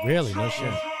ago. Really? No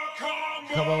shit.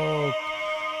 Come on.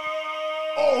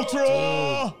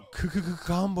 Ultra!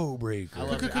 Combo breaker. I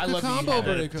love it. I love that you Combo have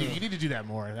that. breaker. Dude, you need to do that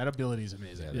more. That ability is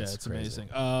amazing. Yeah, Yeah, that's it's crazy.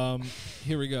 amazing.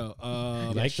 Here we go.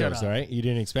 You like shut those, up. right? You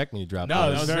didn't expect me to drop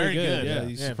No, those. that was very good. Yeah,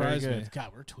 you very surprised good. me.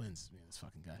 God, we're twins. Man, this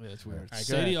fucking guy. Yeah, it's weird. All right, go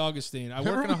Sadie ahead. Augustine. I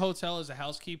work in a hotel as a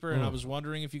housekeeper, and I was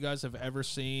wondering if you guys have ever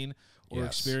seen or Yes.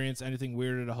 experienced anything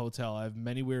weird at a hotel. I have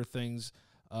many weird things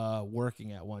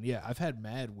working at one. Yeah, I've had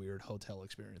mad weird hotel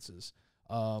experiences.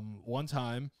 One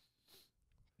time,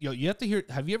 you have to hear.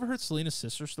 Have you ever heard Selena's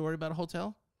sister story about a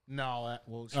hotel? No,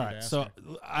 well, All right, so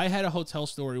I had a hotel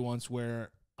story once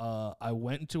where I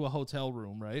went into a hotel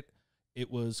room, right? It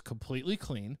was completely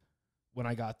clean when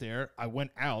I got there. I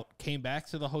went out, came back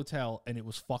to the hotel, and it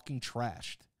was fucking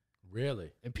trashed.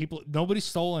 Really? And nobody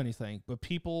stole anything, but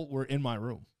people were in my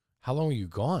room. How long were you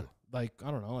gone? Like,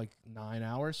 I don't know, like 9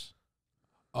 hours.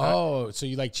 Oh, so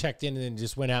you like checked in and then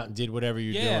just went out and did whatever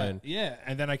you're doing. Yeah,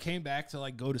 and then I came back to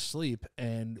like go to sleep,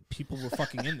 and people were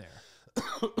fucking in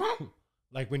there.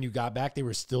 Like when you got back, they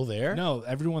were still there? No,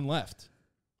 everyone left.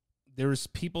 There was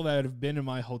people that have been in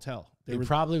my hotel. They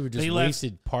probably were just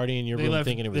wasted partying in your room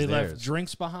thinking it was theirs. They left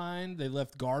drinks behind. They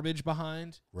left garbage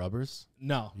behind. Rubbers?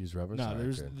 No. Use rubbers? No,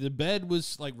 the bed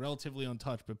was like relatively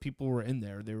untouched, but people were in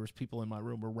there. There was people in my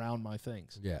room around my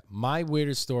things. Yeah. My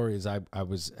weirdest story is I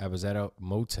was at a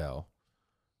motel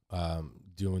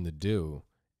doing the do,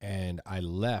 and I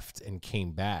left and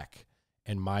came back,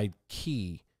 and my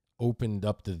key opened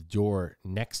up the door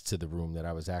next to the room that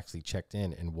I was actually checked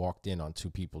in and walked in on two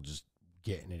people just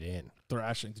getting it in.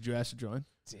 Thrashing. Did you ask to join?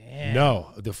 Damn.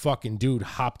 No, the fucking dude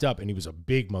hopped up, and he was a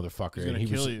big motherfucker. He was gonna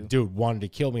kill you. Dude wanted to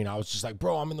kill me, and I was just like,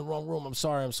 bro, I'm in the wrong room. I'm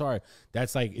sorry.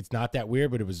 That's like, it's not that weird,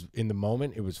 but it was in the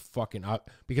moment. It was fucking up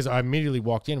because I immediately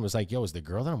walked in and was like, yo, is the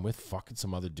girl that I'm with fucking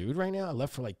some other dude right now? I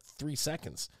left for like 3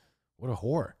 seconds. What a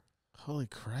whore. Holy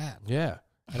crap. Yeah.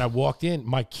 And I walked in,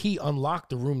 my key unlocked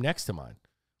the room next to mine,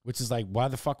 which is like, why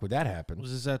the fuck would that happen?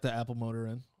 Was this at the Apple Motor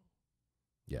Inn?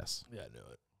 Yes. Yeah, I knew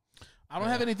it. I don't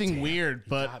have anything weird,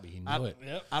 but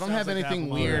I don't have anything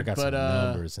weird, I got but some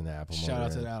numbers in the Apple Motor. Shout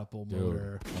out to the Apple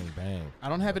Motor. Dude, bang. I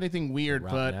don't have anything weird,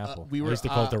 Rotten but apple. we were I used to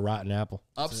call it the rotten apple.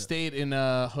 upstate in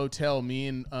a hotel. Me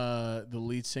and the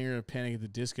lead singer of Panic at the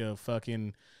Disco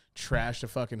fucking trashed a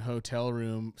fucking hotel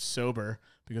room sober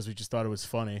because we just thought it was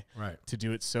funny to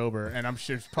do it sober. And I'm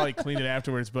sure probably cleaned it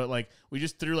afterwards, but like we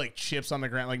just threw like chips on the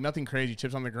ground, like nothing crazy,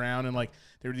 chips on the ground, and like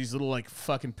there were these little like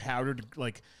fucking powdered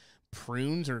like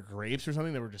prunes or grapes or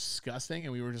something that were disgusting,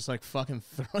 and we were just like fucking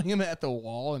throwing them at the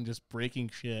wall and just breaking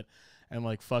shit and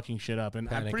like fucking shit up. And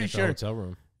Panic I'm pretty at the sure hotel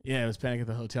room. Yeah, it was Panic at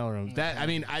the Hotel Room. That I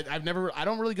mean, I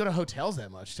don't really go to hotels that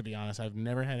much, to be honest. I've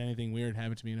never had anything weird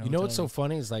happen to me in a hotel. You know what's so room.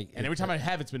 funny is like, And every time I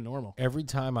have, it's been normal. Every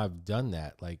time I've done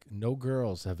that, like no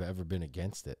girls have ever been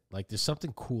against it. Like there's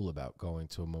something cool about going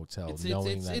to a motel,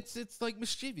 It's like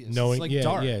mischievous. knowing, it's like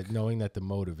dark. knowing that the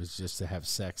motive is just to have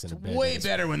sex in a bed. Way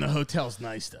better when the hotel's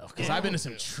nice, though, because I've been to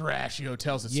some trashy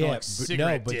hotels that smell like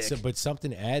cigarette dick. But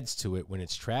something adds to it when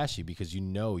it's trashy because you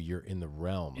know you're in the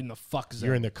realm, In the fuck zone.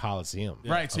 you're in the Coliseum,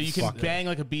 Right, so of you can fucking- bang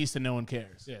like a beast and no one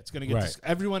cares. Yeah, it's gonna get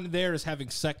everyone there is having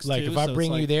sex. Like too, if I so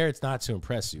bring it's you like, there, it's not to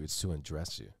impress you; it's to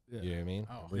undress you. You know what I mean?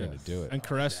 We're gonna do it. and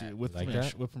caress you with Like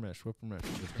permission. that? With permission. With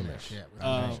permission. With permission.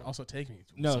 Yeah, also take me.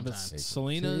 No, but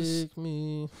sometimes.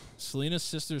 Selena's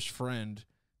sister's friend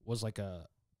was like a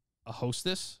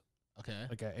hostess, Okay,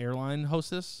 like an airline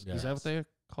hostess. Yeah. Is that what they're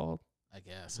called? I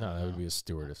guess. No, that would be a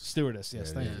stewardess. Stewardess. Yes,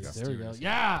 Yeah, thank there you. you go. There we go. Stewardess.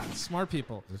 Yeah, smart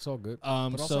people. It's all good. But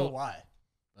also So why?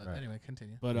 But Right. anyway,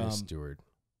 continue. but You're a steward.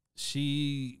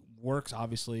 she works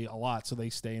obviously a lot, so they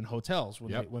stay in hotels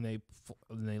when Yep.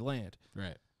 they land.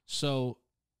 Right. So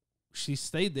she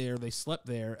stayed there. They slept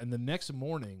there, and the next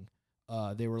morning,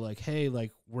 they were like, "Hey,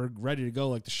 like we're ready to go.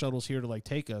 Like the shuttle's here to like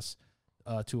take us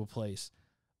to a place."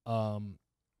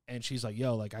 And she's like,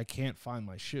 "Yo, like I can't find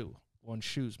my shoe. One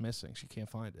shoe's missing. She can't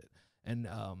find it." And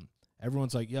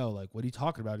everyone's like, "Yo, like what are you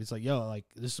talking about?" He's like, "Yo, like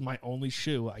this is my only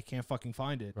shoe. I can't fucking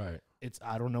find it. Right.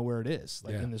 I don't know where it is.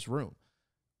 Like Yeah. in this room."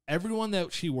 Everyone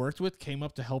that she worked with came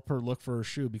up to help her look for her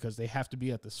shoe because they have to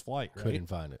be at this flight, right? Couldn't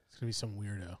find it. It's gonna be some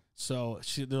weirdo. So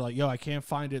they're like, "Yo, I can't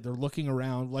find it." They're looking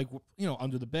around, like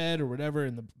under the bed or whatever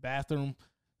in the bathroom.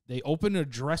 They open a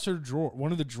dresser drawer,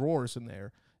 one of the drawers in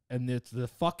there, and it's the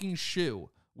fucking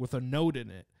shoe with a note in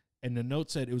it. And the note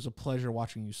said, "It was a pleasure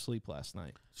watching you sleep last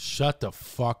night." Shut the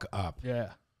fuck up.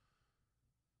 Yeah.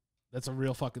 That's a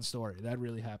real fucking story. That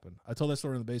really happened. I told that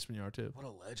story in the basement yard too. What a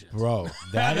legend, Bro,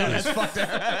 that is fucked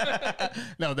up.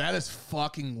 No, that is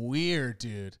fucking weird,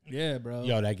 dude. Yeah, bro.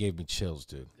 yo, that gave me chills,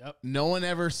 dude. No one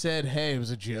ever said, "Hey, it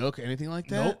was a joke," anything like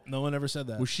that. Nope. No one ever said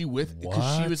that. Was she with?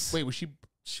 Because she was. Wait, was she?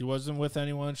 She wasn't with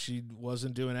anyone. She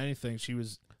wasn't doing anything. She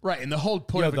was. Right, and the whole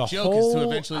point Yo, of a the joke is to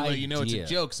whole eventually let you know it's a idea.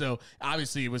 joke. So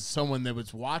obviously, it was someone that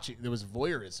was watching. There was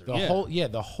voyeurism.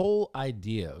 The whole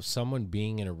idea of someone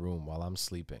being in a room while I'm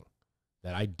sleeping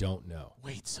that I don't know.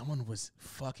 Wait, someone was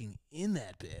fucking in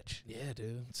that bitch. Yeah,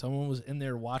 dude. Someone was in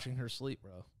there watching her sleep,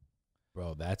 bro.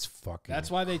 Bro, that's fucking That's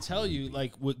why they tell you,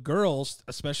 like, with girls,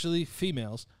 especially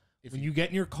females, when you get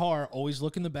in your car, always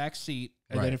look in the back seat.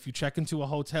 And then Right. if you check into a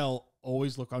hotel,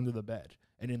 always look under the bed.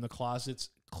 And in the closets,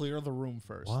 clear the room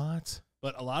first. What?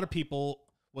 But a lot of people,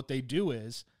 what they do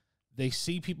is they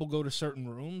see people go to certain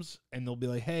rooms and they'll be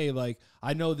like, "Hey, like,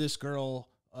 I know this girl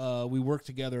we work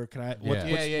together. Can I?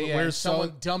 Yeah. Where's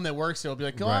someone dumb that works there will be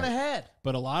like, go on ahead.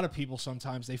 But a lot of people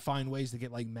sometimes they find ways to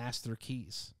get like master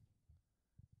keys.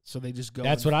 So they just go.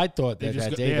 That's what I thought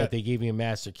that day, yeah. that they gave me a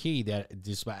master key, that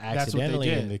just by accidentally,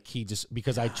 and the key just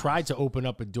because I tried to open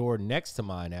up a door next to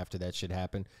mine after that shit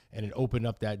happened, and it opened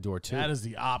up that door too. That is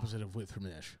the opposite of with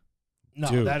permission. No,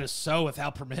 Dude. that is so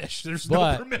without permission. There's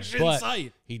no permission in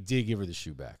sight. He did give her the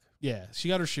shoe back. Yeah, she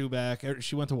got her shoe back.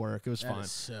 She went to work. It was fine.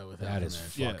 That is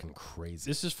fucking crazy.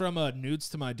 This is from Nudes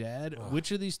to My Dad.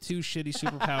 Which of these two shitty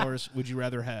superpowers would you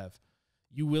rather have?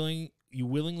 You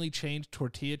willingly change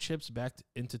tortilla chips back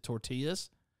into tortillas?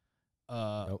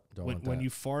 Nope, don't want when that. you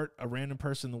fart, a random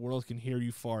person in the world can hear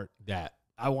you fart. That.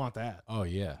 I want that. Oh,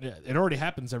 yeah. Yeah, it already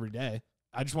happens every day.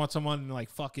 I just want someone in like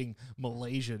fucking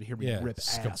Malaysia to hear me rip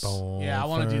ass. Yeah, I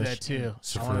want to do that too.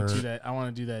 I want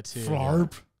to do that too.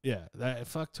 Flarp. Yeah,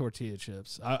 fuck tortilla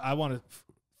chips. I want to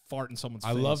fart in someone's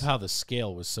face. I love how the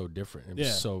scale was so different. It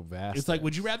was so vast. It's like,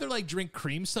 would you rather like drink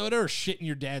cream soda or shit in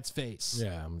your dad's face?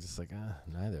 Yeah, I'm just like,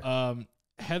 neither.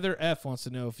 Heather F wants to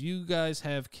know, if you guys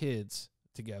have kids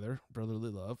together,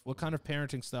 brotherly love, what kind of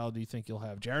parenting style do you think you'll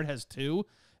have? Jared has 2,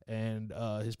 and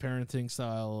his parenting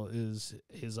style is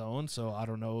his own, so I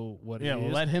don't know what it is. Yeah,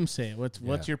 well, let him say it.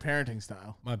 What's your parenting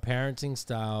style? My parenting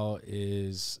style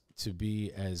is to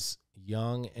be as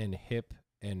young and hip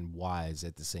and wise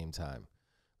at the same time.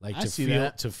 Like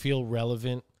to feel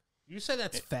relevant. You say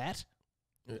that's fat?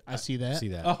 I see that.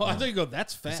 Oh, I thought you go,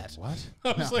 that's fat. What?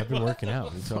 I was like, I've been working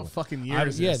out. Fucking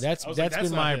years. That's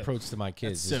been my approach to my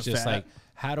kids. That's it's so just fat. like,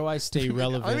 how do I stay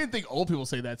relevant? I don't even think old people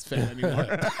say that's fat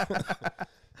anymore.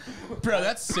 Bro,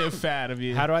 that's so fat of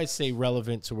you. How do I stay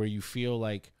relevant to where you feel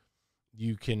like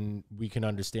we can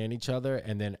understand each other,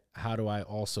 and then how do I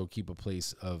also keep a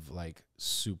place of like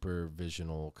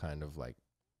supervisional kind of like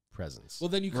presence? Well,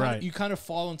 then you kind of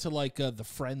fall into like the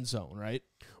friend zone, right?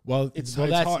 Well, it's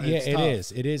hard. It's it tough.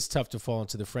 is. It is tough to fall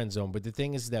into the friend zone, but the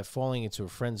thing is that falling into a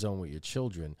friend zone with your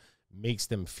children makes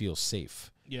them feel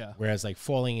safe. Yeah. Whereas like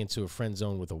falling into a friend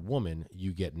zone with a woman,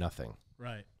 you get nothing.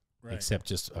 Right. Except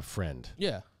just a friend.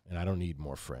 Yeah. And I don't need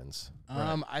more friends.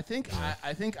 I think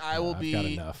I will be. I've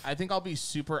got enough. I think I'll be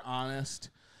super honest.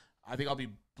 I think I'll be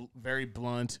very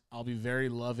blunt. I'll be very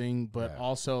loving, but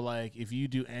also like if you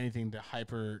do anything to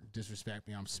hyper disrespect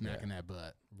me, I'm smacking that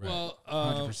butt. Right. Well,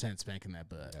 100% spanking that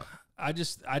butt. Yeah. I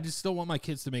just don't want my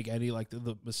kids to make any like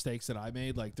the mistakes that I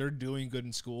made. Like they're doing good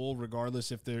in school,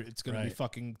 regardless if it's going to be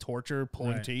fucking torture,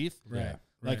 pulling teeth. Right.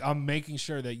 Like I'm making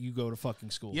sure that you go to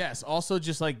fucking school. Yes. Also,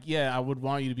 just like I would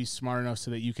want you to be smart enough so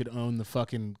that you could own the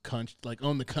fucking country, like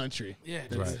own the country. Yeah,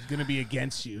 that's gonna be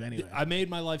against you anyway. I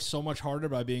made my life so much harder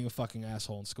by being a fucking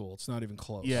asshole in school. It's not even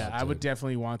close. Yeah, I would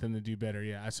definitely want them to do better.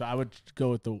 Yeah, so I would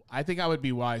go with I think I would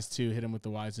be wise too, hit them with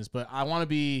the wiseness, but I want to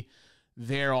be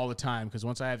there all the time because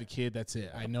once I have a kid, that's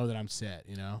it. I know that I'm set.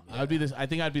 You know, I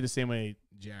think I'd be the same way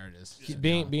Jared is.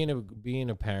 Being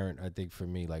a parent, I think for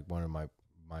me, like one of my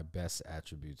best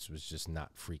attributes was just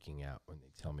not freaking out when they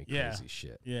tell me crazy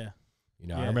shit. Yeah. You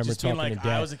know, I remember talking to Dad.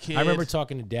 I was a kid. I remember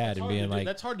talking to Dad and being like,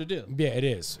 that's hard to do. Yeah, it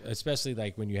is. Especially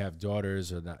like when you have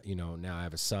daughters or not, you know, now I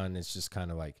have a son. It's just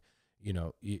kind of like, you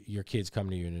know, your kids come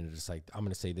to you and they're just like, I'm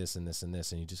going to say this and this and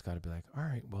this. And you just got to be like, all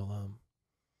right, well,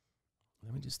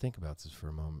 let me just think about this for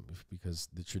a moment, because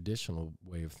the traditional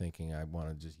way of thinking, I want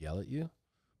to just yell at you,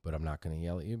 but I'm not going to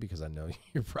yell at you because I know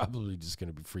you're probably just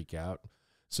going to freak out.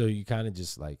 So you kind of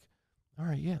just like, all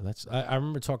right, yeah, I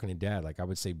remember talking to Dad, like I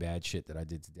would say bad shit that I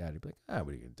did to Dad. He'd be like,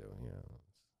 what are you going to do? You know,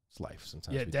 it's life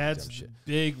sometimes. Yeah, we do Dad's dumb shit.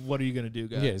 big. What are you going to do,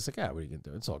 guys? Yeah, it's like, what are you going to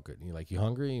do? It's all good. And you're like, you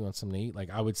hungry? You want something to eat? Like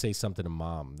I would say something to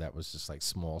Mom that was just like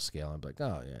small scale. I'd be like,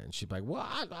 oh, yeah. And she'd be like, well,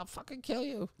 I'll fucking kill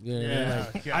you. You know what I mean?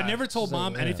 Like, I never told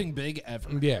Mom anything big ever.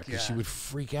 yeah, because she would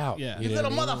freak out. Yeah. You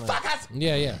little motherfuckers.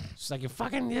 Yeah. She's like,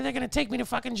 they're going to take me to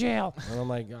fucking jail. And I'm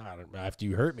like, after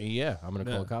you hurt me, yeah, I'm going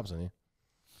to call the cops on you.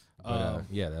 But,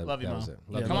 that love you, that Mom. was it.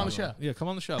 Yeah, come on the show. Yeah, come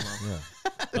on the show, Mom.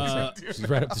 Yeah. She's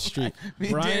right up the street. Me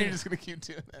and Brian- Danny are just going to keep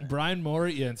doing that. Brian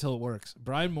Morey, until it works.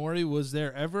 Brian Morey, was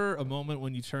there ever a moment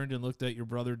when you turned and looked at your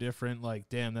brother different? Like,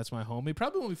 damn, that's my homie.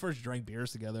 Probably when we first drank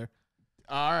beers together.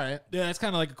 All right. Yeah, it's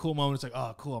kind of like a cool moment. It's like,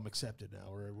 oh, cool, I'm accepted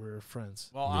now. We're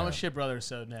friends. Well, I'm a shit brother,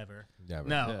 so never. Never.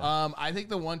 No. Yeah. I think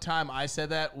the one time I said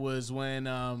that was when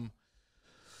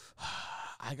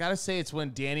I gotta say it's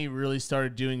when Danny really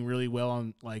started doing really well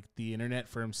on like the internet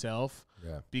for himself.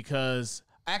 Yeah. Because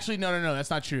actually, no, that's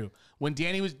not true. When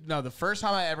Danny the first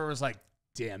time I ever was like,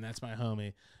 damn, that's my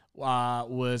homie,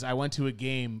 was I went to a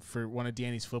game for one of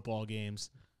Danny's football games.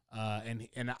 And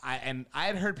I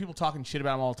had heard people talking shit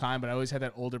about him all the time, but I always had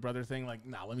that older brother thing, like,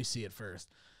 nah, let me see it first.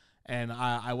 And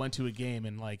I went to a game,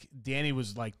 and like Danny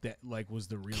was like that, like was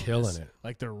the realness, killing it,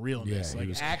 like the realness, Yeah,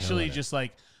 like actually just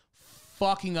like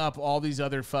fucking up all these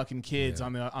other fucking kids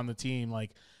on the team,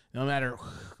 like no matter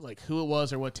like who it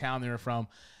was or what town they were from.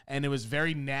 And it was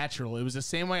very natural. It was the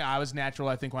same way I was natural,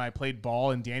 I think, when I played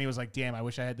ball. And Danny was like, damn, I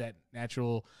wish I had that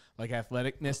natural like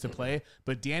athleticness to play.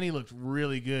 But Danny looked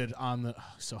really good on the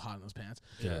so hot in those pants.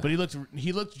 Yeah. But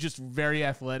he looked just very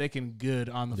athletic and good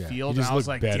on the field. He just and I was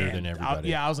looked like, better damn, than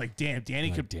everybody. I was like, damn,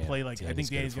 Danny could play like I think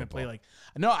Danny's gonna play like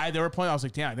there were points I was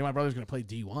like, damn, I think my brother's gonna play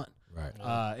D1. Right.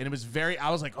 And it was I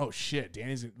was like, oh shit,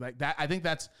 Danny's like that. I think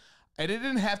that's and it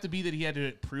didn't have to be that he had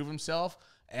to prove himself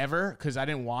ever, because I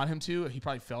didn't want him to. He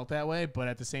probably felt that way, but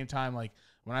at the same time, like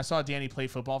when I saw Danny play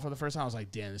football for the first time, I was like,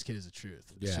 "Damn, this kid is the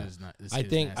truth." This shit is not. This kid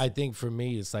is nasty. I think for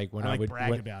me, it's like when I would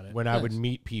brag about it. when I would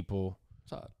meet people.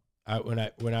 When I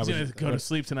was gonna go to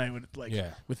sleep tonight with like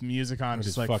with music on, with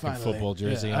just his like fucking football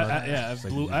jersey on. I have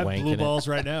blue balls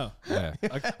right now. Yeah,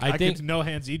 I think no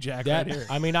hands ejac right here.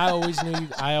 I mean, I always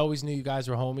knew you guys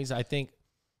were homies. I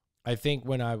think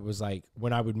when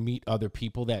I would meet other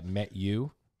people that met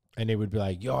you, and they would be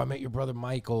like, yo, I met your brother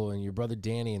Michael and your brother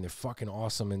Danny, and they're fucking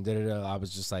awesome, and da-da-da. I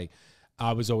was just like,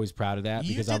 I was always proud of that.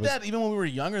 You because did that even when we were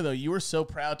younger, though. You were so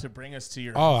proud to bring us to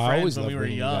your I friends always when loved we were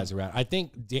bringing young. you guys around. I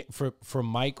think for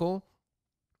Michael,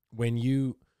 when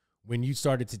you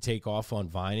started to take off on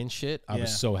Vine and shit, I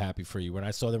was so happy for you. When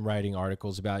I saw them writing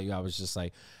articles about you, I was just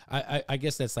like, I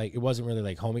guess that's like, it wasn't really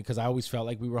like homie, because I always felt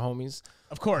like we were homies.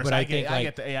 Of course, but I think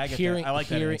get that. I like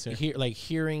that answer.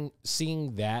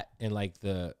 Seeing that, and like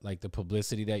the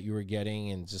publicity that you were getting,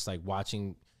 and just like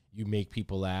watching you make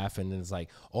people laugh. And then it's like,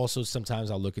 also sometimes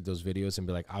I'll look at those videos and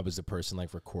be like, I was the person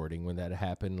like recording when that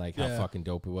happened, like how fucking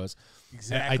dope it was.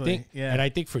 Exactly. And I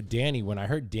think for Danny, when I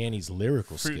heard Danny's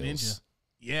lyrical skills, Ninja.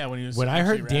 Yeah, when I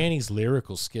heard Danny's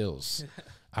lyrical skills,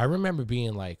 I remember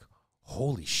being like,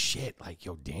 holy shit, like,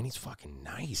 yo, Danny's fucking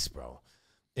nice, bro.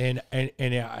 And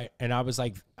I was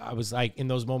like in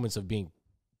those moments of being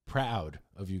proud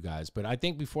of you guys. But I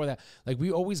think before that, like,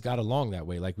 we always got along that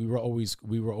way. Like we were always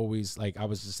like, I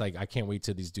was just like, I can't wait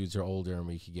till these dudes are older and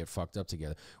we could get fucked up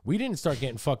together. We didn't start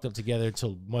getting fucked up together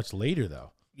until much later,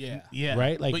 though. Yeah.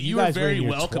 Right? Like, but you were guys very were in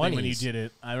your welcoming 20s. when you did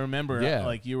it. I remember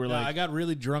like you were like, I got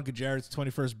really drunk at Jared's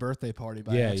 21st birthday party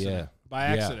by accident. Yeah. By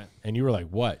accident. And you were like,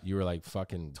 what? You were like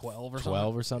fucking 12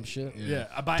 or some shit? Yeah.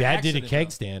 By Dad accident, did a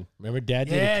keg stand. Remember Dad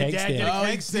did a keg stand? Oh,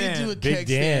 he did do a Big keg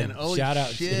Dan. stand. Holy Shout out.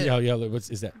 shit. Yo, what's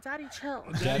is that? Daddy chill.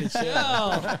 Daddy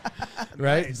chill.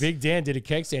 Right? Nice. Big Dan did a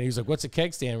keg stand. He was like, what's a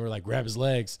keg stand? We were like, grab his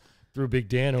legs. Threw Big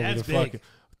Dan over the fucking...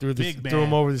 Threw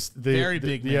him over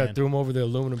big man. Yeah, threw him over the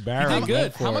aluminum barrel. He did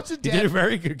good. How much did Dad? He did a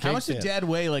very good. How much did Dad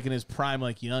weigh, like in his prime,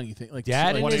 like young? You think, like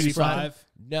Dad in his 185?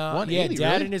 No, yeah,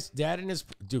 Dad in his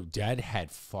dude. Dad had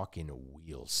fucking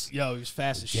wheels. Yo, he was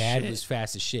fast as shit. Dad was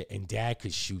fast as shit, and Dad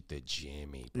could shoot the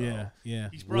Jimmy, bro. Yeah.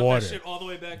 He's brought that shit all the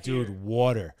way back here. Dude,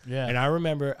 water. Yeah. And I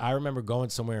remember going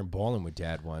somewhere and balling with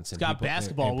Dad once. And got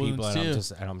basketball wounds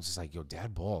too. And I'm just like, yo,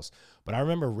 Dad balls. But I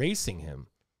remember racing him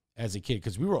as a kid,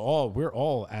 because we're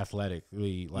all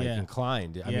athletically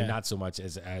inclined. I mean, not so much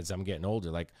as I'm getting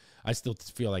older. Like, I still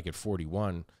feel like at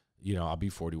 41, you know, I'll be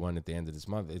 41 at the end of this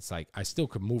month. It's like I still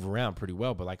could move around pretty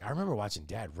well, but like I remember watching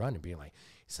Dad run and being like,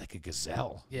 he's like a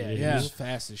gazelle. Yeah, you know? He's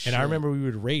fast as shit. And I remember we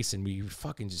would race and we would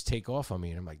fucking just take off on me,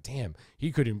 and I'm like, damn,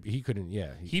 he couldn't.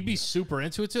 Yeah, he'd be super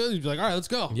into it too. He'd be like, all right, let's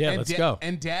go. Yeah, let's go.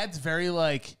 And Dad's very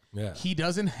like. Yeah. He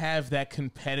doesn't have that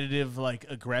competitive like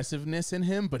aggressiveness in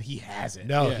him, but he has it.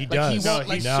 No, he does. He won't,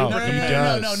 like, No.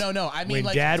 I mean, when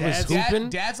like Dad was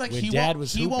hooping, Dad's like when he Dad won't.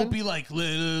 was He won't hooping? be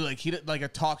like he like a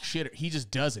talk shit. He just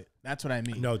does it. That's what I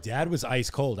mean. No, Dad was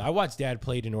ice cold. I watched Dad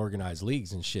played in organized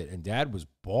leagues and shit, and Dad was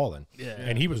balling. Yeah.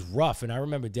 And he was rough. And I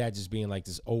remember Dad just being like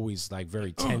this, always like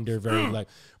very tender, very like.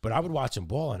 But I would watch him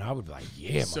ball, and I would be like,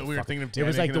 yeah. So we were thinking of Dad. It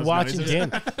was like the watching Dan,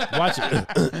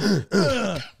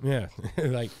 yeah,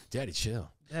 like Daddy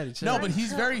chill. No, but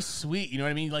he's very sweet. You know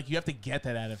what I mean? Like you have to get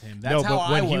that out of him. That's No, how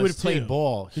but when I was he would play too.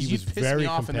 ball, he was you'd piss very me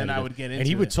off, competitive, and then I would get into and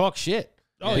he would it. talk shit.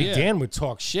 Oh, Big yeah. Dan would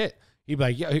talk shit. He'd be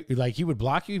like, yeah, like he would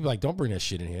block you. He'd be like, don't bring that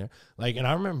shit in here. Like, and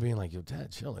I remember being like, yo,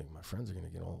 Dad, chill. Like, my friends are gonna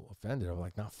get all offended. I'm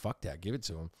like, nah, fuck that. Give it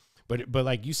to him. But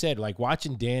like you said, like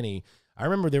watching Danny. I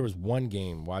remember there was one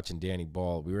game watching Danny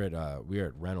ball. We were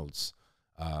at Reynolds.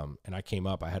 And I came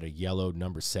up, I had a yellow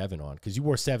number 7 on, because you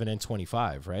wore 7 and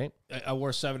 25, right? I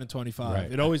wore 7 and 25.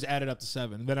 Right. It always added up to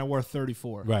 7. Then I wore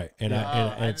 34. Right. And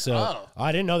I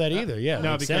didn't know that either. Yeah.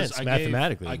 No, makes because sense.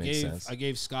 Mathematically, I it makes sense.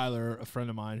 gave Skylar, a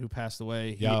friend of mine who passed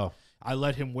away. Yo. I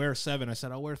let him wear 7. I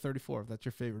said, I'll wear 34 if that's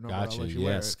your favorite number. Gotcha. I'll let you Yeah,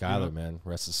 wear it, Skylar, you know? man,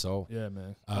 rest his soul. Yeah,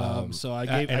 man. and So I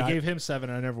gave him 7.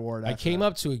 And I never wore it. I after came that.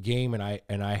 up to a game and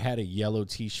I had a yellow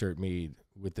T-shirt made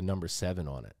with the number 7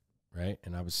 on it, right?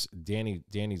 And I was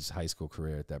Danny's high school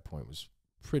career at that point was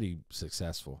pretty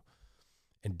successful,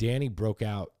 and Danny broke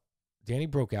out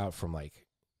from like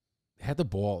had the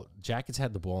ball. Jackets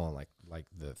had the ball on like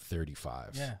the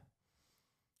 35. Yeah.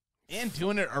 And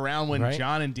doing it around when Right.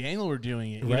 John and Daniel were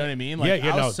doing it. You Right. know what I mean? Like,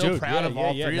 I was so proud of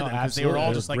all 3 of them because they were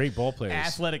all just like great ball players.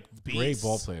 athletic beasts. Great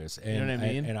ball players. And, You know what I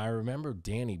mean? And I remember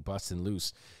Danny busting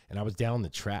loose, and I was down the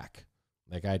track.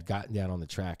 Like, I had gotten down on the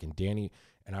track, and Danny,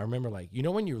 and I remember, like, you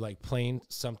know when you're, like, playing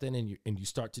something and you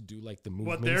start to do, like, the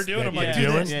movements What they're doing, that I'm like, you're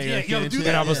do doing? this. Yeah, do that.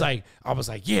 And I was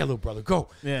like, yeah, little brother, go.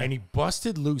 Yeah. And he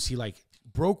busted loose. He, like,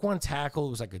 broke one tackle.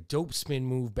 It was, like, a dope spin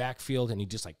move, backfield, and he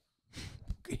just, like,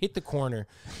 hit the corner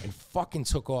and fucking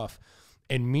took off.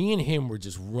 And me and him were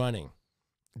just running.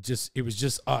 It was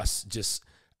just us.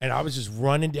 And I was just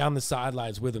running down the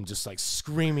sidelines with him, just like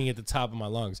screaming at the top of my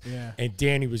lungs. Yeah. And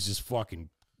Danny was just fucking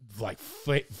like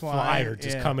fire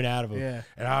just coming out of him. Yeah.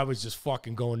 And I was just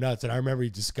fucking going nuts. And I remember he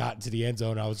just got into the end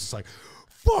zone. And I was just like,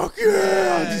 fuck yeah.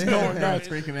 I was just going nuts.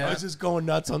 Freaking out. I was just going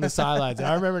nuts on the sidelines. And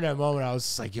I remember in that moment, I was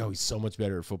just like, yo, he's so much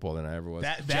better at football than I ever was.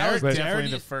 That Jared- was Jared definitely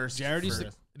used- the first.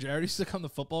 Jared used to come to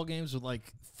football games with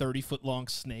like 30-foot-long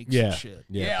snakes yeah. and shit.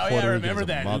 Yeah, Puerto I Rican's remember a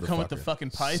that. You come with the motherfucker. fucking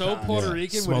python. So Puerto Yeah.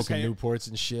 Rican with his Smoking hair, Newports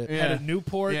and shit. Yeah. had a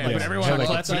Newport. Yeah, like, but Yeah. everyone, Had loved,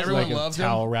 like a- everyone like a loved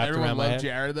towel him. wrapped Everyone around my loved head.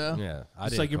 Jared, though. Yeah.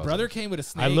 It's like your brother came with a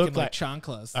snake looked and like like-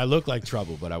 chanclas. I looked like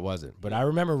trouble, but I wasn't. But I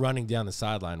remember running down the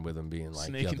sideline with him being like,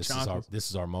 Snake yo, and this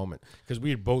is our moment. Because we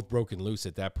had both broken loose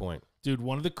at that point. Dude,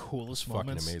 one of the coolest Fucking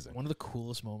moments. amazing. One of the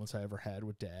coolest moments I ever had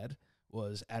with Dad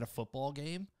was at a football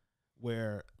game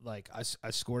where like I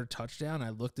scored a touchdown. I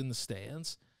looked in the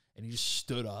stands and he just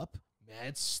stood up,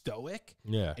 mad stoic,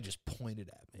 Yeah. and just pointed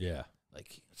at me. Yeah.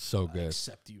 Like, So I good.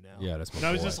 accept you now. Yeah, that's my And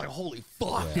I was boy. just like, holy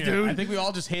fuck, Yeah. dude. I think we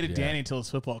all just hated Yeah. Danny until his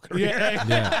football career. Yeah,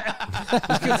 Yeah.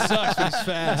 this kid sucks, but he's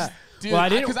fast. Dude, Well, I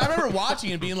didn't- because I remember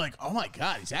watching and being like, "Oh my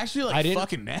god, he's actually I like didn't-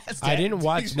 fucking nasty." I didn't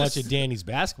watch He's much just- of Danny's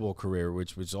basketball career,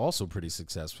 which was also pretty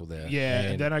successful there. Yeah,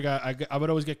 and then I would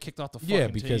always get kicked off the fucking yeah,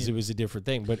 because team. it was a different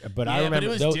thing. But Yeah, I but it remember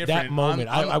was that different. moment.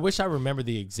 I'm- I wish I remember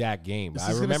the exact game. This I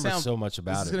is gonna remember sound- so much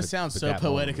about This it. is gonna but- sound but so that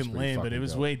moment poetic was and pretty lame, but it fucking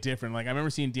was dope. way different. Like I remember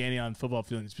seeing Danny on the football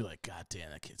field and just be like, "God damn,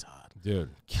 that kid's hot."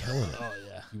 Dude, killing it. Oh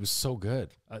yeah, He was so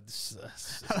good.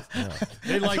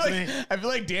 they like me. I feel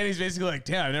like Danny's basically like,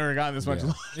 "Damn, I've never gotten this much." Yeah.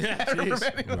 love Yeah, from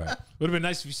jeez. anyone." Right. Would have been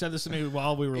nice if you said this to me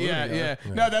while we were living Yeah, together.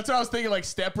 yeah. No, that's what I was thinking. Like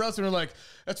Step Bros, and we're like,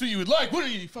 "That's what you would like,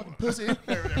 wouldn't you, you fucking pussy?" Or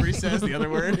whatever he says, the other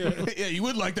word. Yeah, you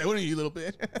would like that, wouldn't you, you little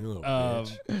bitch? You little Um,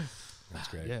 bitch. That's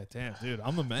great. Yeah, damn, dude,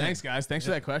 I'm the man. Thanks, guys. Thanks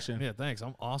for that question. Yeah, thanks.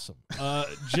 I'm awesome.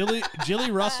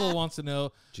 Jilly Russell wants to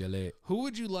know Gillette. who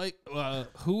would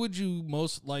you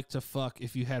most like to fuck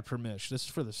if you had permission? This is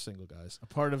for the single guys.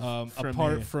 Apart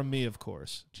From me, of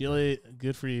course. Jilly,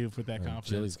 good for you with that confidence.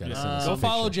 Jilly's got to Yeah. send us Go a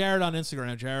follow picture. Jared on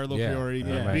Instagram. Jared LoPriore. Yeah.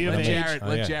 Yeah. Be of Let age. Jared-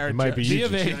 let Jared It might be judge. you. Be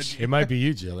of Jilly. age. It might be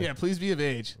you, Jilly. Yeah, please be of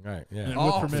age. Right. Yeah. And Oh,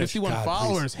 with permission. 51 God,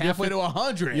 followers, please. halfway to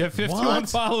 100. You have 51 What?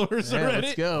 followers Yeah, already.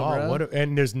 let's go, Oh, bro. what?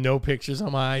 And there's no pictures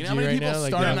on my IG You know how many right people now.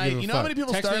 start an I don't give IG? a You know how many fuck.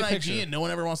 people Text start me an a IG picture. and no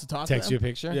one ever wants to talk Text to you a them?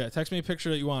 picture. Yeah, text me a picture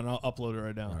that you want, and I'll upload it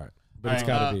right now. All right. But it's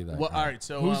got to be that. Well, all right,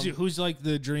 so Who's like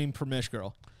the dream permish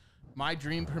girl? my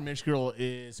dream permish girl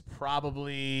is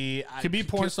probably Could be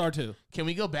porn star too. Can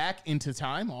we go back into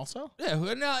time also? Yeah,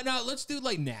 no, let's do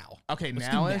like now. Okay, Let's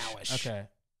do nowish. nowish. Okay,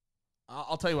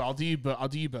 I'll tell you what. I'll do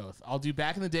you both. I'll do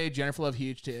back in the day. Jennifer Love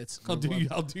Huge Tits. I'll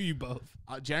do you both.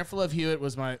 Jennifer Love Hewitt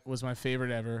was my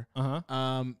favorite ever.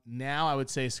 Uh-huh. Now I would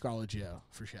say Scarlett Jo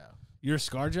for show. You're a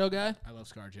ScarJo guy? I love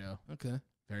ScarJo Okay.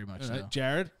 very much. All So. right.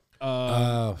 Jared?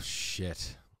 Oh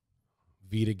shit.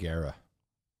 Vita Guerra.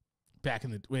 Back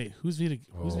in the who's Vita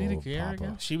Guerra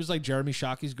again? She was like Jeremy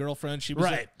Shockey's girlfriend. She was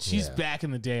Right, like, she's Yeah. back in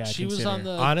the day. she was on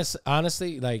the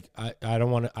Honestly, like I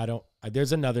don't want to.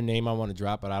 There's another name I want to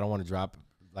drop, but I don't want to drop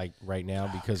like right now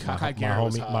because my Cockeye Garrett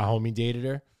was homie dated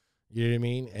her. You know what I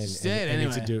mean? And She did, and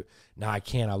it's a anyway. dude. No, I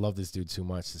can't. I love this dude too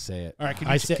much to say it. All right,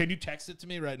 can you text it to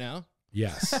me right now?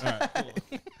 Yes. All right,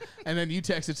 cool. and then you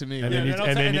text it to me. And right? then you-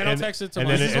 and then I'll and- text it to and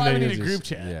my- then- This is and why then we you need a just- group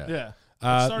chat. Yeah. Yeah.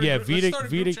 Yeah, Let's Vita start a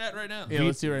group chat right now. Yeah,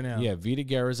 let's do it right now. Yeah, Vita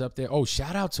Guerra's up there. Oh,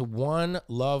 shout out to One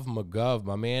Love McGov,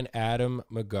 my man Adam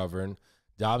McGovern,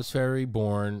 Dobbs Ferry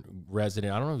born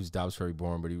resident. I don't know who's Dobbs Ferry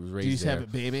born, but he was raised Do you just there. have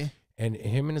it, baby? And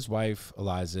him and his wife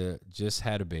Eliza just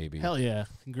had a baby. Hell yeah!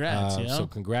 Congrats, yo. So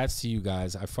congrats to you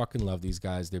guys. I fucking love these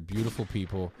guys. They're beautiful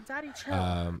people. Daddy,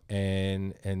 chill.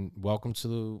 And welcome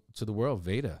to the world,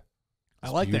 Veda. I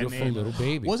like that beautiful name. little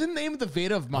baby. Wasn't the name of the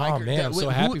Veda of My Oh Girl? man, I'm so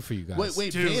happy for you guys.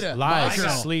 Wait, Dude, Veda. Lies, My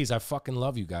Girl. sleaze. I fucking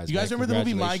love you guys. You guys man. remember the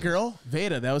movie My Congratulations. Girl?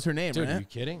 Veda, that was her name, Dude, right? are you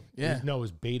kidding? Yeah. No, it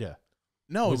was Beta.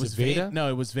 No, Was it was it Veda? Veda. No,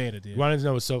 it was Veda, dude. You want to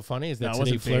know what's so funny is that No, it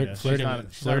today wasn't Veda.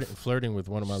 She's not a flirting with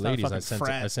one of my she's not a ladies. fucking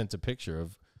frat. I sent a picture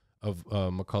of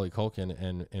Macaulay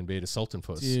Culkin and Beta Sultan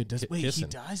Puss. Dude, wait, kissing.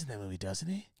 he dies in that movie, doesn't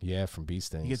he? Yeah, from bee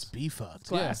stings. He gets bee-fucked.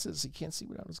 glasses. He can't see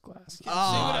without his glasses.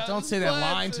 Oh, don't say that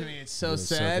line to me. It's so It's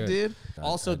so sad, good. dude. I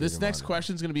Also, this didn't next want it.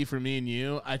 question is going to be for me and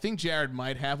you. I think Jared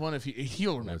might have one if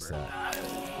he'll remember. What's that?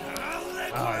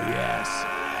 Oh,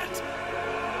 yes.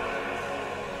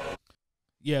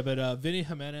 Yeah, but Vinny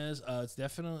Jimenez, it's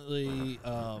definitely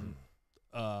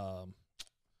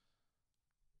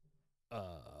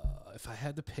if I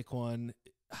had to pick one,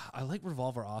 I like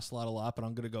Revolver Ocelot a lot, but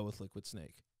I'm gonna go with Liquid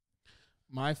Snake.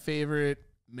 My favorite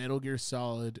Metal Gear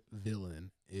Solid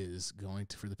villain is going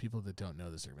to, for the people that don't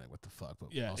know this, they're like, what the fuck?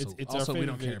 But Yeah, also, it's also our we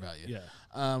don't favorite care about you.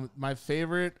 Yeah, My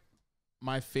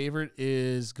favorite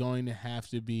is going to have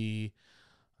to be.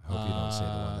 I hope you don't say the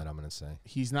one that I'm going to say.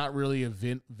 He's not really a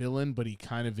villain, but he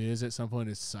kind of is at some point.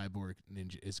 Is Cyborg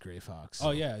Ninja is Gray Fox?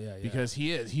 Oh yeah. Because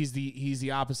he is. He's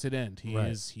the opposite end. He Right.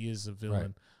 is a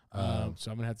villain. So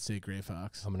I'm gonna have to say Gray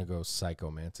Fox. I'm going to go Psycho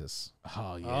Mantis.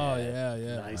 Oh yeah. Oh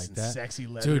yeah. Nice Like and that? sexy,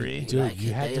 leathery. Dude,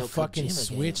 you had to fucking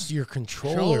switch your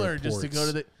controller just to ports. go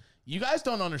to the. You guys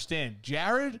don't understand.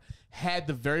 Jared had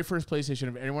the very first PlayStation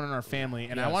of anyone in our family,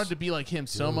 and I wanted to be like him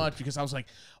so much because I was like,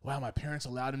 wow, my parents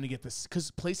allowed him to get this because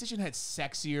PlayStation had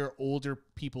sexier, older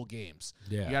people games.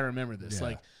 Yeah. You gotta remember this. Yeah.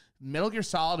 Like Metal Gear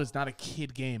Solid is not a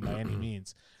kid game by any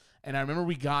means. And I remember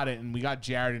we got it and we got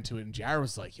Jared into it, and Jared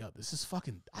was like, yo, this is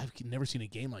fucking, I've never seen a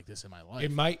game like this in my life.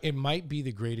 It might be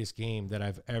the greatest game that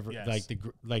I've ever Yes.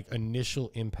 like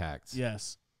initial impact.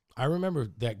 Yes. I remember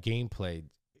that gameplay.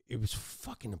 It was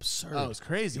fucking absurd. Oh, it was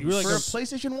crazy. It was For like a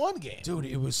PlayStation 1 game. Dude,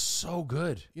 it was so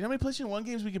good. You know how many PlayStation 1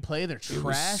 games we could play? They're It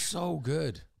was trash. so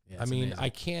good. Yeah, I it's mean,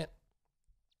 amazing.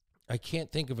 I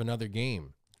can't think of another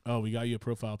game. Oh, we got you a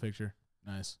profile picture.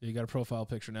 Nice. You got a profile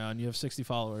picture now, and you have 60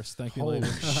 followers. Thank you, Holy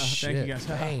ladies. shit. Thank you, guys.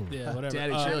 Dang. Yeah, whatever.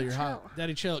 Daddy, chill. You're hot.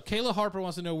 Daddy, chill. Kayla Harper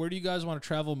wants to know, where do you guys want to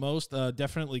travel most?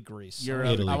 Definitely Greece. Europe.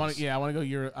 Italy. I want to go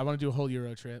Europe. I want to do a whole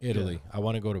Euro trip. Italy. I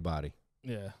want to go to Bari.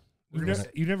 Yeah. We're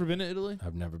You've never been to Italy?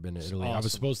 I've never been to Italy. I awesome.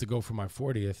 was supposed to go for my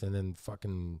 40th and then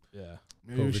fucking Yeah.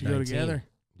 Maybe we should go COVID-19. together.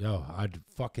 Yo, I'd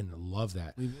fucking love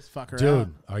that. Leave this fucker Dude, out.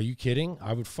 are you kidding?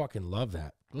 I would fucking love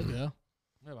that. We'll go.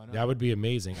 Yeah, why not? That would be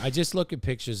amazing. I just look at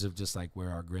pictures of just like where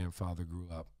our grandfather grew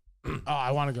up Oh,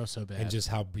 I want to go so bad. and just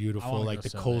how I beautiful wanna like go the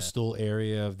so bad. coastal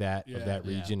area of that Yeah.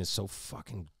 region is so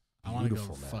fucking I want to go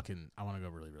beautiful, man. I want to go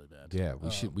really, really bad. Yeah,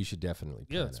 we should definitely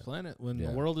Yeah, plan let's it. plan it. When Yeah.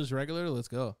 the world is regular, let's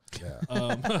go.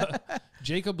 Yeah.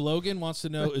 Jacob Logan wants to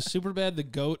know, is Superbad the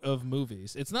GOAT of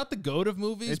movies? It's not the GOAT of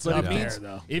movies, It's but up it there, means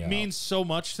though. it Yeah. means so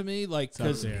much to me, like, up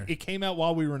because there. it came out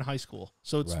while we were in high school,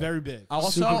 so it's Right. very big.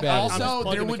 Also, Superbad is- I'm just there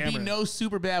plugging the would be camera in. no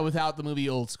Superbad without the movie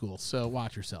Old School. So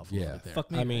watch yourself. A little Yeah. bit there. Fuck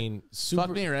me. I mean, super,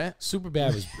 Fuck me, right?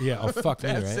 Superbad was oh fuck me,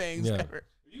 Bad right? sayings Yeah. ever.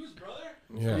 You his brother?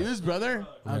 Yeah. You his brother?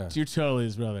 Yeah. You're totally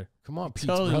his brother. Come on, Pete's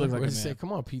totally brother. look like What a does it say? man.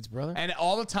 Come on, Pete's brother. And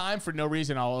all the time, for no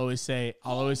reason, I'll always say,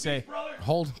 Hold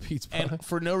Pete's brother. and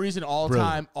for no reason, all the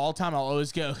Brilliant. time, I'll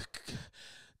always go,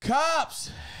 cops,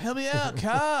 help me out,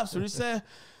 cops. What do you say?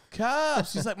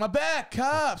 Cops. He's like, my back,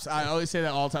 cops. I always say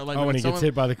that all the time. Like Oh, when he gets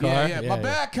hit by the car? Yeah, Yeah, my yeah.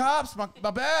 back, cops,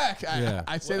 my back. Yeah.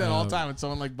 I say that all the time when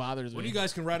someone like bothers Well, me. you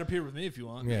guys can ride up here with me if you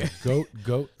want. Yeah, goat.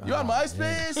 You on Oh,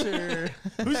 MySpace or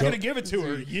Who's going to give it to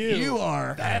her? you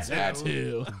are? That's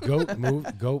who.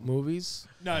 Goat movies.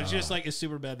 No, it's just like, is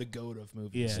Superbad the GOAT of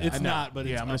movies? Yeah, It's I know. not, but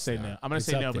yeah, it's I'm gonna up say there. no. I'm gonna It's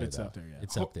say up no, but there, it's though. up there. Yeah.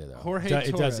 It's up there though. Jorge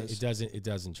It Torres.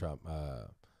 doesn't trump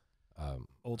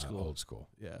Old school. Old school.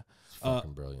 Yeah. It's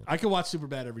fucking brilliant. I can watch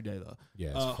Superbad every day, though. Yeah,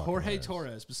 it's fucking Jorge hilarious.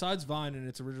 Torres, besides Vine in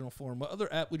its original form, what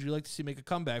other app would you like to see make a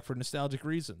comeback for nostalgic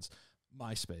reasons?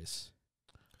 MySpace.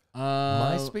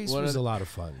 MySpace what was oth- a lot of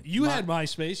fun. You had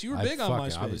MySpace. You were big on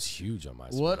MySpace. I was huge on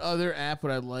MySpace. What other app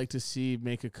would I like to see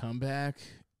make a comeback?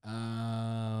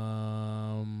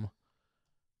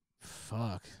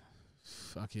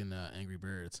 Fucking Angry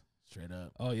Birds, straight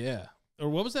up. Oh, yeah. Or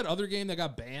what was that other game that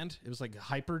got banned? It was like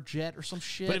Hyperjet or some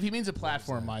shit. But if he means a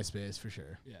platform, MySpace for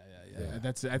sure. yeah.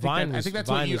 That's. I think. Vine I think was- that's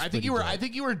Vine what you. was I think pretty you were. dope. I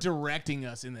think you were directing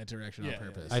us in that direction on Yeah,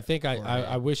 purpose. I think Or,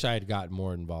 I wish I had gotten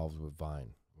more involved with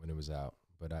Vine when it was out,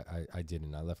 but I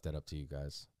didn't. I left that up to you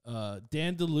guys.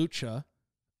 Dan DeLucia.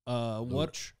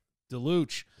 What?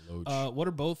 DeLuch. Loach. What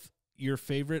are both your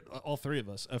favorite, all three of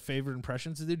us, favorite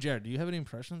impressions to do? Jared, do you have any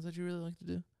impressions that you really like to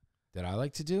do? That I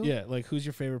like to do? Yeah, like who's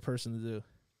your favorite person to do?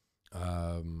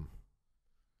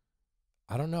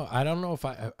 I don't know. I don't know if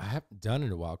I haven't done it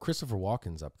in a while. Christopher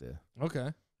Walken's up there. Okay.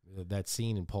 That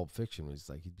scene in Pulp Fiction was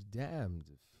like, he'd be damned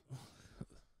if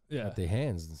Yeah. got their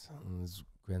hands on his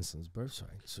grandson's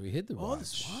birthright. So he hid the watch.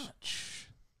 This watch.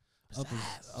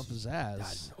 Up his ass.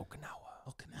 Died in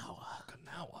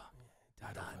Okinawa.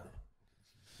 Died over.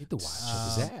 Hit the watch up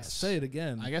his ass. Say it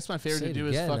again. I guess my favorite Say to it do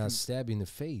again, is fucking I'll stab you in the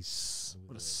face.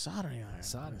 with a soldering iron.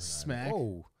 Soldering iron. Smack.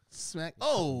 Oh, Smack. you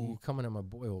Oh, coming at my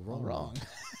boy all wrong. wrong.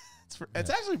 It's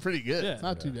actually pretty good. Yeah. It's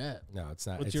not too bad. No, it's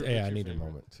not. What's It's, your- hey, what's I your need a favorite?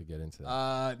 moment to get into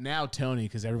that. Now Tony,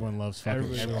 because everyone loves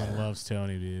everyone loves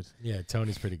Tony, dude. Yeah,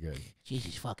 Tony's pretty good.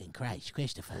 Jesus fucking Christ,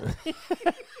 Christopher.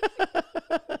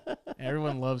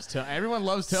 Everyone loves Tony. Everyone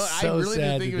loves Tony. So I really sad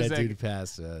didn't think it was that that. dude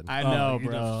passed, man. I know, you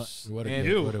bro. know, What a and-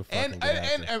 good, what a fucking And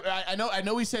good actor. I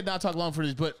know we said not talk long for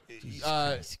this, but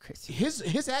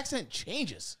his accent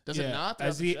changes, does it not?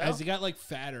 As throughout the he show? got like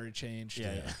fatter, it changed.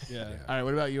 Yeah. All right,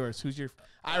 what about yours? Who's your?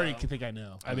 I already think I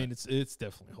know. I mean, it's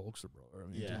definitely Hulkster, brother. I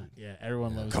mean, dude. Yeah.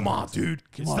 Everyone loves. Come on, dude.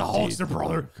 It's the Hulkster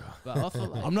brother. But I also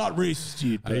like, I'm not racist,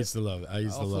 dude. I used to love it. I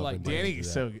used to also love like when Danny Danny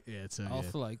is so good. Yeah, it's so I good.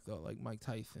 also like though, like Mike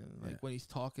Tyson, like when he's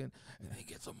talking and he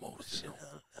gets emotional,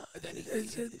 and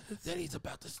then he's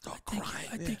about to start crying.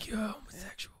 I think you're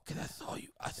homosexual. Cause I saw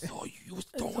you. You was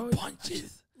throwing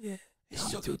punches. Yeah.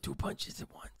 You do 2 punches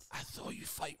at once. I saw you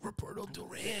fight Roberto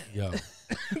Duran. Yo.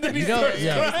 He's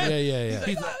Yeah.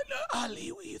 like,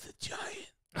 Ali, he's a giant.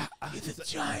 He's a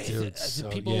giant. Dude, so,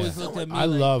 people yeah. always look at me. I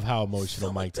like, love how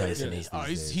emotional Mike Tyson is. Oh,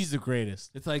 these days. he's the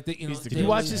greatest. It's like the, you know. He's the Did you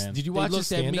watch greatest, this? man. Did you They watch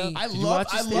his looked at stand up? me. I love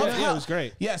Yeah, how it was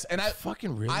great. Yes, and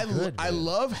Fucking really good. I man.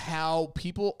 love how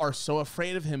people are so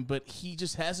afraid of him, but he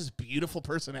just has this beautiful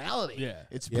personality. Yeah.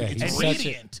 It's Yeah, it's he's such a-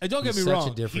 radiant. And don't get He's me such a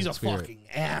wrong, different he's a spirit. fucking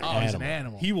animal. Oh, he's an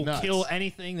animal. He will Nuts. kill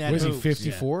anything that Was he moves.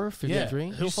 54, 53?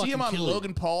 You He'll see him fucking on kill you.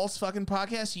 Logan Paul's fucking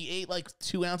podcast. He ate like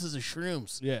 2 ounces of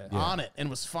shrooms. Yeah. on it and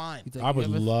was fine. He's like, I would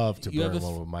you ever- love to you burn ever-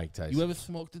 one with Mike Tyson. You ever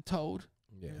smoked a toad?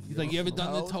 Yeah. He's like, you ever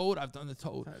done the toad? I've done the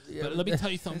toad. But let me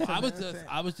tell you something. I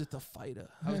was just a fighter.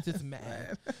 I was just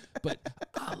mad. But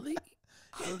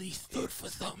Ali stood for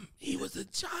something. He was a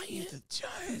giant.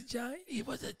 He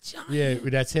was a giant. Yeah,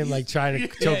 that's him like trying to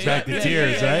choke back the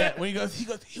tears, right? When he goes,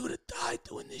 He would have died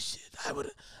doing this shit. I would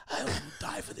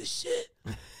die for this shit.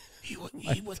 He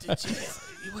went to jail.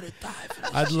 He would have died for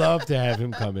this I'd love to have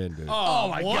him come in, dude. "Oh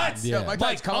my god, Yeah. Mike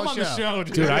Tyson, come on the show,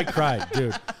 dude." Dude, I cried.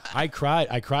 Dude, I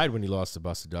cried when he lost to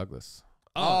Buster Douglas.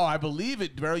 Oh, I believe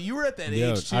it, bro. You were at that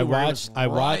Dude, age too. I where it watched was I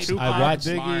watched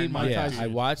Biggie, Mike yeah,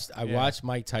 Tyson. I watched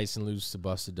Mike Tyson lose to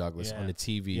Buster Douglas Yeah. on a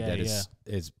TV Yeah, that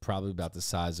is probably about the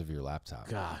size of your laptop.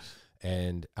 Gosh,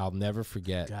 And I'll never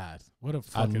forget. God, what a I'll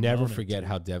fucking never moment, forget dude.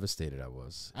 how devastated I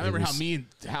was. I remember It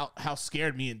how was- how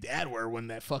scared me and Dad were when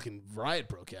that fucking riot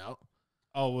broke out.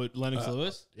 Oh, with Lennox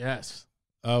Lewis? Yes.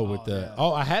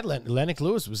 I had Lennox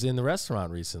Lewis was in the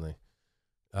restaurant recently.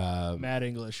 Mad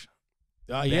English.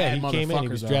 Oh yeah, he Bad came in. He motherfucker,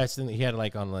 was though. dressed in. He had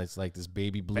like on like this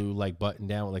baby blue like button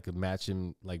down with like a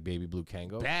matching like baby blue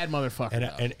Kango. Bad motherfucker. And,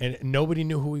 though. and nobody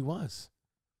knew who he was.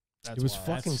 That's It was wild.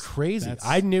 fucking That's- crazy. that's-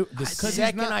 I knew the 'cause he's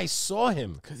second not- I saw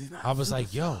him. he's not I was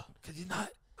like, yo, Because he's not.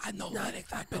 I know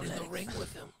Lennox. I've been in the ring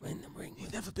with him. In the ring.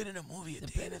 He's never been in a movie a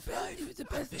day in his He life. was the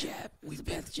best jab. He was the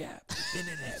best jab. Been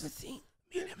in I've ever it. seen.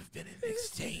 Me and him have been in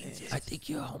exchanges. I think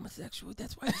you're homosexual.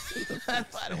 That's why I say those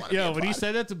things. Yo, when he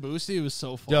said that to Boosie, it was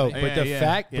so funny. yo, but Yeah, the yeah.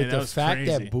 fact, Yeah, but that the was fact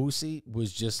crazy. that Boosie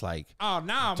was just like, Oh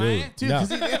no, dude, man. Dude, no. 'cause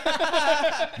he-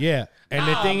 yeah. And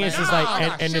the thing is like,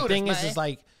 no, and the shoot thing us, is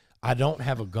like, I don't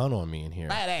have a gun on me in here,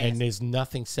 Badass. and there's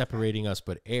nothing separating us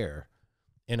but air.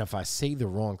 And if I say the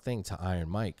wrong thing to Iron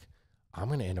Mike, I'm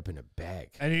gonna end up in a bag.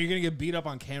 And you're gonna get beat up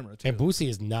on camera too. And Boosie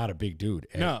is not a big dude.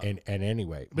 And, No. and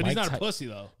anyway, but he's Mike not a Ty- pussy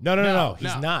though. No.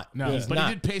 He's not. No, he's but not.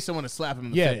 he did pay someone to slap him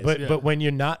in the Yeah, face. but when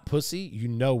you're not pussy, you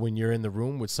know when you're in the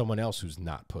room with someone else who's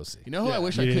not pussy. you know who I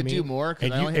wish You I know could what do mean? more? 'Cause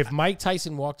And I you, only if Mike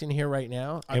Tyson walked in here right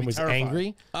now and be was terrified.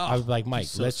 angry, I would be like, Mike,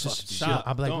 so let's just fucking chill. stop.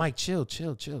 I'd be like, Don't. Mike, chill.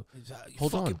 You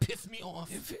Hold fucking on. piss me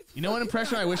off. You know what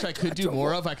impression I wish I could do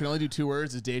more of? I can only do 2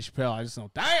 words. Is Dave Chappelle. I just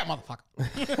know, damn,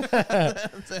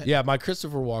 motherfucker. Yeah, my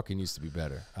Christopher Walken used to be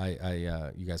better.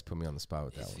 You guys put me on the spot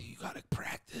with that one. You gotta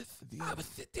practice. I would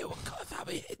sit there with cuz I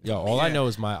would hit. Yo, all I know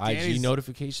is my Danny's- IG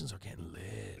notifications are getting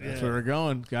lit. That's where we're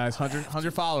going, guys.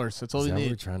 100 followers. That's all Is we that where we're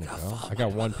need. trying to go? I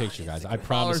got one picture, guys. I Followers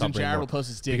promise I'll and bring Jared more. will post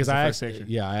his dick Because as the I first actually,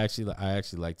 picture. yeah, I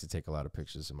actually like to take a lot of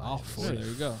pictures in my. Oh, hands. 40. There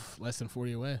you go. Less than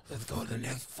 40 away. Let's go to the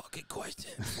next fucking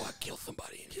question before I kill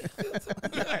somebody in here.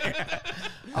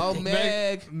 Oh,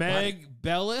 Meg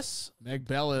Bellis. Meg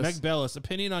Bellis. Meg Bellis.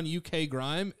 Opinion on UK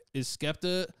grime is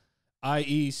Skepta,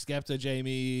 i.e. Skepta,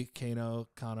 Jamie, Kano,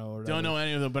 or Don't know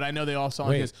any of them, but I know they all saw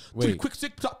Wait, his wait. quick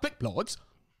sick top big blogs.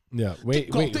 Yeah,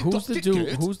 wait. TikTok, Who's the TikTok, dude?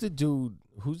 TikTok. Who's the dude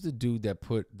who's the dude that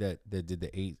did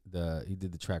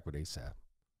the track with ASAP?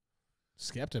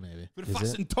 Skepta, maybe. But Is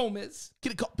Foss it? and Thomas.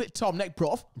 Get a got bit Tom neck,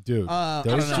 prof. Dude, I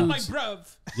those don't know. My dudes,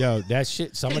 bruv. yo, that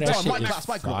shit. Some of Hey, that Tom, shit my is class,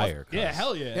 my class. fire. Yeah, cuz.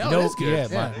 hell yeah. Yeah. No, it is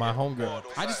good. yeah, Yeah. my homegirl.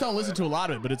 I just don't listen to a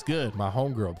lot of it, but it's good. My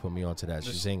homegirl put me onto that.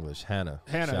 She's English. Hannah.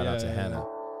 Hannah, Shout out yeah, to yeah, Hannah.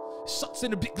 Shots in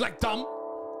the brick like dumb.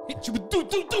 Hit you with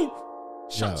do.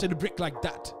 Shots Yo. in the brick like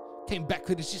that. Came back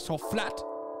with this shit all flat.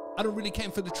 I don't really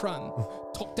came for the trun.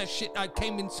 Talk that shit. I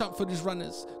came in some for these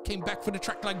runners. Came back for the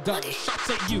track like dumb. Shots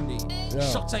at uni.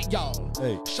 Shots at y'all.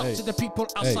 Hey, Shots at the people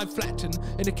outside flatten.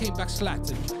 And it came back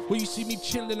slatting. Where you see me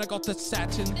chilling, I got that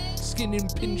satin. Skin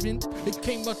impingement. It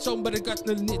came out on, but it got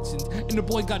no knitting. And the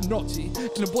boy got naughty.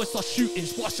 And the boy started shooting.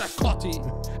 Squash that cotty.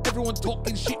 Everyone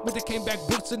talking shit, but they came back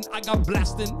blitzing. I got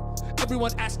blasting.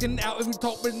 Everyone asking out every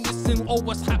talk and listen. Oh,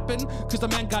 what's happened? Cause the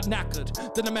man got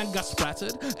knackered. Then the man got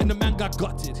splattered. And the man got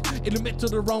gutted. In the middle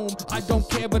of the roam, I don't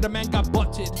care, but the man got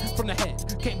butted from the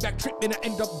head. Came back tripping and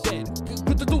end up dead.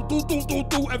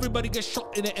 Everybody gets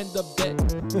shot and they end up dead.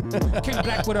 Came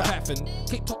black with a happen.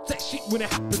 Can't talk that shit when it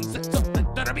happens. That's something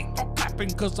that I be not clapping,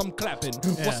 cause I'm clapping.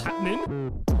 What's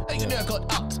happening? Hey, you know I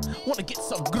got out, wanna get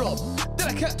some grub. Then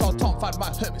I can't talk Tom, find my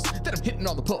homies. Then I'm hitting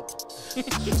on the pub.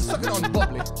 Sucking on the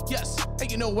bubbly. Yes, hey,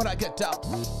 you know when I get down.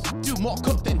 Do more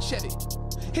coke than Shetty.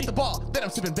 Hit the bar, then I'm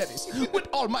sipping berries. With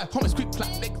all my homies, quick clap,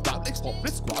 next round, next hop,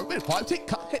 let's squad, with five, take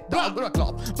cut, hit down, go to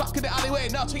club. Back in the alleyway,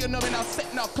 now till you know me, now sit,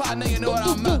 now climb, now you know what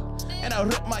I'm at. And I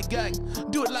rip my gang,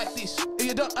 do it like this. If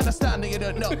you don't understand, then you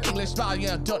don't know English style, you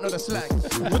don't know the slang.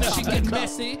 When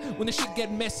the shit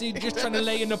get messy, just trying to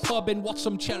lay in the pub and watch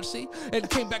some Chelsea. And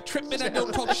came back tripping, I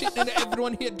don't talk shit, and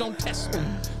everyone here don't test me.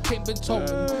 Came been told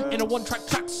in a one-track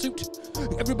suit.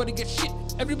 Everybody get shit,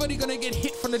 everybody gonna get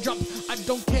hit from the jump. I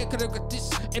don't care, cause I got this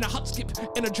in a hot skip,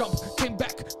 in a jump. Came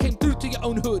back, came through to your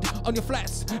own hood, on your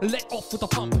flats, let off with a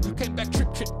pump. Came back trip.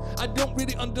 I don't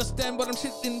really understand, but I'm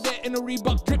sitting there in a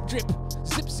Reebok drip.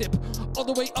 Zip, all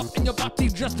the way up in your body,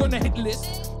 just on the hit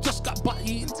list. Just got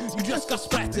bodied, you just got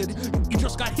splattered, you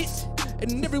just got hit.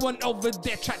 And everyone over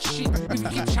there chat shit. If you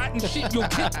keep chatting shit, you'll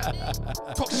get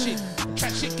talk shit.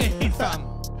 Chat shit, get hit, fam.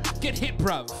 Get hit,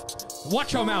 bruv.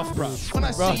 Watch your mouth, bruv. When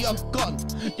I see your gun,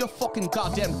 your fucking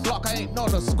goddamn Glock, I ain't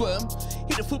not a squirm.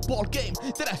 Hit a football game,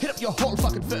 then I hit up your whole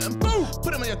fucking firm. Boom!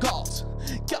 Put him in your guards.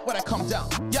 Get when I come down.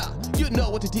 Yeah, you know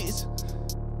what it is.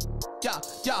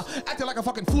 Yeah, acting like a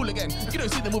fucking fool again. You don't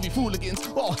see the movie Fooligans.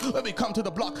 Oh, when we come to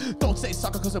the block, don't say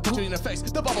sucker cause I put you in the face.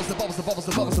 The bubbles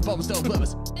don't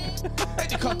purpose.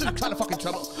 And you come through kind of fucking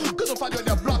trouble. Cause I'll find you on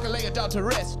your block and lay it down to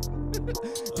rest.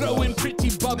 Blowing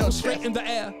pretty bubbles straight in the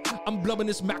air. I'm blowing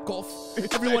this Mac off.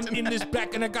 Everyone in this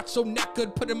back, and I got so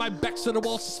knackered, putting my back to the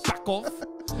wall, spack off.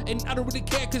 And I don't really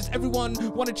care, cause everyone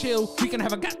wanna chill. We can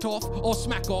have a gat off or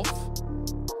smack off.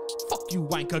 Fuck you,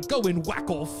 wanker, go and whack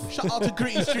off. Shout out to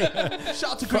Green Street.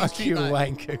 Shout out to Green Fuck Street, you, man.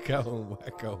 wanker, go and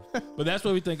whack off. But that's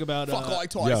what we think about. Fuck like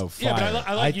twice. Yo, Yeah, fire. but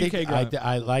I like think UK grime.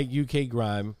 I like UK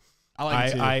grime. I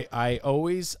like it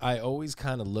too. I always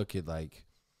kind of look at like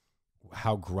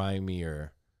how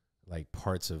grimier like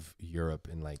parts of Europe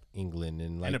and like England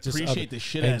and like And just appreciate other, the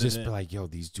shit and out just of be it. like, yo,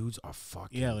 these dudes are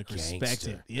fucking Yeah, like respect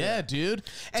gangster. it. Yeah, dude.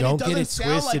 And Don't it doesn't get it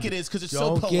sound twisted. like it is because it's so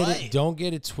Don't get polite. it. Don't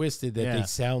get it twisted that Yeah. they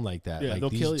sound like that. Yeah, like they'll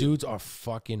these kill you. dudes are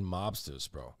fucking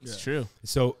mobsters, bro. It's true.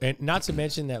 So, and not to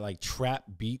mention that like trap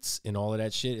beats and all of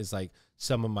that shit is like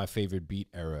some of my favorite beat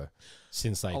era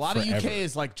since like A lot forever. of UK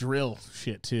is like drill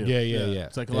shit too. Yeah.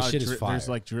 It's like a That lot shit of is fire. there's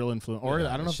like drill influence. Or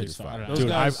Yeah, I don't know if that shit it's is fire. fire. Those Dude,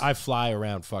 guys- I fly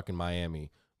around fucking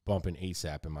Miami bumping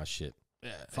ASAP in my shit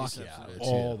Fuck yeah.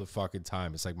 all the fucking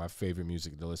time. It's like my favorite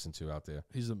music to listen to out there.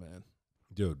 He's a man.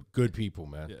 Dude, good people,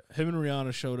 man. Yeah. Him and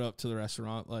Rihanna showed up to the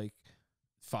restaurant like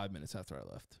 5 minutes after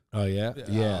I left. Oh yeah,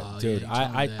 yeah, Oh, dude. yeah,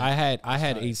 you told me I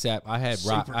had ASAP. I had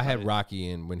Super I had tight.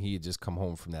 Rocky in when he had just come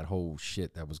home from that whole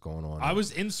shit that was going on. I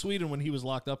was in Sweden when he was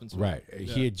locked up in Sweden. right.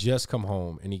 Yeah. He had just come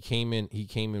home and he came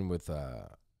in with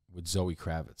Zoe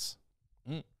Kravitz.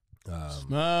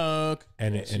 Smoke.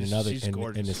 And She's another and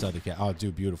gorgeous. this other cat. Oh,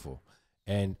 dude, beautiful.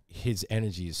 And his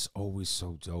energy is always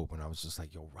so dope. And I was just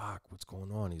like, yo, Rock, what's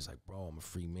going on? He's like, bro, I'm a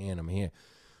free man. I'm here.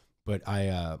 But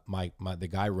I the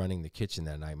guy running the kitchen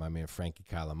that night, my man Frankie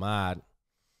Alhamad,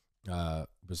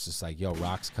 was just like, yo,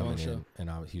 Rock's coming in. And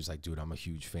he was like, dude, I'm a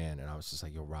huge fan. And I was just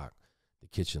like, yo, Rock, the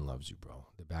kitchen loves you, bro.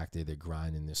 They're back there, they're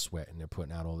grinding, they're sweating, they're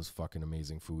putting out all this fucking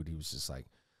amazing food. He was just like,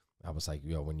 I was like,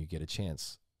 yo, when you get a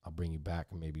chance, I'll bring you back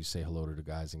and maybe you say hello to the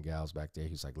guys and gals back there.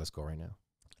 He's like, let's go right now.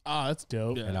 Oh, that's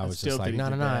dope. Yeah. And I That's was just dope like, that he no,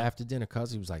 did no, that. after dinner,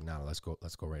 cuz. He was like, no, let's go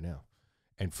right now.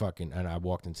 And I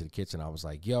walked into the kitchen. I was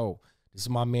like, yo, this is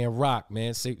my man Rock,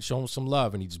 man. Show him some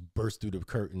love. And he just burst through the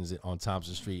curtains on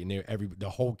Thompson Street. And the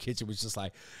whole kitchen was just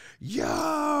like,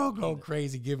 yo, going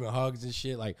crazy, giving hugs and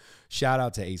shit. Like, shout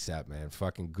out to ASAP, man.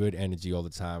 Fucking good energy all the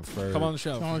time. Come on the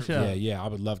show. Yeah. I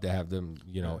would love to have them,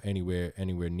 anywhere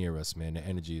near us, man. The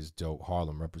energy is dope.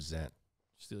 Harlem, represent.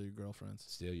 Steal your girlfriends.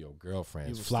 Steal your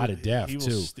girlfriends. Fly to death, too.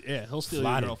 He'll steal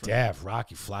Fly your to girlfriend. death.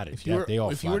 Rocky, fly to death. They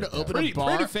all if fly you were to to death. open a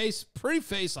bar, Pretty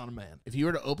face on a man. if you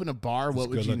were to open a bar, what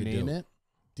would good you looking name dude. it?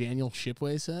 Daniel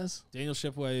Shipway says Daniel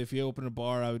Shipway, if you open a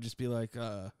bar, I would just be like,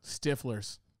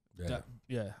 Stifler's.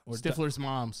 Yeah. Or Stifler's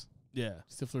mom's. yeah.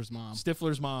 Stifler's mom.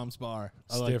 Stifler's mom's bar.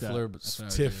 I like that.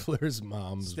 Stifler's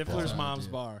mom's Stifler's bar. mom's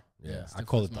bar. Yeah, I Stifler's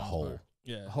call it the mom's hole. bar.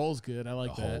 Yeah. Hole's good. I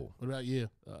like The that. hole. What about you?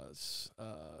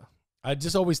 I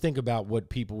just always think about what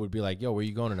people would be like, yo, where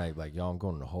you going tonight? Like, yo, I'm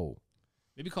going to the hole.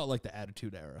 Maybe call it like the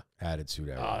Attitude Era. Attitude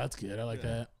era. Oh, that's good. I like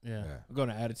that. Yeah. I'm going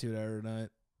to Attitude Era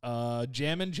tonight.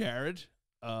 Jam and Jared.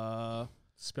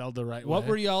 Spelled the right way. What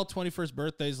were y'all 21st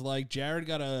birthdays like? Jared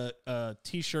got a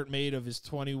T-shirt made of his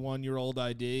 21-year-old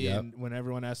ID, Yep. and when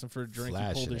everyone asked him for a drink,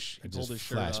 he pulled his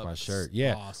shirt flashed up. my shirt.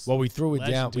 Yeah. Awesome. Well, we threw it down.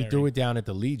 We Legendary. threw it down at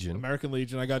the Legion. American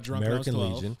Legion. I got drunk American when I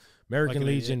was 12. Legion. American Like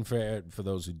an Legion, for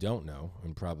those who don't know,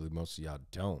 and probably most of y'all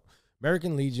don't,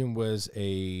 American Legion was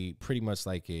pretty much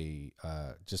like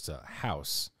just a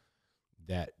house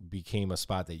that became a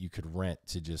spot that you could rent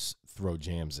to just throw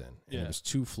jams in. And Yeah. it was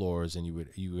 2 floors, and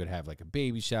you would have like a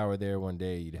baby shower there one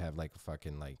day. You'd have like a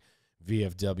fucking like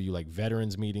VFW like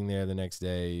veterans meeting there the next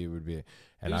day. It would be,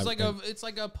 and It's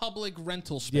like a public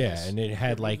rental space. yeah, and it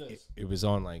had like this. it was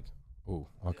on like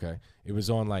it was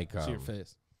on like See your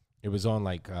face. it was on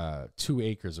like 2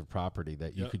 acres of property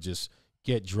that you Yep. could just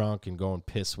get drunk and go and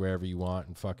piss wherever you want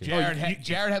and fucking. Jared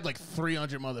had like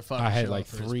 300 motherfuckers. I had show like up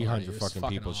for his 300 party. It was fucking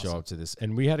people show awesome. up to this,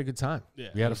 and we had a good time. Yeah.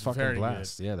 We had a was fucking very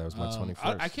blast. Yeah, that was my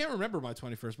 21st. I can't remember my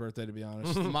 21st birthday, to be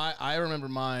honest. I remember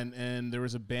mine, and there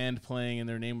was a band playing, and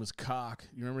their name was Cock.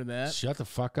 You remember that? Shut the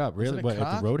fuck up! Was it Really? a What, at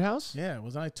cock? the Roadhouse? Yeah,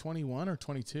 was I 21 or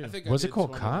 22? I think Was I it did called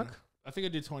 21. Cock? I think I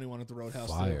did 21 at the Roadhouse.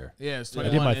 too. Fire. Yeah, it was I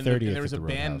 21. did my and 30th there was at a the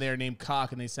band Roadhouse. there named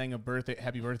Cock, and they sang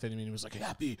happy birthday to me, and he was like,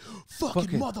 happy fucking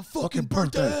Fucking motherfucking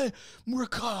birthday. birthday. We're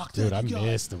cocked. Dude, I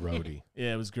missed the roadie.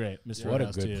 Yeah, it was great. Mr. What a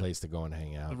Roadhouse, good too. place to go and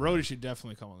hang out. The Roadie should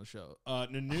definitely come on the show.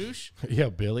 Nanoosh. Yeah,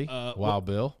 Billy. Wild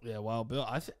Bill. Yeah, Wild Bill.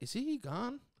 Is he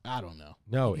gone? I don't know.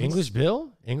 No, English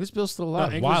Bill. English Bill's still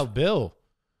alive. English- Wild Bill.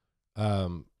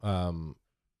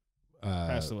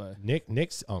 Passed away.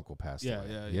 Nick's uncle passed Yeah,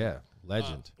 away. yeah.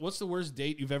 Legend. What's the worst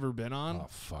date you've ever been on? Oh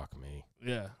fuck me.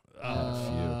 Yeah.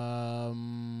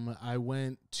 I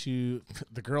went to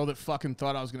the girl that fucking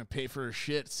thought I was gonna pay for her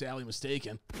shit. Sally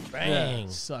Mistaken. Bang.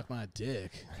 Suck my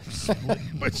dick.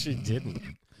 But she didn't.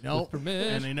 Nope.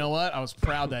 And you know what? I was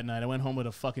proud that night. I went home with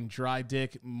a fucking dry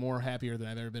dick, more happier than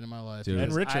I've ever been in my life. Dude.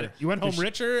 And richer. You went home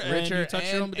richer, and you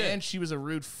touched your own dick. and she was a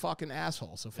rude fucking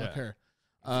asshole. So fuck Yeah. her.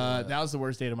 That was the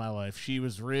worst date of my life. She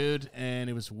was rude and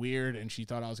it was weird, and she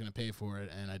thought I was gonna pay for it,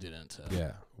 and I didn't. So.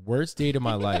 Yeah. Worst date of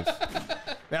my life.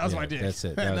 That was Yeah, my dick. That's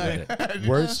it. That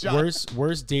was it.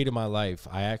 Worst date of my life.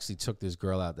 I actually took this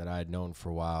girl out that I had known for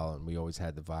a while, and we always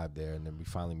had the vibe there. And then we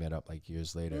finally met up like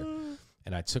years later.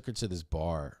 And I took her to this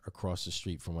bar across the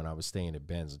street from when I was staying at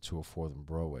Ben's at 204th and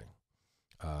Broadway.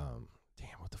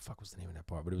 Damn, what the fuck was the name of that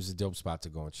bar? But it was a dope spot to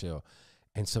go and chill.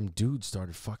 And some dude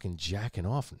started fucking jacking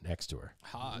off next to her.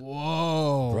 Hot.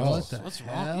 Whoa, Bro. What's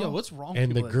wrong? Yeah, what's wrong? And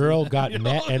with the people that girl do that? got You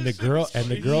mad. know, And the it's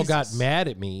girl got Jesus. mad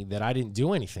at me that I didn't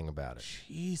do anything about it.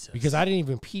 Jesus. Because I didn't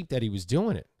even peep that he was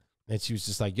doing it. And she was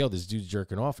just like, yo, this dude's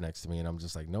jerking off next to me. And I'm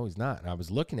just like, no, he's not. And I was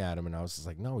looking at him, and I was just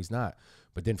like, no, he's not.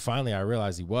 But then finally I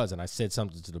realized he was. And I said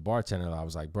something to the bartender. And I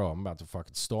was like, bro, I'm about to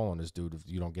fucking stall on this dude if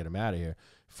you don't get him out of here.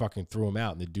 Fucking threw him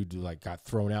out. And the dude like got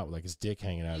thrown out with like his dick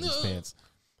hanging out of his pants.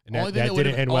 And Only that thing that didn't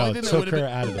would've- end well. only It thing that took would've her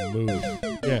out of the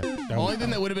mood. Yeah. Only thing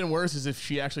that would have been worse is if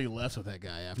she actually left with that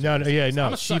guy after. No,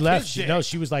 I'ma she suck left. his She, dick. no,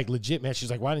 she was like legit, man.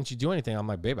 She's like, why didn't you do anything? I'm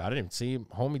like, babe, I didn't see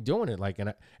homie doing it. Like,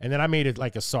 and then I made it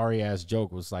like a sorry ass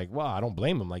joke. Was like, well, I don't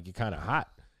blame him. Like, you're kind of hot,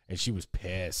 and she was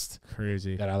pissed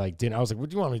Crazy. that I like didn't. I was like,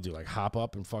 what do you want me to do? Like, hop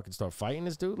up and fucking start fighting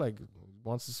this dude? Like,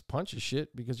 wants to punch his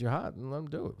shit because you're hot, and let him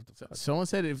do it. What the fuck? Someone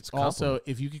said if a compliment.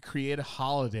 if you could create a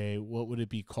holiday, what would it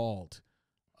be called?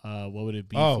 What would it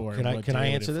be Oh, for? can and I what can day I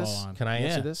would answer it this? fall on? Can I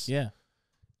answer Yeah, this? Yeah.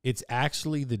 It's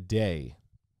actually the day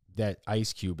that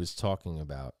Ice Cube is talking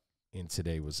about. And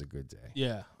today was a good day.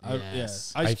 Yeah.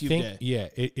 Yes. Ice I Cube think, Day. yeah,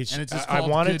 it's. And it's just I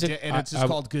called wanted Good to, Day, and it's just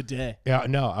called Good Day. Yeah,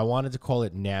 no, I wanted to call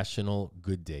it National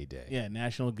Good Day Day. Yeah,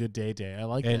 National Good Day Day. I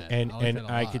like And that. and I like and that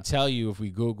a I lot. could tell you if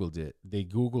we Googled it, they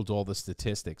Googled all the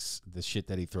statistics, the shit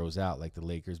that he throws out, like the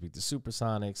Lakers beat the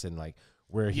Supersonics and like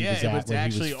where he Yeah, was it at was when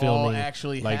actually he was filming all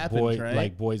actually like happened, right?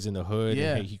 like Boys in the Hood.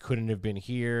 Yeah. And he couldn't have been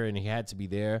here, and he had to be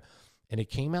there. And it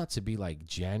came out to be like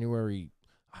January.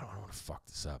 I don't want to fuck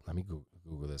this up. Let me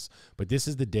Google this. But this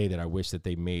is the day that I wish that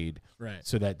they made Right.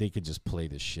 so that they could just play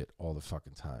this shit all the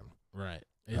fucking time. Right.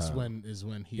 Is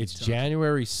when he. It's took-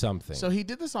 January something. So he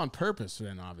did this on purpose,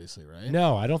 then, obviously, right?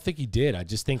 No, I don't think he did. I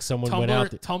just think someone went out.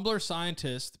 Tumblr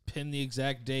scientist pinned the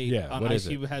exact date. Yeah, on what is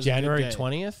IQ it? Has January a Good Day.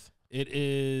 20th? It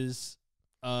is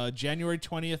January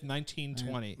 20th,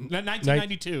 1920.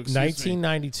 1992. Excuse me.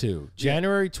 1992.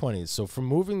 January 20th. So from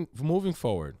moving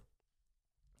forward,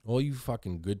 all you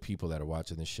fucking good people that are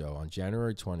watching this show, on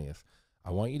January 20th, I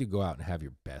want you to go out and have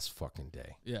your best fucking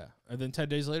day. Yeah, and then 10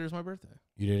 days later is my birthday.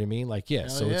 You know what I mean? Like, yeah. Hell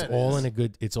So yeah, it's it all is.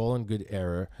 it's all in good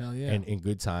era Hell yeah. and in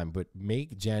good time. But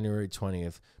make January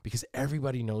 20th because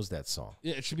everybody knows that song.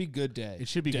 Yeah, it should be Good Day. It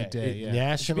should be Good Day. Yeah.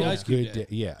 National Ice Cube Good Day. Day.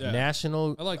 Yeah. Yeah.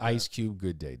 National I like that. Ice Cube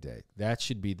Good Day Day. That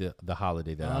should be the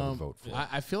holiday that I would vote for.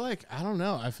 I feel like I don't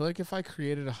know. I feel like if I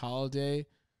created a holiday,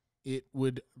 it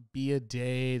would be a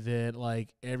day that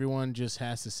like everyone just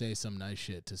has to say some nice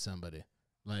shit to somebody,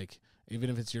 like even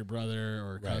if it's your brother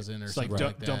or cousin or It's like something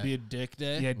like that. don't be a dick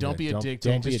day. Yeah, don't be a don't- dick.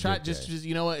 don't Day. be Just a try. dick Just day.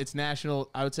 you know what? It's national.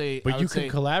 I would say. But I you would can say,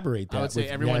 collaborate I would that say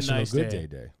with everyone National nice Good day.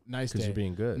 Day. Nice Because day. you're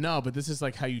being good. No, but this is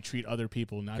like how you treat other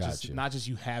people, not Gotcha. just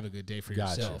you have a good day for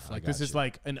Gotcha. yourself. I Like this is gotcha.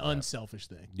 like an unselfish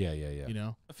thing. Yeah, yeah, yeah. You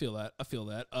know. I feel that. I feel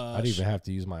that. I didn't even have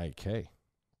to use my AK.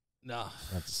 Nah,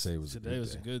 I have to say it was today a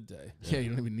was good a day. good day. Yeah, you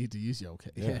don't even need to use your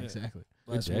okay. Yeah. Yeah, exactly.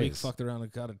 Last Good week, days. fucked around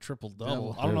and got a triple double.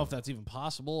 Double. I don't know Dude. if that's even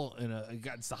possible.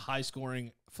 It's the high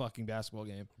scoring fucking basketball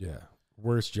game. Yeah.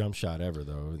 Worst jump shot ever,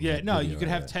 though. in Yeah, that no, video, you could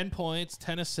have yeah. 10 points,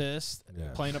 10 assists,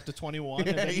 Yeah. playing up to 21, Yeah,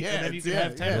 and then, yeah, and then you it's- could yeah,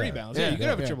 have 10 yeah. rebounds. Yeah, you could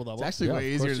have a triple double. It's actually Yeah, way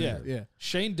of easier. course To you do. Yeah.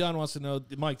 Shane Dunn wants to know,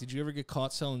 Mike, did you ever get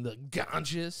caught selling the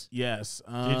ganjas? Yes.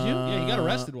 Did you? Yeah, you got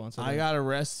arrested once, I I think. got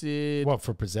arrested. What,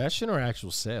 for possession or actual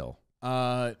sale?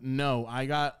 No, I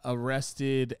got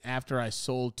arrested after I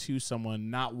sold to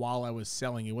someone, not while I was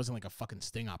selling. It wasn't like a fucking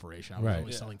sting operation. I was Right.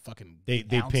 only Yeah. selling fucking. They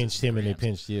ounces pinched him and they grams.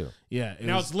 pinched you. Yeah.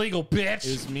 Now it's legal, bitch.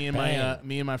 It was me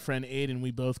and my friend Aiden. We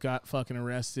both got fucking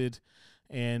arrested,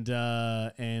 and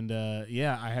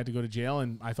yeah, I had to go to jail.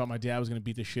 And I thought my dad was gonna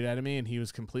beat the shit out of me, and he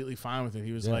was completely fine with it.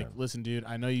 He was Yeah. like, "Listen, dude,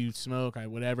 I know you smoke,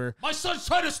 whatever." My son's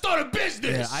trying to start a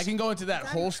business. Yeah, I can go into that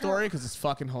whole story because it's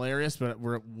fucking hilarious. But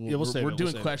we're we'll save it, we'll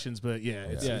doing save it. questions. But yeah,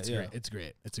 it's Yeah, it's yeah. great. It's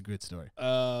great. It's a good story.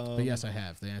 But But yes, I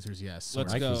have. The answer is yes.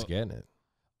 Let's Mike go. was getting it.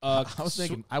 I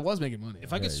was making money.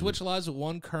 If I could Yeah, switch lives with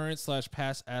one current /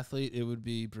 past athlete, it would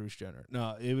be Bruce Jenner.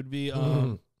 No, it would be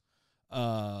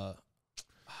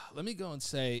let me go and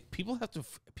say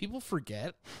people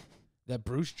forget that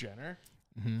Bruce Jenner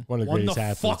One of the won the greatest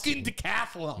athletes. fucking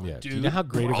decathlon, Yeah. dude. Do you know how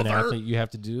great of an brother. athlete you have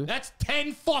to do? That's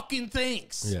 10 fucking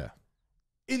things. Yeah.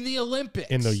 In the Olympics.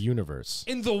 In the universe.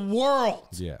 In the world.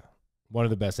 Yeah. One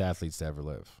of the best athletes to ever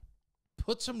live.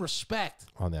 Put some respect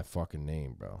On that fucking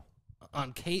name, bro.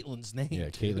 on Caitlin's name. Yeah,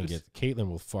 dude. Caitlyn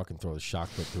will fucking throw the shot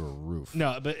put through a roof.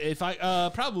 No, but if I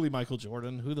probably Michael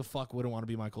Jordan. Who the fuck wouldn't want to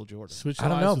be Michael Jordan? Switch I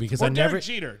don't know lives with- because Or I Derek never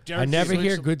Jeter. I never Jeter.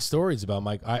 hear good stories about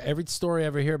Mike. Every story I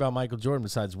ever hear about Michael Jordan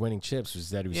besides winning chips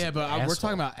was that he was Yeah, an but we're asshole.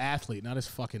 talking about athlete, not his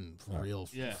fucking real.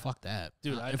 Yeah. Fuck that,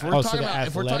 Dude, If I- we're Oh, so talking the about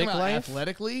athletic life?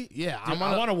 athletically, yeah, Dude,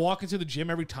 I want to walk into the gym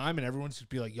every time and everyone's just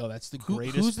be like, "Yo, that's the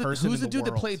greatest person who's in the dude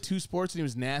world. that played two sports and he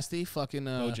was nasty? Fucking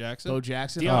Bo Jackson? Bo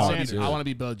Jackson. Deion I wanna Sanders. be- I want to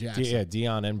be Bo Jackson. Yeah,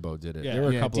 Dion and Bo did it. Yeah. There were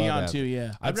a Yeah, couple Deion of too.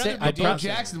 Yeah, I'd say rather be Bo Bo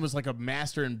Jackson was like a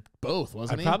master in both,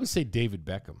 wasn't I'd he? probably say David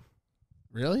Beckham.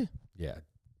 Really? Yeah,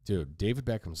 dude, David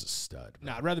Beckham's a stud.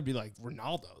 No, I'd rather be like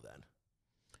Ronaldo then.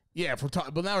 Yeah, if we're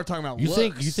talking, but now we're talking about You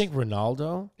looks. think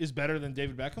Ronaldo, Is better than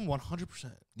David Beckham?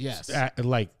 100%. Yes.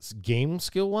 like game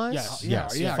skill wise? Yes. Yeah,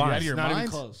 yeah. fine. You're out of your Not even mind.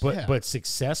 close. But Yeah. but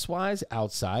success wise,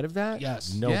 outside of that,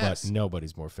 Yes. Yes.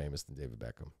 nobody's more famous than David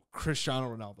Beckham.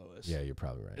 Cristiano Ronaldo is. Yeah, you're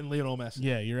probably right. And Lionel Messi.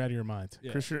 Yeah, you're out of your mind.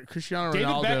 Yeah. Cristiano David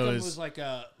Ronaldo Beckham is was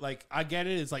like I get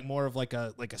it. It's like more of like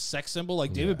a sex symbol.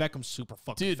 Like David Beckham's super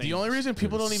fucking dude. The famous. only reason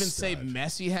people Dude, don't even say stud.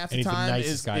 Messi half And the he's the time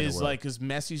nicest guy in the is world. like because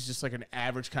Messi's just like an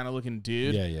average kind of looking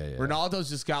dude. Yeah, yeah, yeah. Ronaldo's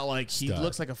just got like he Stud.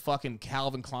 looks like a fucking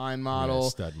Calvin Klein model.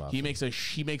 stud muffin. He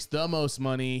makes the most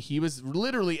money. He was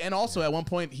literally, and also at one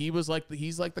point he was like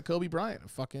he's like the Kobe Bryant.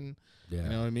 Fucking, Yeah. you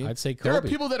know what I mean? I'd say there are Kobe.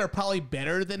 people that are probably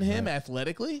better than him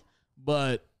athletically,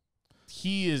 but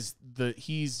he's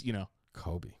you know.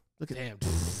 Kobe. Look at Damn,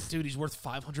 dude, he's worth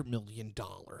 $500 million.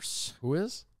 Who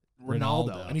is?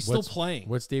 Ronaldo, and he's What's- still playing.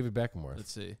 What's David Beckham worth?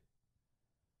 Let's see.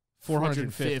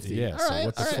 450. Yeah. So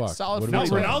what the fuck? Solid. What are No, we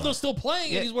talking about? Ronaldo's still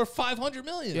playing, and he's worth $500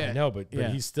 million. Yeah. I know, but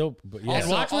Yeah. he's still. But yeah. Also,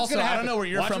 watch what's gonna I happen. don't know where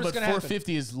you're Watch from, what's but gonna happen.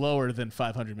 450 is lower than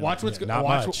 500 million. Watch what's not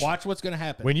watch, much. watch what's going to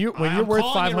happen. when you're I'm worth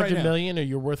calling it right 500 now. million or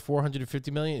you're worth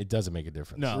 450 million, it doesn't make a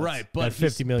difference. No. Right, but That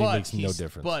 50 million makes no he's-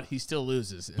 difference. But he still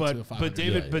loses. into a But 500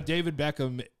 David Yeah, but David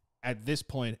Beckham at this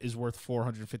point is worth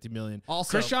 $450 million.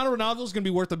 Also- Cristiano Ronaldo's going to be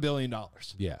worth $1 billion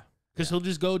Yeah. because he'll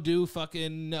just go do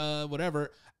fucking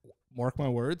whatever. Mark my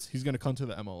words, he's going to come to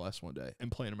the MLS one day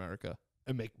and play in America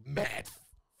and make mad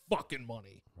fucking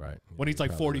money Right. when he's like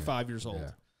Probably 45 years old.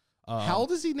 Yeah. How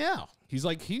old is he now? He's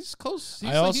close. He's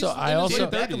I also-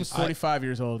 David David Beckham's 45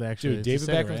 years old, actually. Dude, It's David just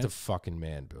Beckham's right? the fucking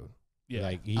man, dude. Yeah.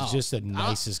 Like he's just the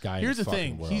nicest guy. here's in the the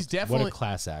thing. fucking world. He's what definitely- a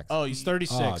class act. Oh, He's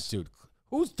 36. Oh, dude,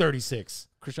 who's 36?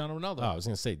 Cristiano Ronaldo. Oh, I was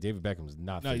gonna say David Beckham's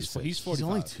not. no, 36. he's 45. He's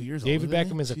only 2 years David older than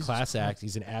Beckham me? is a Jesus class Christ. act.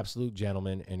 He's an absolute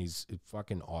gentleman, and he's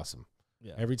fucking awesome.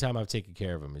 Yeah. Every time I've taken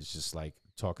care of him, it's just like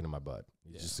talking to my bud.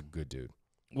 He's just a good dude.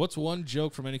 What's one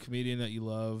joke from any comedian that you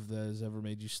love that has ever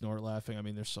made you snort laughing? I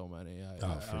mean, there's so many. I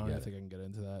don't forget even it. think I can get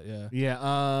into that. Yeah. Yeah.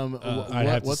 I'd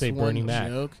have to what's say one Bernie Mac.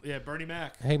 joke? Yeah, Bernie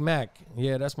Mac. Hey Mac,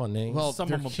 yeah, that's my name. Well, Some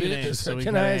they're of 'em cute bitches. names, so we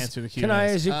can gotta I answer the ask? Can I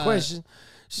Q&As. ask you a question?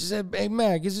 She said, "Hey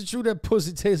Mac, is it true that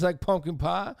pussy tastes like pumpkin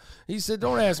pie?" He said,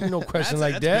 "Don't ask me no question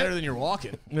like that's that. better than you're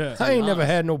walking. Yeah. I ain't never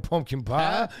had no pumpkin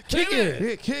pie. Kick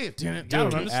it, Kick it. I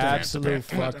don't understand. absolute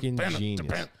fucking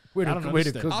genius. Where I don't the cookies?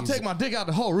 understand. I'll take my dick out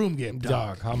the whole room game,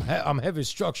 dog. Dog, I'm heavy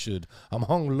structured. I'm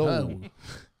hung low.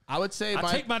 I would say I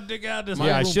take my dick out this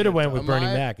Yeah, I room. should have went with Bernie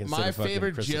my, Mac instead my of fucking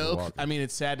favorite Christopher joke. Walken. I mean,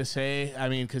 it's sad to say. I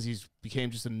mean, because he's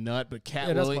became just a nut. But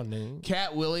Yeah, that's my name.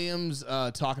 Cat Williams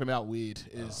talking about weed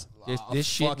is This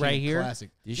shit fucking right here?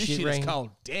 Classic. This This shit shit right is here? called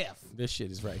death. This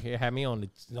shit is right here. Had me on the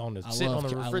sitting on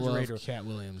the I refrigerator. love Cat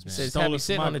Williams, man. Says Stole had me it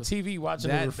sitting from on the my- TV watching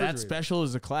the That refrigerator. special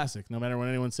is a classic. No matter what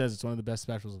anyone says, it's one of the best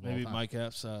specials of all Maybe time. Mike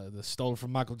Epps, the stole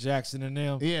from Michael Jackson and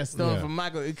them. Yeah, stolen Yeah. from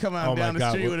Michael. He come out Oh my down the God,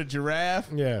 street what- with a giraffe.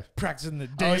 Yeah. Practicing the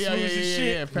Oh, dance yeah, moves yeah, and yeah,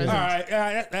 shit. yeah, All President.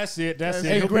 right, that's it. That's it.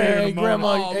 Hey, He'll be here in a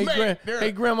grandma, moment. Oh, man,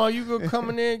 hey, grandma, you gonna come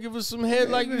in there and give us some head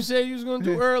like you said you was gonna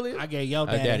do earlier? I gave yo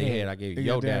Daddy head. I gave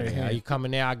yo daddy head. head. You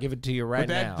coming there? I'll give it to you right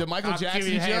But that now. the Michael I'll give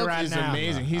Jackson you head joke right is now.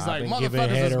 amazing. He's I've like, been giving head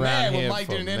motherfuckers was around mad when here Mike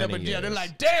for didn't end up in many jail. They're years.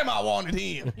 like, damn, I wanted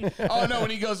him. Oh no, when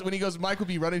he goes, Mike will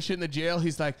be running shit in the jail.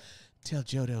 He's like, tell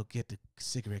Joe to get the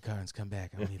cigarette cards, come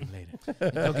back. I'll need him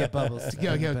later. Go get Bubbles.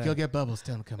 go get Bubbles.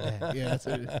 Tell him to come back. Yeah, that's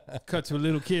it. Cut to a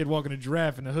little kid walking a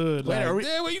giraffe in the hood. Wait, Like, are we-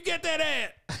 "Hey, where you get that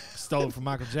at? Stole it from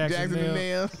Michael Jackson. Jackson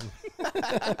now. and them.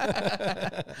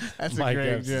 That's Mike a great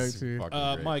Epps joke, is too.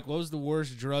 fucking great. Mike, what was the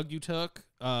worst drug you took?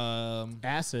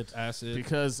 Acid. Acid.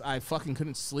 Because I fucking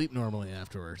couldn't sleep normally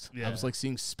afterwards. Yeah. I was like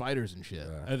seeing spiders and shit.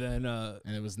 And then,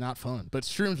 And it was not fun. But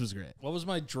shrooms was great. what was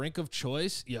my drink of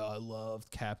choice? Yeah, I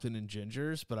loved Captain and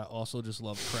Gingers, but I also just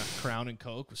loved Crown and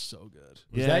Coke. Was so good.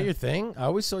 Was that your thing? I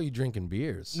always saw you drinking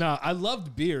beers. No, I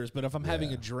loved beers, but if I'm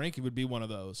having a drink, it would be one of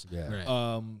those. Yeah.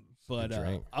 Right. But Good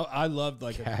drink. I loved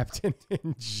like Captain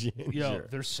and Ginger. yo,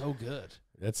 they're so good.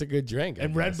 That's a good drink. I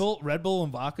And guess. Red Bull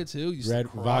and vodka too. Used to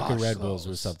Vodka crush Red Bulls those.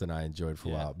 was something I enjoyed for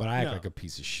a Yeah. while, but I act No. like a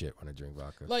piece of shit when I drink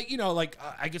vodka. Like, you know, like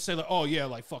I could say like, oh yeah,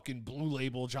 like fucking Blue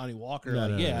Label Johnny Walker. No,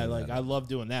 Like, no, yeah, no, like no. I love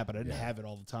doing that, but I didn't have it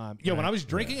all the time. Yeah, when I was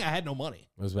drinking, I had no money.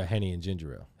 It was about Henny and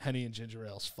Ginger Ale. Henny and ginger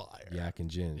ale's fire. Yak and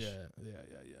Ginge.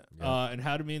 Yeah. And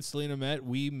how did me and Selena met?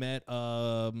 We met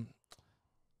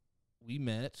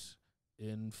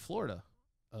in Florida,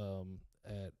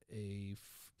 at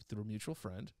through a mutual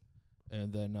friend,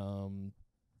 and then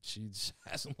she just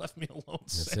hasn't left me alone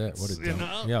That's since. it. What a you dumb.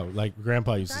 know? Yeah, like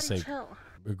Grandpa used to Daddy, say. chill.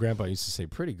 Grandpa used to say,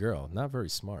 "Pretty girl, not very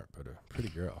smart, but a pretty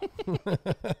girl."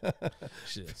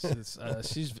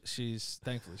 She's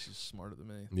thankfully she's smarter than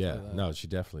me. Yeah, But, no, she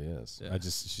definitely is. yeah.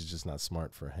 She's just not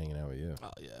smart for hanging out with you. Oh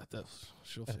yeah,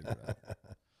 she'll figure it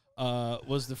out.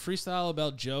 Was the freestyle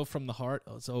about Joe from the heart?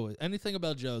 Oh, it's always anything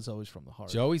about Joe is always from the heart.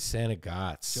 Joey Santa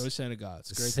Gotts. Joey Santa Gotts,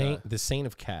 the great saint, guy. the saint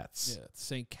of cats. Yeah,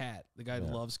 Saint Cat. The guy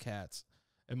Yeah. loves cats.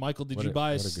 And Michael, did What you a-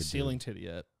 buy a what a good ceiling dude. titty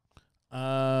yet?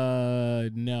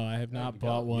 No, I have not you go.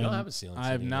 bought You one. don't have a ceiling I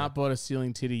have titty not yet. bought a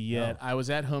ceiling titty yet. No. I was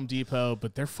at Home Depot,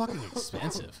 but they're fucking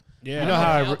expensive. Yeah, You know how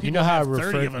how you people know how I have 30 refer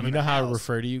of them you in know the how I house.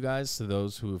 refer to you guys to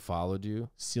those who have followed you.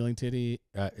 Ceiling titty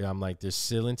I'm like, there's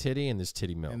ceiling titty and there's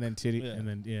titty milk. and then titty Yeah. and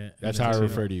then yeah. and That's then how I titty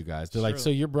refer milk. to you guys. They're like, True. so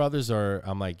your brothers are.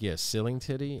 I'm like, yeah, ceiling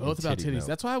titty. Both and about titty titties. milk.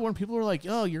 That's why when people are like,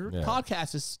 "Oh, your Yeah.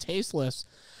 podcast is tasteless,"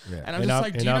 Yeah. and I'm just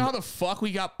like, "Do you know how the fuck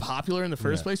we got popular in the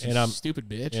first Yeah. place? You And I'm- stupid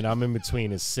bitch." And I'm in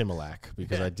between is Similac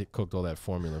because I cooked all that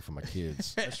formula for my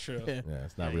kids. that's true. Yeah,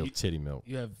 it's not Yeah, real you- titty milk.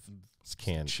 You have It's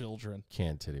canned children.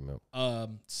 titty milk.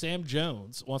 Sam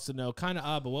Jones wants to know, kind of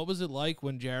odd, but what was it like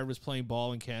when Jared was playing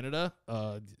ball in Canada?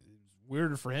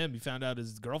 weirder for him. He found out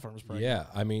his girlfriend was pregnant. Yeah,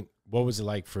 I mean, what was it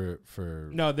like for?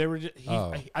 No, they were. Just,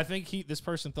 Oh. I think this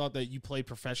person thought that you played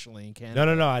professionally in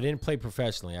Canada. No. I didn't play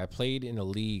professionally. I played in a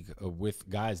league with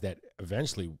guys that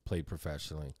eventually played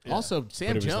professionally. Also, Sam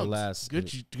But it was the Jones. last-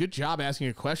 Good job asking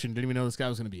a question. Didn't even know this guy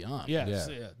was going to be on. Yeah, Yeah.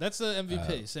 so, that's the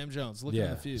MVP, Sam Jones. Looking in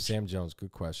Yeah, the future. Sam Jones.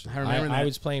 Good question. I remember that. I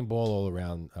was playing ball all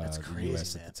around That's the crazy,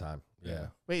 U.S. man. at the time. Yeah.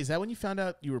 Wait, is that when you found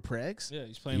out you were pregs? Yeah,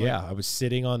 he's playing. Yeah, like, I was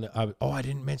sitting on. I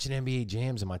didn't mention NBA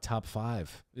jams in my top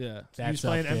 5. yeah. He That's was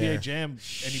playing up NBA there. Jam, and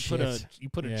Shit. you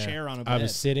put a Yeah. chair on a bed. I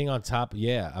was sitting on top.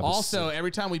 Yeah. I was Also,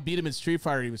 every time we beat him in Street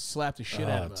Fighter, he would slap the shit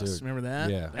out of us. dude. Remember that?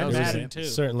 Yeah, That And was Madden, insane. too.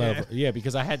 certain level. Yeah,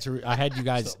 because I had you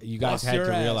guys. You guys bust had your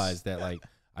to ass. realize that like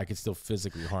I could still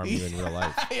physically harm you in real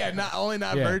life. Yeah, not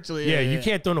Yeah. virtually. Yeah, you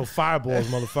can't throw no fireballs,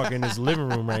 motherfucker, in this living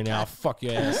room right now. I'll fuck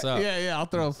your ass up. Yeah, I'll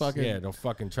throw a fucking. Yeah, don't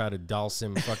fucking try to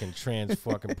Dalsim fucking trans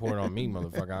fucking port on me,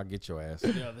 motherfucker. I'll get your ass.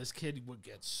 Yeah, this kid would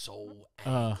get so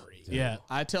angry. Yeah,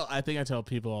 I think I tell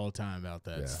people all the time about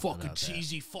that. Yeah. Fucking about that.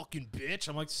 cheesy fucking bitch.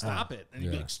 I'm like, stop it. And he'd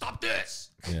be yeah. like, stop this.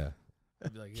 Yeah,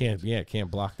 I'd be like, can't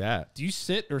block that. Do you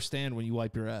sit or stand when you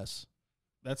wipe your ass?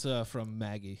 That's from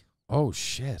Maggie. Oh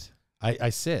shit, I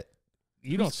sit.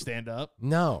 You don't stand up.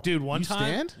 No, Dude, one You time.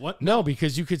 stand? What? no,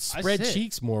 because you could spread sit.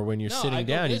 cheeks more when you're No, I sitting go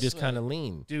down. You this just way. kind of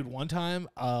lean. Dude, one time,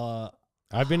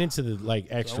 I've been into the like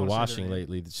extra wanna sit washing underneath.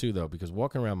 lately too, though, because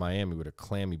walking around Miami with a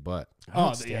clammy butt.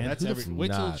 yeah, stand. that's Who the every. f- Wait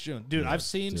till not? it's June, dude. Yeah, I've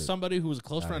seen dude. somebody who was a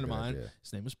close Not a friend of good mine. idea.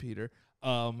 His name was Peter.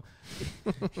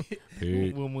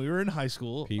 Pete. When we were in high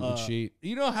school, Pete would cheat.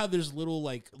 you know how there's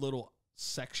little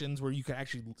sections where you can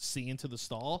actually see into the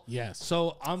stall. Yes.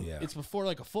 So Yeah. it's before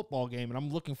like a football game, and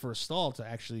I'm looking for a stall to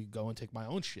actually go and take my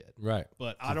own shit. Right,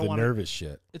 But I the don't want to. nervous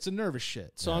shit. It's a nervous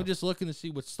shit. So Yeah. I'm just looking to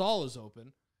see what stall is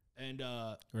open, and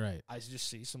Right. I just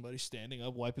see somebody standing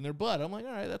up wiping their butt. I'm like,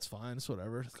 all right, that's fine. It's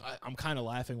whatever. I'm kind of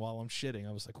laughing while I'm shitting.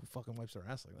 I was like, who fucking wipes their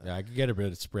ass like that? Yeah, I could get a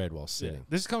bit of spread while Yeah. sitting.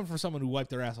 This is coming from someone who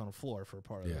wiped their ass on the floor for a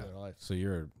part of Yeah. their life. So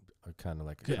you're a kind of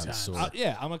like a Good times. connoisseur.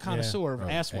 Yeah, I'm a connoisseur of Oh,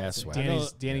 ass ass wiping. wiping. I know-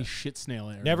 Danny's shit snail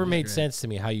era. Never was made great. sense to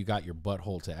me how you got your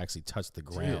butthole to actually touch the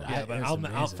ground. I- Yeah, but that's I'll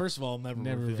amazing. first of all, I'll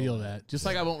Never reveal that. Just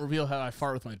like I won't reveal how I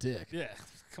fart with my dick. Yeah,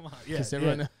 come on. Yeah, 'Cause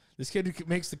everyone- yeah. This kid who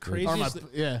makes the Or my,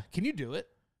 craziest. yeah. Can you do it?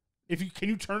 Can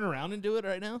you turn around and do it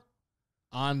right now?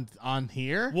 On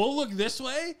here? We'll look this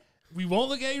way. We won't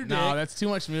look at your dick. No, that's too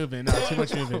much movement. No, too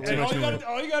much movement. Too And much all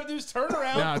movement. you gotta do is turn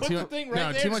around, put the thing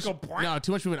right there, too just much. go. No,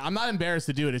 too much movement. I'm not embarrassed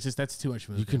to do it. It's just that's too much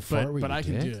movement. can fart but, with but your I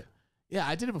can dick? do it. Yeah,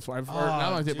 I did it before.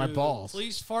 Now I did my dude, balls.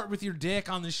 Please fart with your dick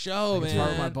on the show, I man. can fart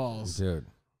with my balls. Dude,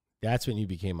 that's when you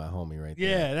became my homie right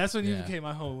there. Yeah, that's when you Yeah. became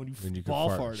my home. When you can ball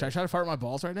fart. farted. Should I try to fart with my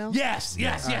balls right now? Yes,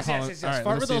 yes, yes, All right, yes, yes, all right, yes. Fart let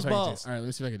me with see those if I can do balls. it. All right, let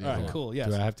me see if I can do All it. right, cool. Yes.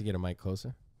 Do I have to get a mic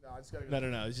closer? No, I just gotta No, no,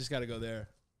 no. You just got to go there.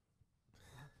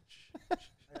 I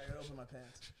gotta open my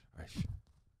pants. All right.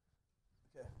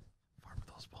 Okay. Fart with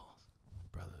those balls.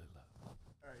 Brotherly love. All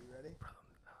right, you ready?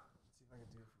 Let's see if I can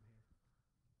do it from here.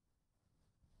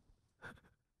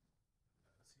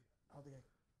 Let's see.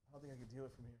 I don't think I can do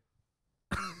it from here.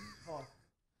 Hold on.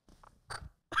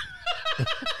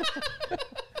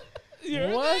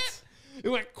 What? It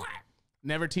went quack.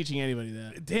 Never teaching anybody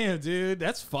that. Damn, dude,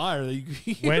 that's fire.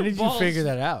 When did you figure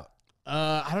that out?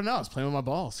 I don't know. I was playing with my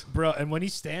balls. Bro, and when he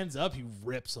stands up, he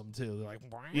rips them too. They're like,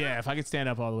 Yeah, if I could stand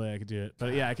up all the way, I could do it.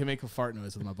 But yeah, I can make a fart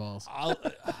noise with my balls. I'll,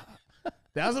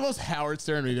 That was the most Howard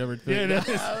Stern we've ever yeah, done. that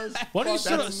is- why don't you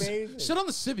sit on, That's amazing. sit on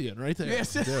the Sibian right there?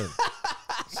 Yes. Dude.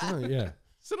 So, yeah.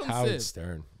 Sit on Howard the Sib.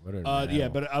 Stern. What an Yeah,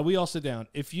 animal. but we all sit down.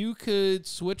 If you could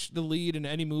switch the lead in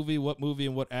any movie, what movie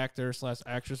and what actor /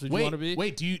 actress would you want to be?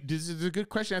 Wait, this is a good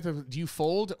question. Do you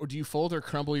fold or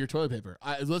crumble your toilet paper?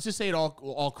 Let's just say it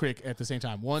all quick at the same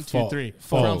time. 1, 2, Fold. 3.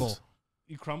 Fold. Crumble.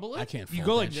 You crumble it? I can't. You fold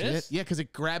go that like this? shit. Yeah, because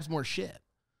it grabs more shit.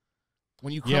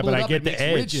 When you Yeah, crumble but it I up, get it the makes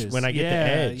edge. ridges. When I get the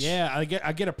edge. Yeah,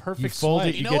 I get a perfect You fold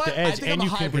swipe. it, You know get what? the I edge, think and I'm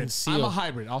you a can hybrid. conceal. I'm a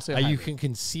hybrid. I'll say a You hybrid. can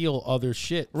conceal other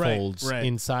shit Right, folds right.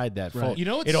 inside that fold. You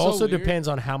know what's it so also weird? depends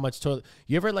on how much toilet.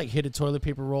 You ever like hit a toilet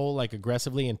paper roll like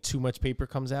aggressively and too much paper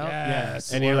comes out?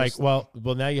 Yes. And you're like, well,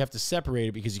 now you have to separate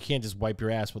it because you can't just wipe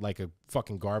your ass with like a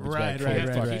fucking garbage bag. full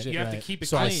of fucking shit. You have to keep it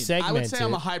So I clean. segment I would say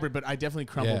I'm a it. hybrid, but I definitely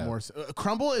crumble Yeah. more.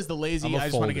 Crumble is the lazy. I'm a I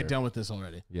just want to folder. get done with this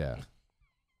already. Yeah.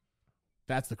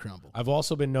 That's the crumble. I've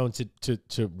also been known to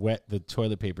wet the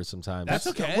toilet paper sometimes. That's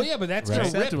okay. Well, yeah, but that's Right. gonna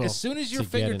rip Acceptable. as soon as your To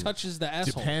get finger in. touches the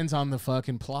asshole. Depends on the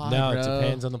fucking ply. No, it bro.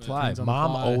 depends on the ply. Depends on the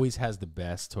Mom ply. always has the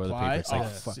best toilet Ply? paper. It's like Oh,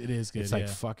 fu- it is good. It's like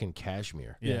yeah. fucking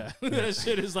cashmere. Yeah, that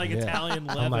shit is like Yeah. Italian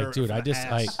leather. I'm like, dude, for I just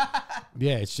ass. like,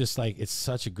 yeah, it's just like it's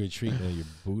such a good treatment of your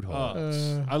boot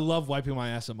hole. I love wiping my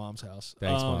ass at mom's house.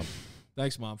 Thanks, Mom.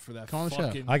 Thanks, mom, for that. Come on the show.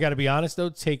 fucking. I got to be honest though,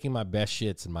 taking my best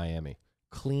shits in Miami,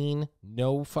 clean,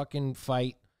 no fucking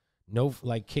fight, No,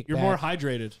 like kickback. You're more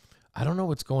hydrated. I don't know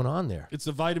what's going on there. It's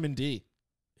the vitamin D.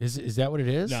 Is that what it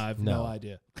is? No, I have no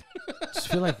idea. I just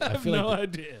feel like I have no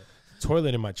idea. the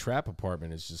toilet in my trap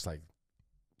apartment is just like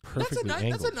perfectly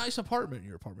angled. That's a nice apartment.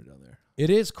 Your apartment down there. It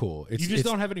is cool. You just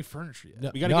don't have any furniture yet.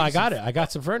 No, We gotta no, get I you got some- it. I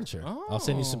got some furniture. I'll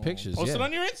send you some pictures. Post yeah. it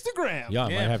on your Instagram. Yeah, I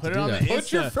might have to put it do on that. the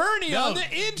Put your Insta. Fernie No, on the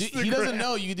Instagram. He doesn't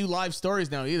know you can do live stories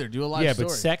now either. Do a live Yeah, story.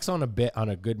 but sex on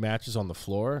a good mattress on the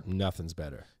floor, nothing's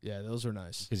better Yeah, those are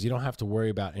nice. because you don't have to worry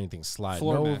about anything sliding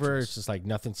Floor over. mattress. It's just like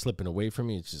nothing slipping away from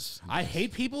you. It's just I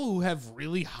hate people who have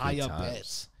really high Good up times.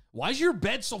 beds. Why is your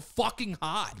bed so fucking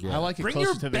high? I like it Bring closer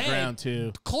your to the bed ground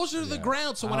too. Closer to the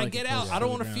ground, so when I like it get out, closer I to don't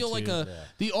the want to ground, feel like too. a.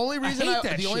 The only reason hate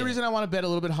that the only shit. reason I want a bed a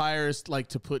little bit higher is like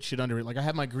to put shit under it. Like I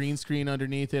have my green screen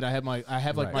underneath it. I have like Right.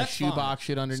 my That's fine. shoebox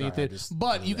shit underneath Sorry, I it. just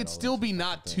But threw you that could all still over be the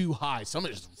not too high.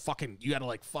 Somebody just fucking you gotta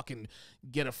like fucking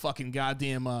get a fucking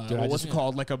goddamn Dude, I what's just- it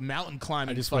called? Like a mountain I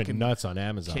climbing just went fucking nuts on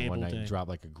Amazon cable one night thing. and dropped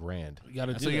like $1,000. You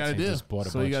gotta That's do what you that. gotta do. just bought a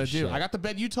That's what you bunch gotta of do. shit. I got the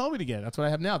bed you told me to get. That's what I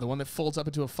have now. The one that folds up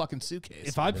into a fucking suitcase.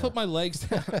 If I put my legs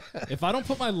down, if I don't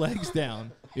put my legs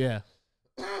down, yeah.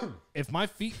 if my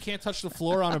feet can't touch the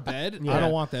floor on a bed, I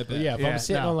don't want that bed. Yeah, if Yeah, I'm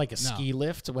sitting no, on like a no. ski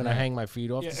lift when I hang my feet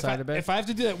off Yeah, the if, side of the bed. if I have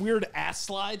to do that weird ass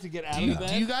slide to get out Do you, of the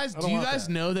bed, do you guys I don't want that.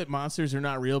 know that monsters are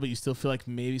not real, but you still feel like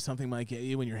maybe something might get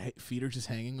you when your feet are just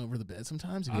hanging over the bed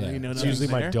sometimes? You know you know it's nothing's usually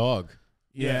my there? dog.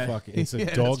 Yeah. Fuck it. It's a Yeah,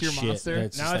 that's dog your shit. monster?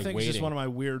 That's Now just I like think it's just waiting. one of my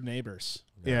weird neighbors.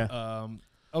 Yeah.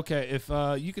 Okay, if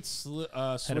you could Had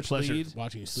a switch pleasure lead,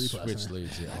 watching you sleep last Switch night.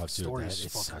 leads. Yeah, oh, dude, story that is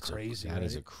is fucking such crazy, That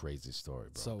is right? a crazy story,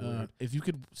 bro. so weird. If you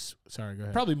could, sorry, go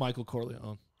ahead. Probably Michael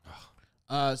Corleone.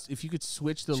 If you could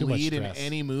switch the Too much lead in stress.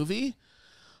 any movie,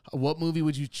 what movie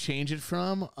would you change it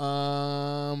from?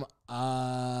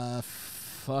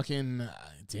 Fucking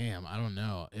damn, I don't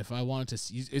know. If I wanted to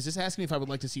see, is this asking me if I would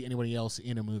like to see anybody else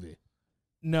in a movie?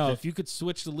 No, if you could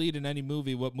switch the lead in any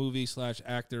movie, what movie /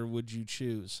 actor would you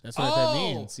choose? That's what that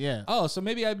means. Yeah. Oh, so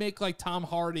maybe I'd make like Tom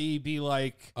Hardy be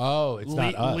like Oh, it's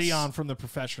not us. Leon from The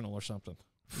Professional or something.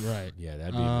 Right. Yeah,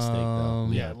 that'd be a mistake though.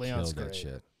 yeah, Leon Leon's killed that great.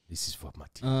 shit. This is what my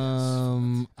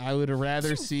team I would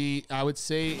rather see. I would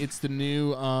say it's the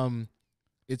new.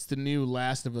 It's the new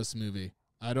Last of Us movie.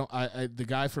 The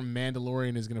guy from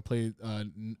Mandalorian is gonna play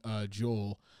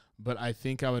Joel, but I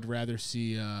think I would rather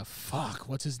see.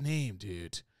 What's his name,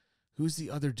 dude? Who's the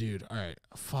other dude? All right,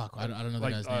 I don't know the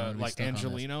guy's name. I'm gonna be Like stuck on this.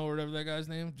 Angelino or whatever that guy's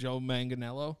name, Joe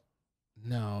Manganiello.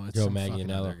 No, it's Joe some fucking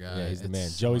Manganiello. other guy. Yeah, he's the It's man.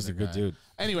 some Joey's a other good guy. dude.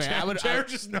 Anyway, Jared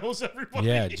just knows everybody.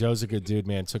 Yeah, Joe's a good dude,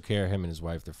 man. Took care of him and his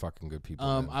wife. They're fucking good people.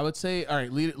 man. I would say, all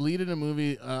right, lead in a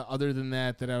movie. Other than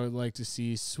that I would like to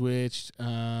see switched.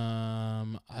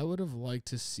 I would have liked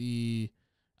to see.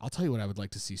 I'll tell you what I would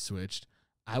like to see switched.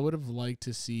 I would have liked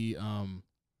to see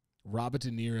Robert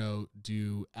De Niro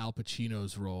do Al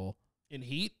Pacino's role. In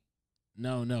Heat.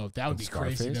 No, that would be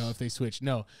crazy. Scarface? No, if they switched.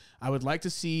 No, I would like to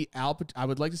see I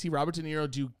would like to see Robert De Niro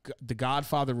do the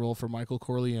Godfather role for Michael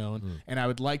Corleone, and I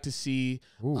would like to see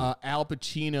Al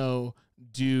Pacino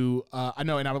do. And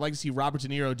I would like to see Robert De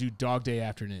Niro do Dog Day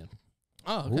Afternoon.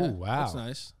 Oh, okay. Ooh, wow. That's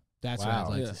nice. That's what I'd Wow.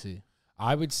 like Yeah. to see.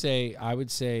 I would say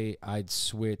I'd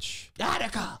switch.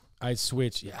 Attica. I'd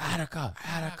switch. Yeah,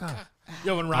 Attica.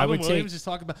 Yo, when I Robin would Williams take- is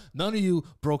talking about, none of you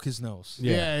broke his nose.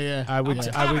 Yeah. I would.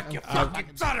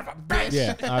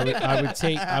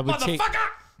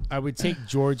 I would take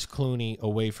George Clooney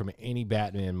away from any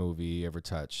Batman movie he ever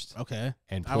touched, Okay.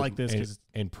 and I like this 'cause-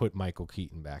 and put Michael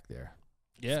Keaton back there.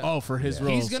 Yeah. Oh, for his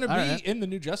role. He's going to be All right. in the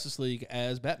new Justice League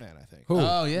as Batman, I think. Who?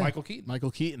 Oh yeah, Michael Keaton. Michael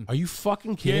Keaton. Are you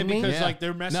fucking Yeah, kidding me? because Yeah. like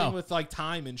they're messing No. with like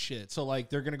time and shit. So like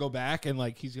they're gonna go back and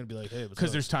like he's gonna be like, hey, what's Because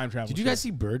up? there's time travel. Did you guys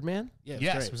see Birdman? Yeah, it's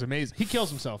Yes, great. it was amazing. He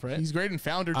kills himself, right? He's great in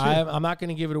Founder too. I'm not going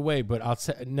to give it away, but I'll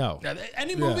say no.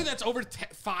 Any movie that's over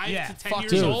 5 Yeah, to 10 fuck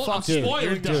years dude, old, I'm fuck dude. spoiling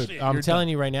You're that done. shit. I'm You're telling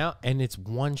you right now, and it's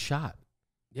one shot.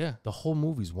 Yeah, The whole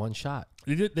movie's one shot.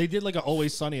 they did like an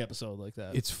Always Sunny episode like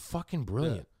that. It's fucking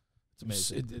brilliant.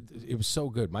 It's amazing. It was so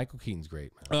good. Michael Keaton's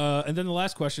great, man. And then the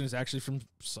last question is actually from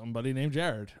somebody named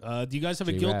Jared. Do you guys have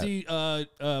a guilty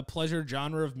pleasure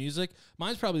genre of music?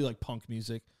 Mine's probably like punk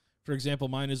music. For example,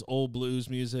 mine is old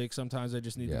blues music. Sometimes I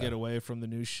just need to get away from the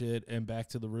new shit and back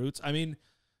to the roots. I mean,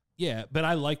 yeah, but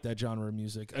I like that genre of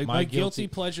music. My guilty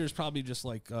pleasure is probably just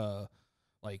like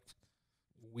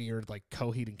weird like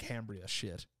Coheed and Cambria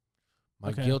shit.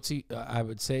 My guilty, I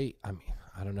would say, I mean,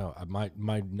 I don't know.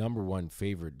 My number one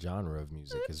favorite genre of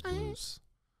music is blues.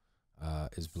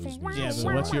 Is blues music. Yeah, so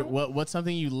but much. what's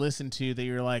something you listen to that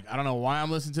you're like, I don't know why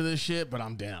I'm listening to this shit, but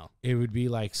I'm down. It would be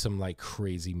like some like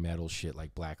crazy metal shit,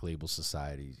 like Black Label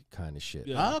Society kind of shit.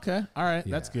 Yeah. Oh, okay, all right,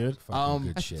 that's Yeah, good.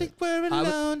 fucking good shit. we're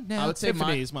I would say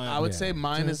Tiffany is mine. I would say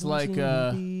mine is like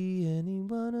Be any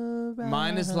one of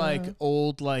Mine is like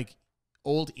old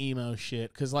emo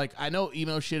shit. Cause like I know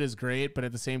emo shit is great, but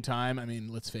at the same time, I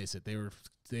mean, let's face it,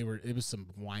 it was some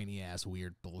whiny ass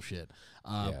weird bullshit.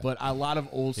 But a lot of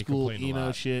old school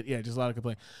emo shit. Yeah, just a lot of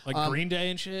complaining. Like Green Day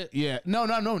and shit. Yeah, no,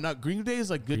 not Green Day is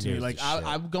like good to me. Like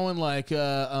I'm going like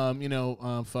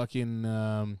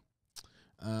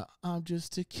I'm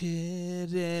just a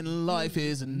kid and life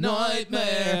is a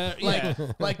nightmare.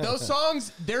 Like those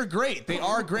songs, they're great. They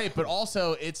are great, but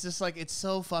also it's just like it's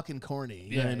so fucking corny.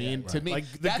 You know what I mean? Right. To me,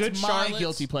 like that's Good my Charlottes,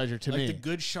 guilty pleasure to me. Like the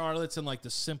Good Charlottes and like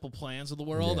the Simple Plans of the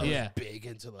world. I was big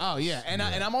into those. Oh yeah, and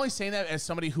I'm only saying that as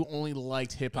somebody who only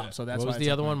liked hip hop. So that's what why was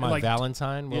the other one? My like,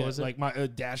 Valentine. What was it? Like my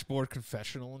Dashboard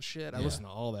Confessional and shit. I listen to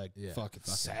all that fucking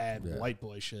sad white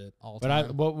boy shit. All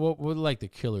time. But what would like the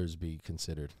Killers be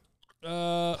considered?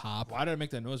 Pop. Why did I make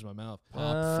that noise in my mouth?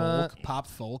 Pop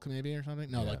folk maybe or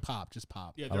something. No, like pop, just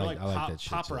pop. Yeah, they're like that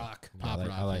shit pop too. rock.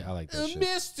 I like that shit.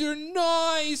 Mr.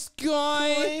 Nice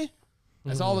Guy.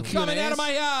 That's all the coming out of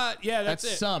my yacht. Yeah, that's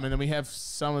it. Some, and then we have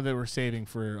some that we're saving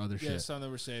for other shit. Yeah, some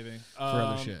that we're saving for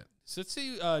other shit. So let's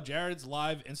see. Jared's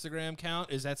live Instagram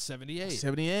count is at 78.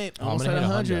 78. I'm Almost gonna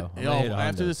at hit 100. 100.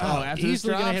 After this, after this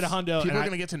easily gonna hit 100. People are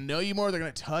gonna get to know you more. They're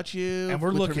gonna touch you, and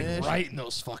we're with looking permission. right in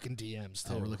those fucking DMs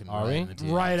too. We're looking Are right we? in the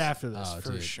DMs. Right after this,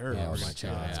 for dude. sure. Oh, Oh my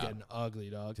God. It's getting ugly,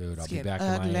 dog. Dude, I'll be getting back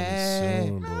in Miami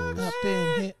soon, boys. Up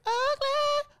in here, ugly.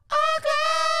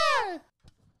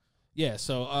 Yeah,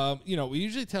 so we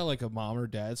usually tell like a mom or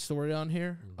dad story on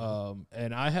here.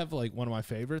 And I have like one of my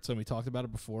favorites, and we talked about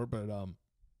it before, but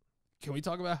can we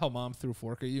talk about how mom threw a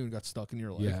fork at you and got stuck in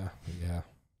your leg? Yeah.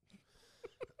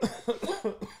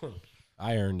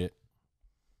 I earned it.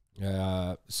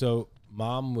 So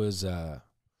mom was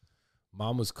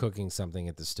cooking something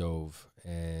at the stove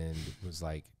and was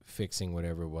like fixing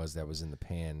whatever it was that was in the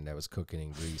pan that was cooking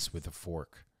in grease with a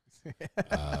fork.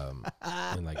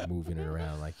 And like moving it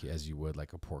around like as you would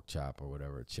like a pork chop or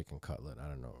whatever, a chicken cutlet. I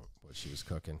don't know what she was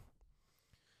cooking,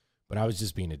 but I was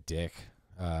just being a dick,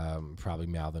 probably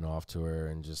mouthing off to her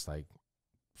and just like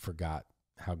forgot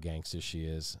how gangster she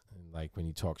is. And like when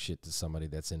you talk shit to somebody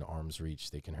that's in arm's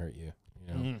reach, they can hurt you, you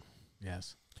know?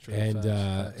 Yes. True.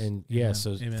 And yeah,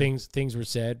 so things were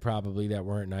said probably that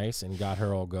weren't nice and got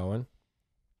her all going.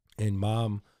 And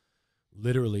mom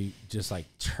literally just like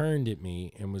turned at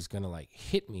me and was gonna like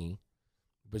hit me,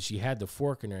 but she had the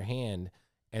fork in her hand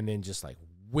and then just like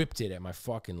whipped it at my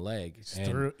fucking leg.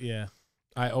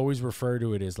 I always refer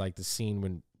to it as like the scene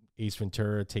when Ace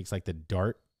Ventura takes like the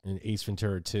dart in Ace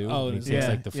Ventura 2. And he takes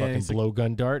like the fucking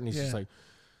blowgun dart and he's just like,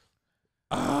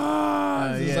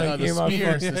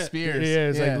 the spears. Yeah,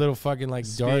 it's like little fucking like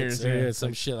darts. Yeah,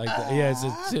 some shit like that.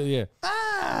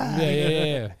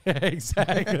 Yeah,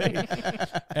 exactly.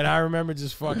 And I remember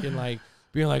just fucking like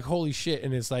being like, holy shit.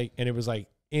 And it's like, and it was like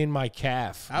in my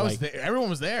calf. I was there. Everyone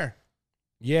was there.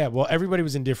 Yeah, well, everybody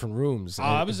was in different rooms.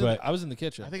 I was in the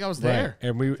kitchen. I think I was there.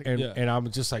 Right. And I'm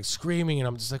just like screaming and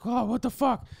I'm just like, oh, what the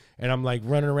fuck? And I'm like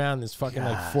running around. This fucking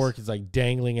like fork is like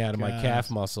dangling out of my calf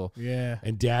muscle. Yeah.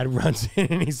 And dad runs in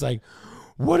and he's like,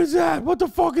 what is that? What the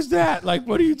fuck is that? Like,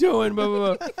 what are you doing? Blah,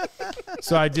 blah, blah.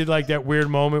 So I did like that weird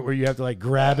moment where you have to like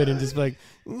grab it and just be like,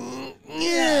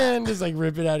 yeah, and just like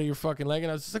rip it out of your fucking leg.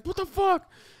 And I was just like, what the fuck?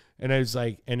 And I was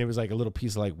like, and it was like a little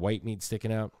piece of like white meat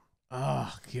sticking out.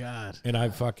 Oh God. And I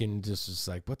fucking just was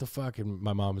like, what the fuck? And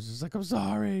my mom was just like, I'm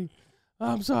sorry.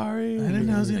 I'm sorry. I didn't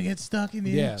know I was going to get stuck in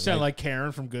you. Yeah. Sound like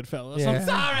Karen from Goodfellas. Yeah. I'm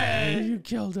sorry. You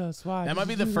killed us. Why? That might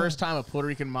be the first time a Puerto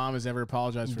Rican mom has ever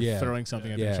apologized for throwing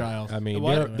something at their child. I mean,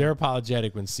 they're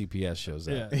apologetic when CPS shows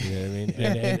up. Yeah. You know what I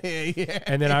mean?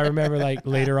 And then I remember like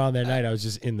later on that night, I was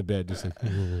just in the bed, just like,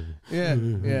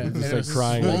 just like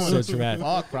crying, like so traumatic.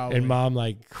 And mom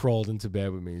like crawled into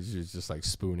bed with me. She was just like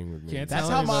spooning with me. That's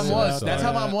how mom was. That's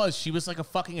how mom was. She was like a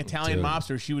fucking Italian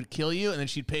mobster. She would kill you and then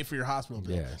she'd pay for your hospital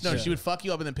bill. No, she would fuck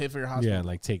you up and then pay for your hospital. Yeah,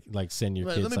 like send your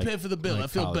kids. Let me pay for the bill. Like I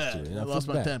feel bad. I lost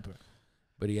my temper.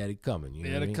 But he had it coming. You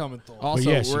know what I mean? coming. Also,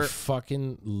 but yeah, she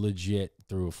fucking legit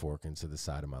threw a fork into the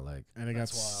side of my leg, and it got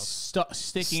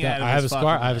sticking out. I have a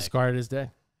scar. I have a scar to this day.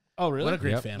 Oh, really? What a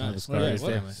great family. I have a scar to this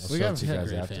day. We got a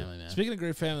great family, man. Speaking of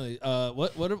great family,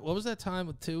 what was that time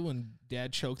too when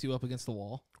Dad choked you up against the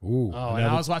wall? Ooh, oh, and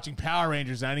I was watching Power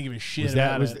Rangers. And I didn't give a shit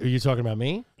about it. Are you talking about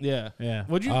me? Yeah.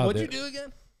 What'd you do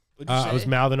again? I was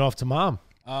mouthing off to mom.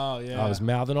 Oh yeah, I was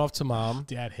mouthing off to mom.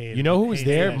 Dad hated. You know who was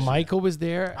there? Michael was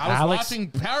there. I was watching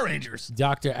Power Rangers.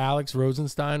 Dr. Alex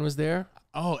Rosenstein was there.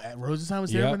 Oh, Rosenstein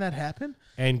was there when that happened.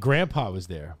 And Grandpa was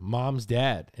there, mom's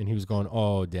dad, and he was going,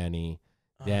 "Oh, Danny,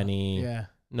 yeah,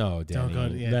 no,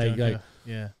 Danny, don't go.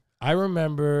 Yeah." I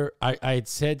remember I had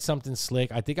said something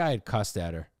slick. I think I had cussed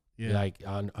at her. like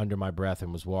under my breath,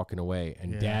 and was walking away,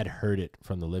 and Dad heard it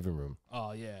from the living room.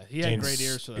 Oh yeah, he had great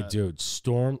ears for that. Dude,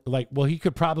 storm like, well, he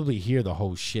could probably hear the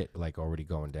whole shit like already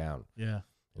going down. Yeah.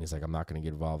 And he's like, I'm not going to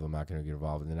get involved. I'm not going to get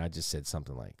involved. And then I just said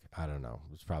something like, I don't know.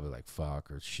 It was probably like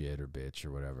fuck or shit or bitch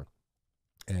or whatever.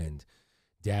 And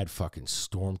Dad fucking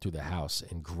stormed through the house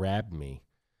and grabbed me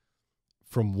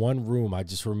from one room. I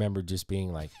just remember just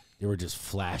being like, there were just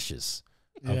flashes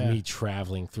of me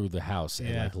traveling through the house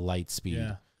at like light speed.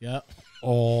 Yeah. Yep.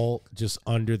 All just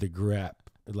under the grip,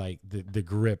 like the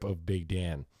grip of Big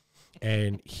Dan.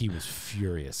 And he was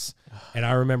furious. And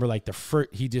I remember like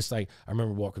he just like, I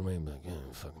remember walking away and being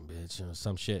like, fucking bitch, you know,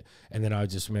 some shit. And then I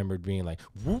just remembered being like,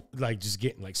 whoop, like just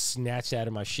getting like snatched out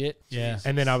of my shit. Yeah.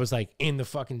 And then I was like in the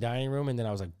fucking dining room, and then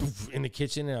I was like boof, in the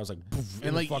kitchen, and I was like boof,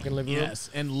 in the fucking living room.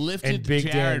 And lifted Big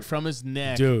Jared Dan, from his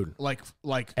neck. Dude. Like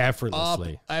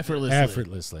effortlessly.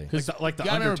 Effortlessly. Like the you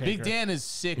gotta Undertaker. remember, Big Dan is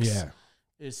 6'4",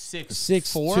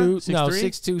 6'2",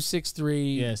 6'2",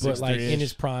 6'3", yeah, but like in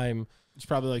his prime. It's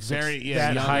probably like very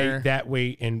that younger, height, that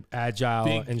weight, and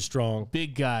agile and strong,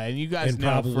 big guy. And you guys and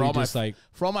know for all my like,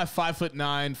 for all my 5'9",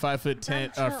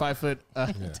 5'10", or 5 foot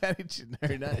 10,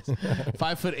 very nice,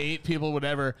 5'8" people,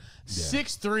 whatever.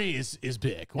 6'3" is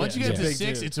big. Once you get to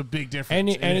 6, it's a big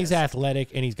difference. And he's athletic,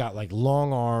 and he's got like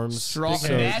long arms, strong,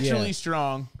 naturally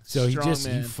strong. So strong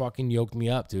he fucking yoked me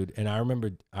up, dude. And I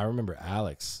remember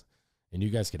Alex. And you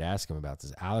guys could ask him about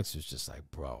this. Alex was just like,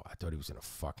 bro, I thought he was going to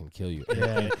fucking kill you.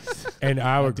 And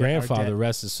our grandfather,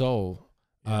 rest his soul.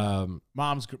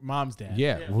 Mom's dad.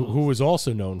 Yeah, who was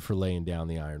also known for laying down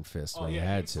the iron fist when he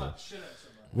had to.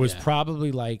 Was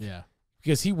probably like,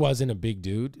 because he wasn't a big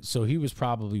dude. So he was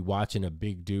probably watching a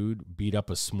big dude beat up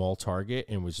a small target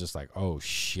and was just like, oh,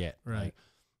 shit. Right. Like,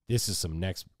 this is some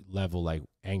next level, like,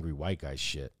 angry white guy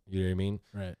shit. You know what I mean?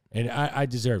 Right. And I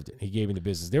deserved it. He gave me the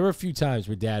business. There were a few times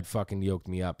where Dad fucking yoked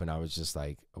me up, and I was just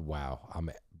like, wow,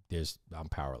 I'm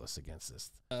powerless against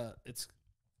this. It's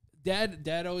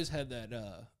Dad always had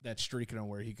that streak in him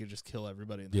where he could just kill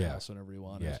everybody in the house whenever he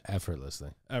wanted. Yeah,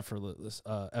 effortlessly. Effortlessly.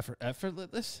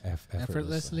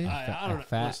 Effortlessly. I don't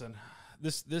know. Listen.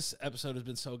 This episode has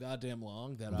been so goddamn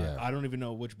long that I don't even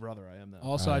know which brother I am now.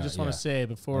 Also, I just want to say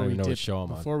before we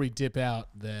dip out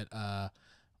that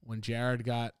when Jared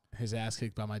got his ass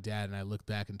kicked by my dad and I looked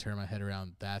back and turned my head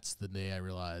around, that's the day I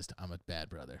realized I'm a bad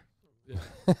brother. Yeah.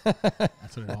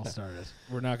 That's when it all started.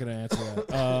 We're not going to answer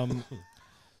that.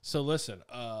 So listen,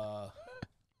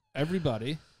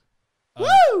 everybody.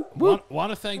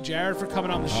 Want to thank Jared for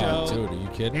coming on the show. Dude, are you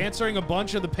kidding? Answering a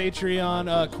bunch of the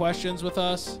Patreon questions with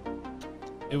us.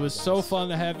 It was so fun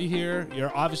to have you here.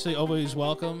 You're obviously always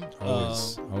welcome.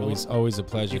 Always a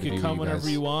pleasure. You can come whenever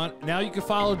you want. Now you can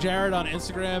follow Jared on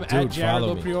Instagram at Jared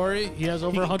LoPriore. He has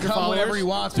over 100 followers. Whenever he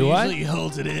wants. Usually he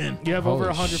holds it in. You have over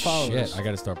 100 followers. Shit, I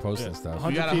got to start posting stuff.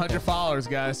 We got 100 followers,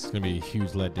 guys. It's gonna be a huge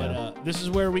letdown. But, this is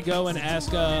where we go and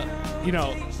ask.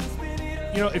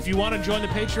 If you want to join the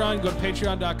Patreon, go to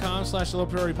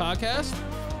patreon.com/LoPriore podcast.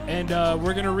 And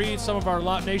we're going to read some of our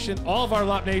all of our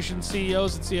LOP Nation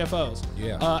CEOs and CFOs.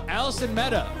 Yeah. Allison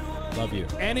Metta. Love you.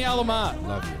 Annie Alhamad.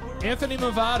 Love you.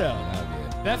 AnthonyMovado. Love you.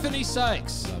 Bethany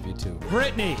Sykes. Love you too.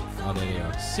 Brittany.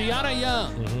 Sienna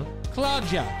Young.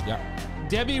 Claudia. Yeah.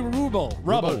 Debbie Rubble.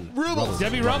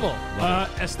 Debbie Rubble.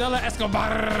 Estella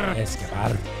Escobar.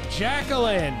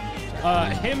 Jacqueline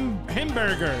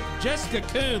Himberger. Jessica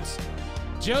Kuntz.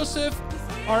 Joseph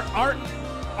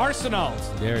Arsenault.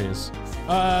 There he is.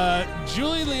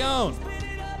 Julie Leone,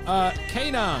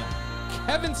 Kainaan,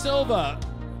 Kevin Silva,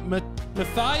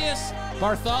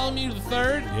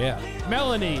 MatthiasBartholomewthethird,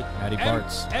 Melanie,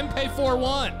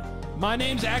 MP41. My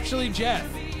name's actually Jeff.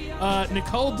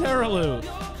 Nicole Deraleau,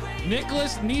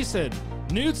 Nicholas Neeson,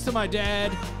 Nudes to My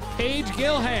Dad, Paige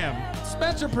Gilham,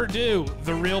 Spencer Perdue,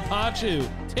 The Real PACHU,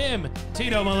 Tim,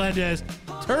 Tito Melendez,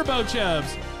 Turbo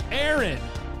CHUBZ, Aaron,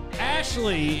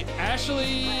 Ashley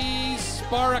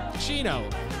Sparacino,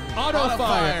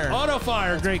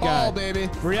 Autofire, great guy. Paul, baby.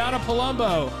 Brianna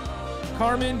Palumbo,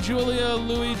 Carmen Julia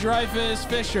Louis Dreyfus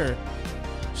Fisher,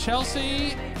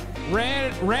 Chelsea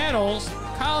Rannells,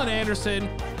 Colin Anderson,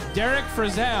 Derek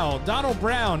Frizzell, Donald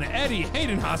Brown, Eddie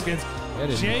Hayden Hoskins,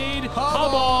 Jade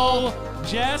Hubble,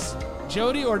 Jess,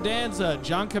 Jodie Ordanza,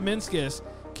 John Kaminskis,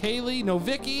 Kaylee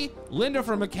Novicki, Linda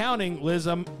from Accounting, Liz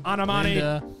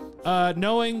Anamani,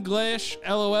 No English,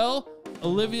 LOL,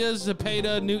 Olivia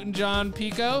Zepeda, Newton John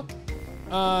Pico,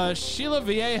 Sheila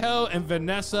Viejo, and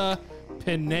Vanessa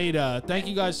Pineda. Thank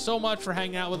you guys so much for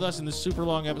hanging out with us in this super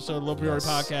long episode of LoPriore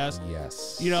Podcast.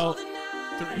 Yes.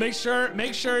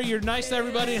 Make sure you're nice to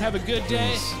everybody and have a good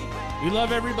day. We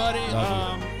love everybody.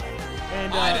 I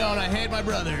hate my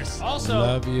brothers. Also,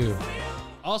 love you.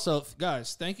 Also,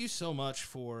 guys, thank you so much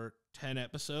for 10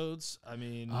 episodes. I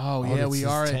mean, Oh yeah, we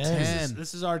are at 10.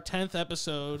 this is our 10th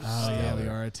episode. Oh yeah, we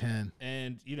are at 10.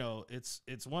 And you know, it's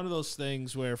one of those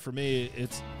things where for me,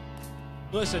 it's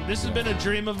listen. This has been a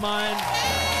dream of mine.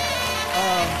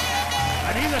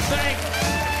 I need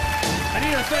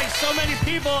to thank so many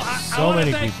people.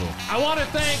 I want to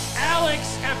thank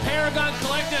Alex at Paragon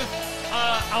Collective.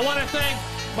 I want to thank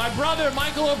my brother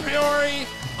Michael LoPriore.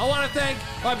 I want to thank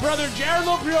my brother Jared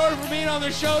LoPriore for being on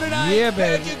the show tonight. Yeah,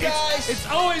 baby. Thank you, guys. It's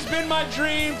always been my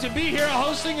dream to be here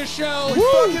hosting a show. We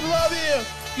fucking love you.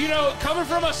 You know, coming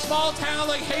from a small town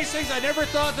like Hastings, I never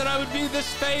thought that I would be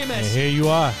this famous. And here you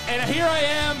are. And here I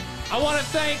am. I want to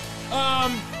thank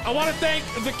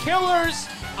the Killers.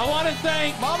 I want to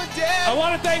thank Mom and Dad. I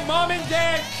want to thank Mom and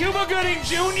Dad, Cuba Gooding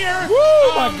Jr.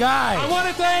 Woo, my guy. I want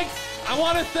to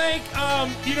thank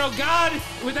you know, God.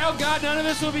 Without God, none of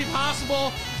this would be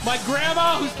possible. My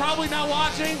grandma, who's probably not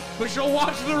watching, but she'll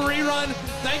watch the rerun.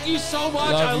 Thank you so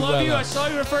much. I love you. I saw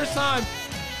you the first time.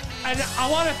 And I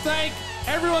want to thank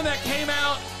everyone that came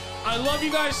out. I love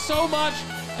you guys so much.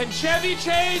 And Chevy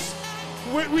Chase,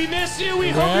 we miss you. We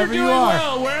hope you're doing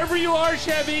well. Wherever you are,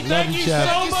 Chevy. Thank you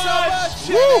so much.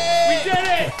 Chevy. We did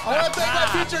it. I want to thank my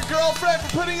future girlfriend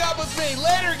for putting up with me.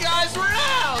 Later, guys. We're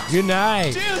out. Good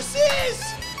night. Deuces.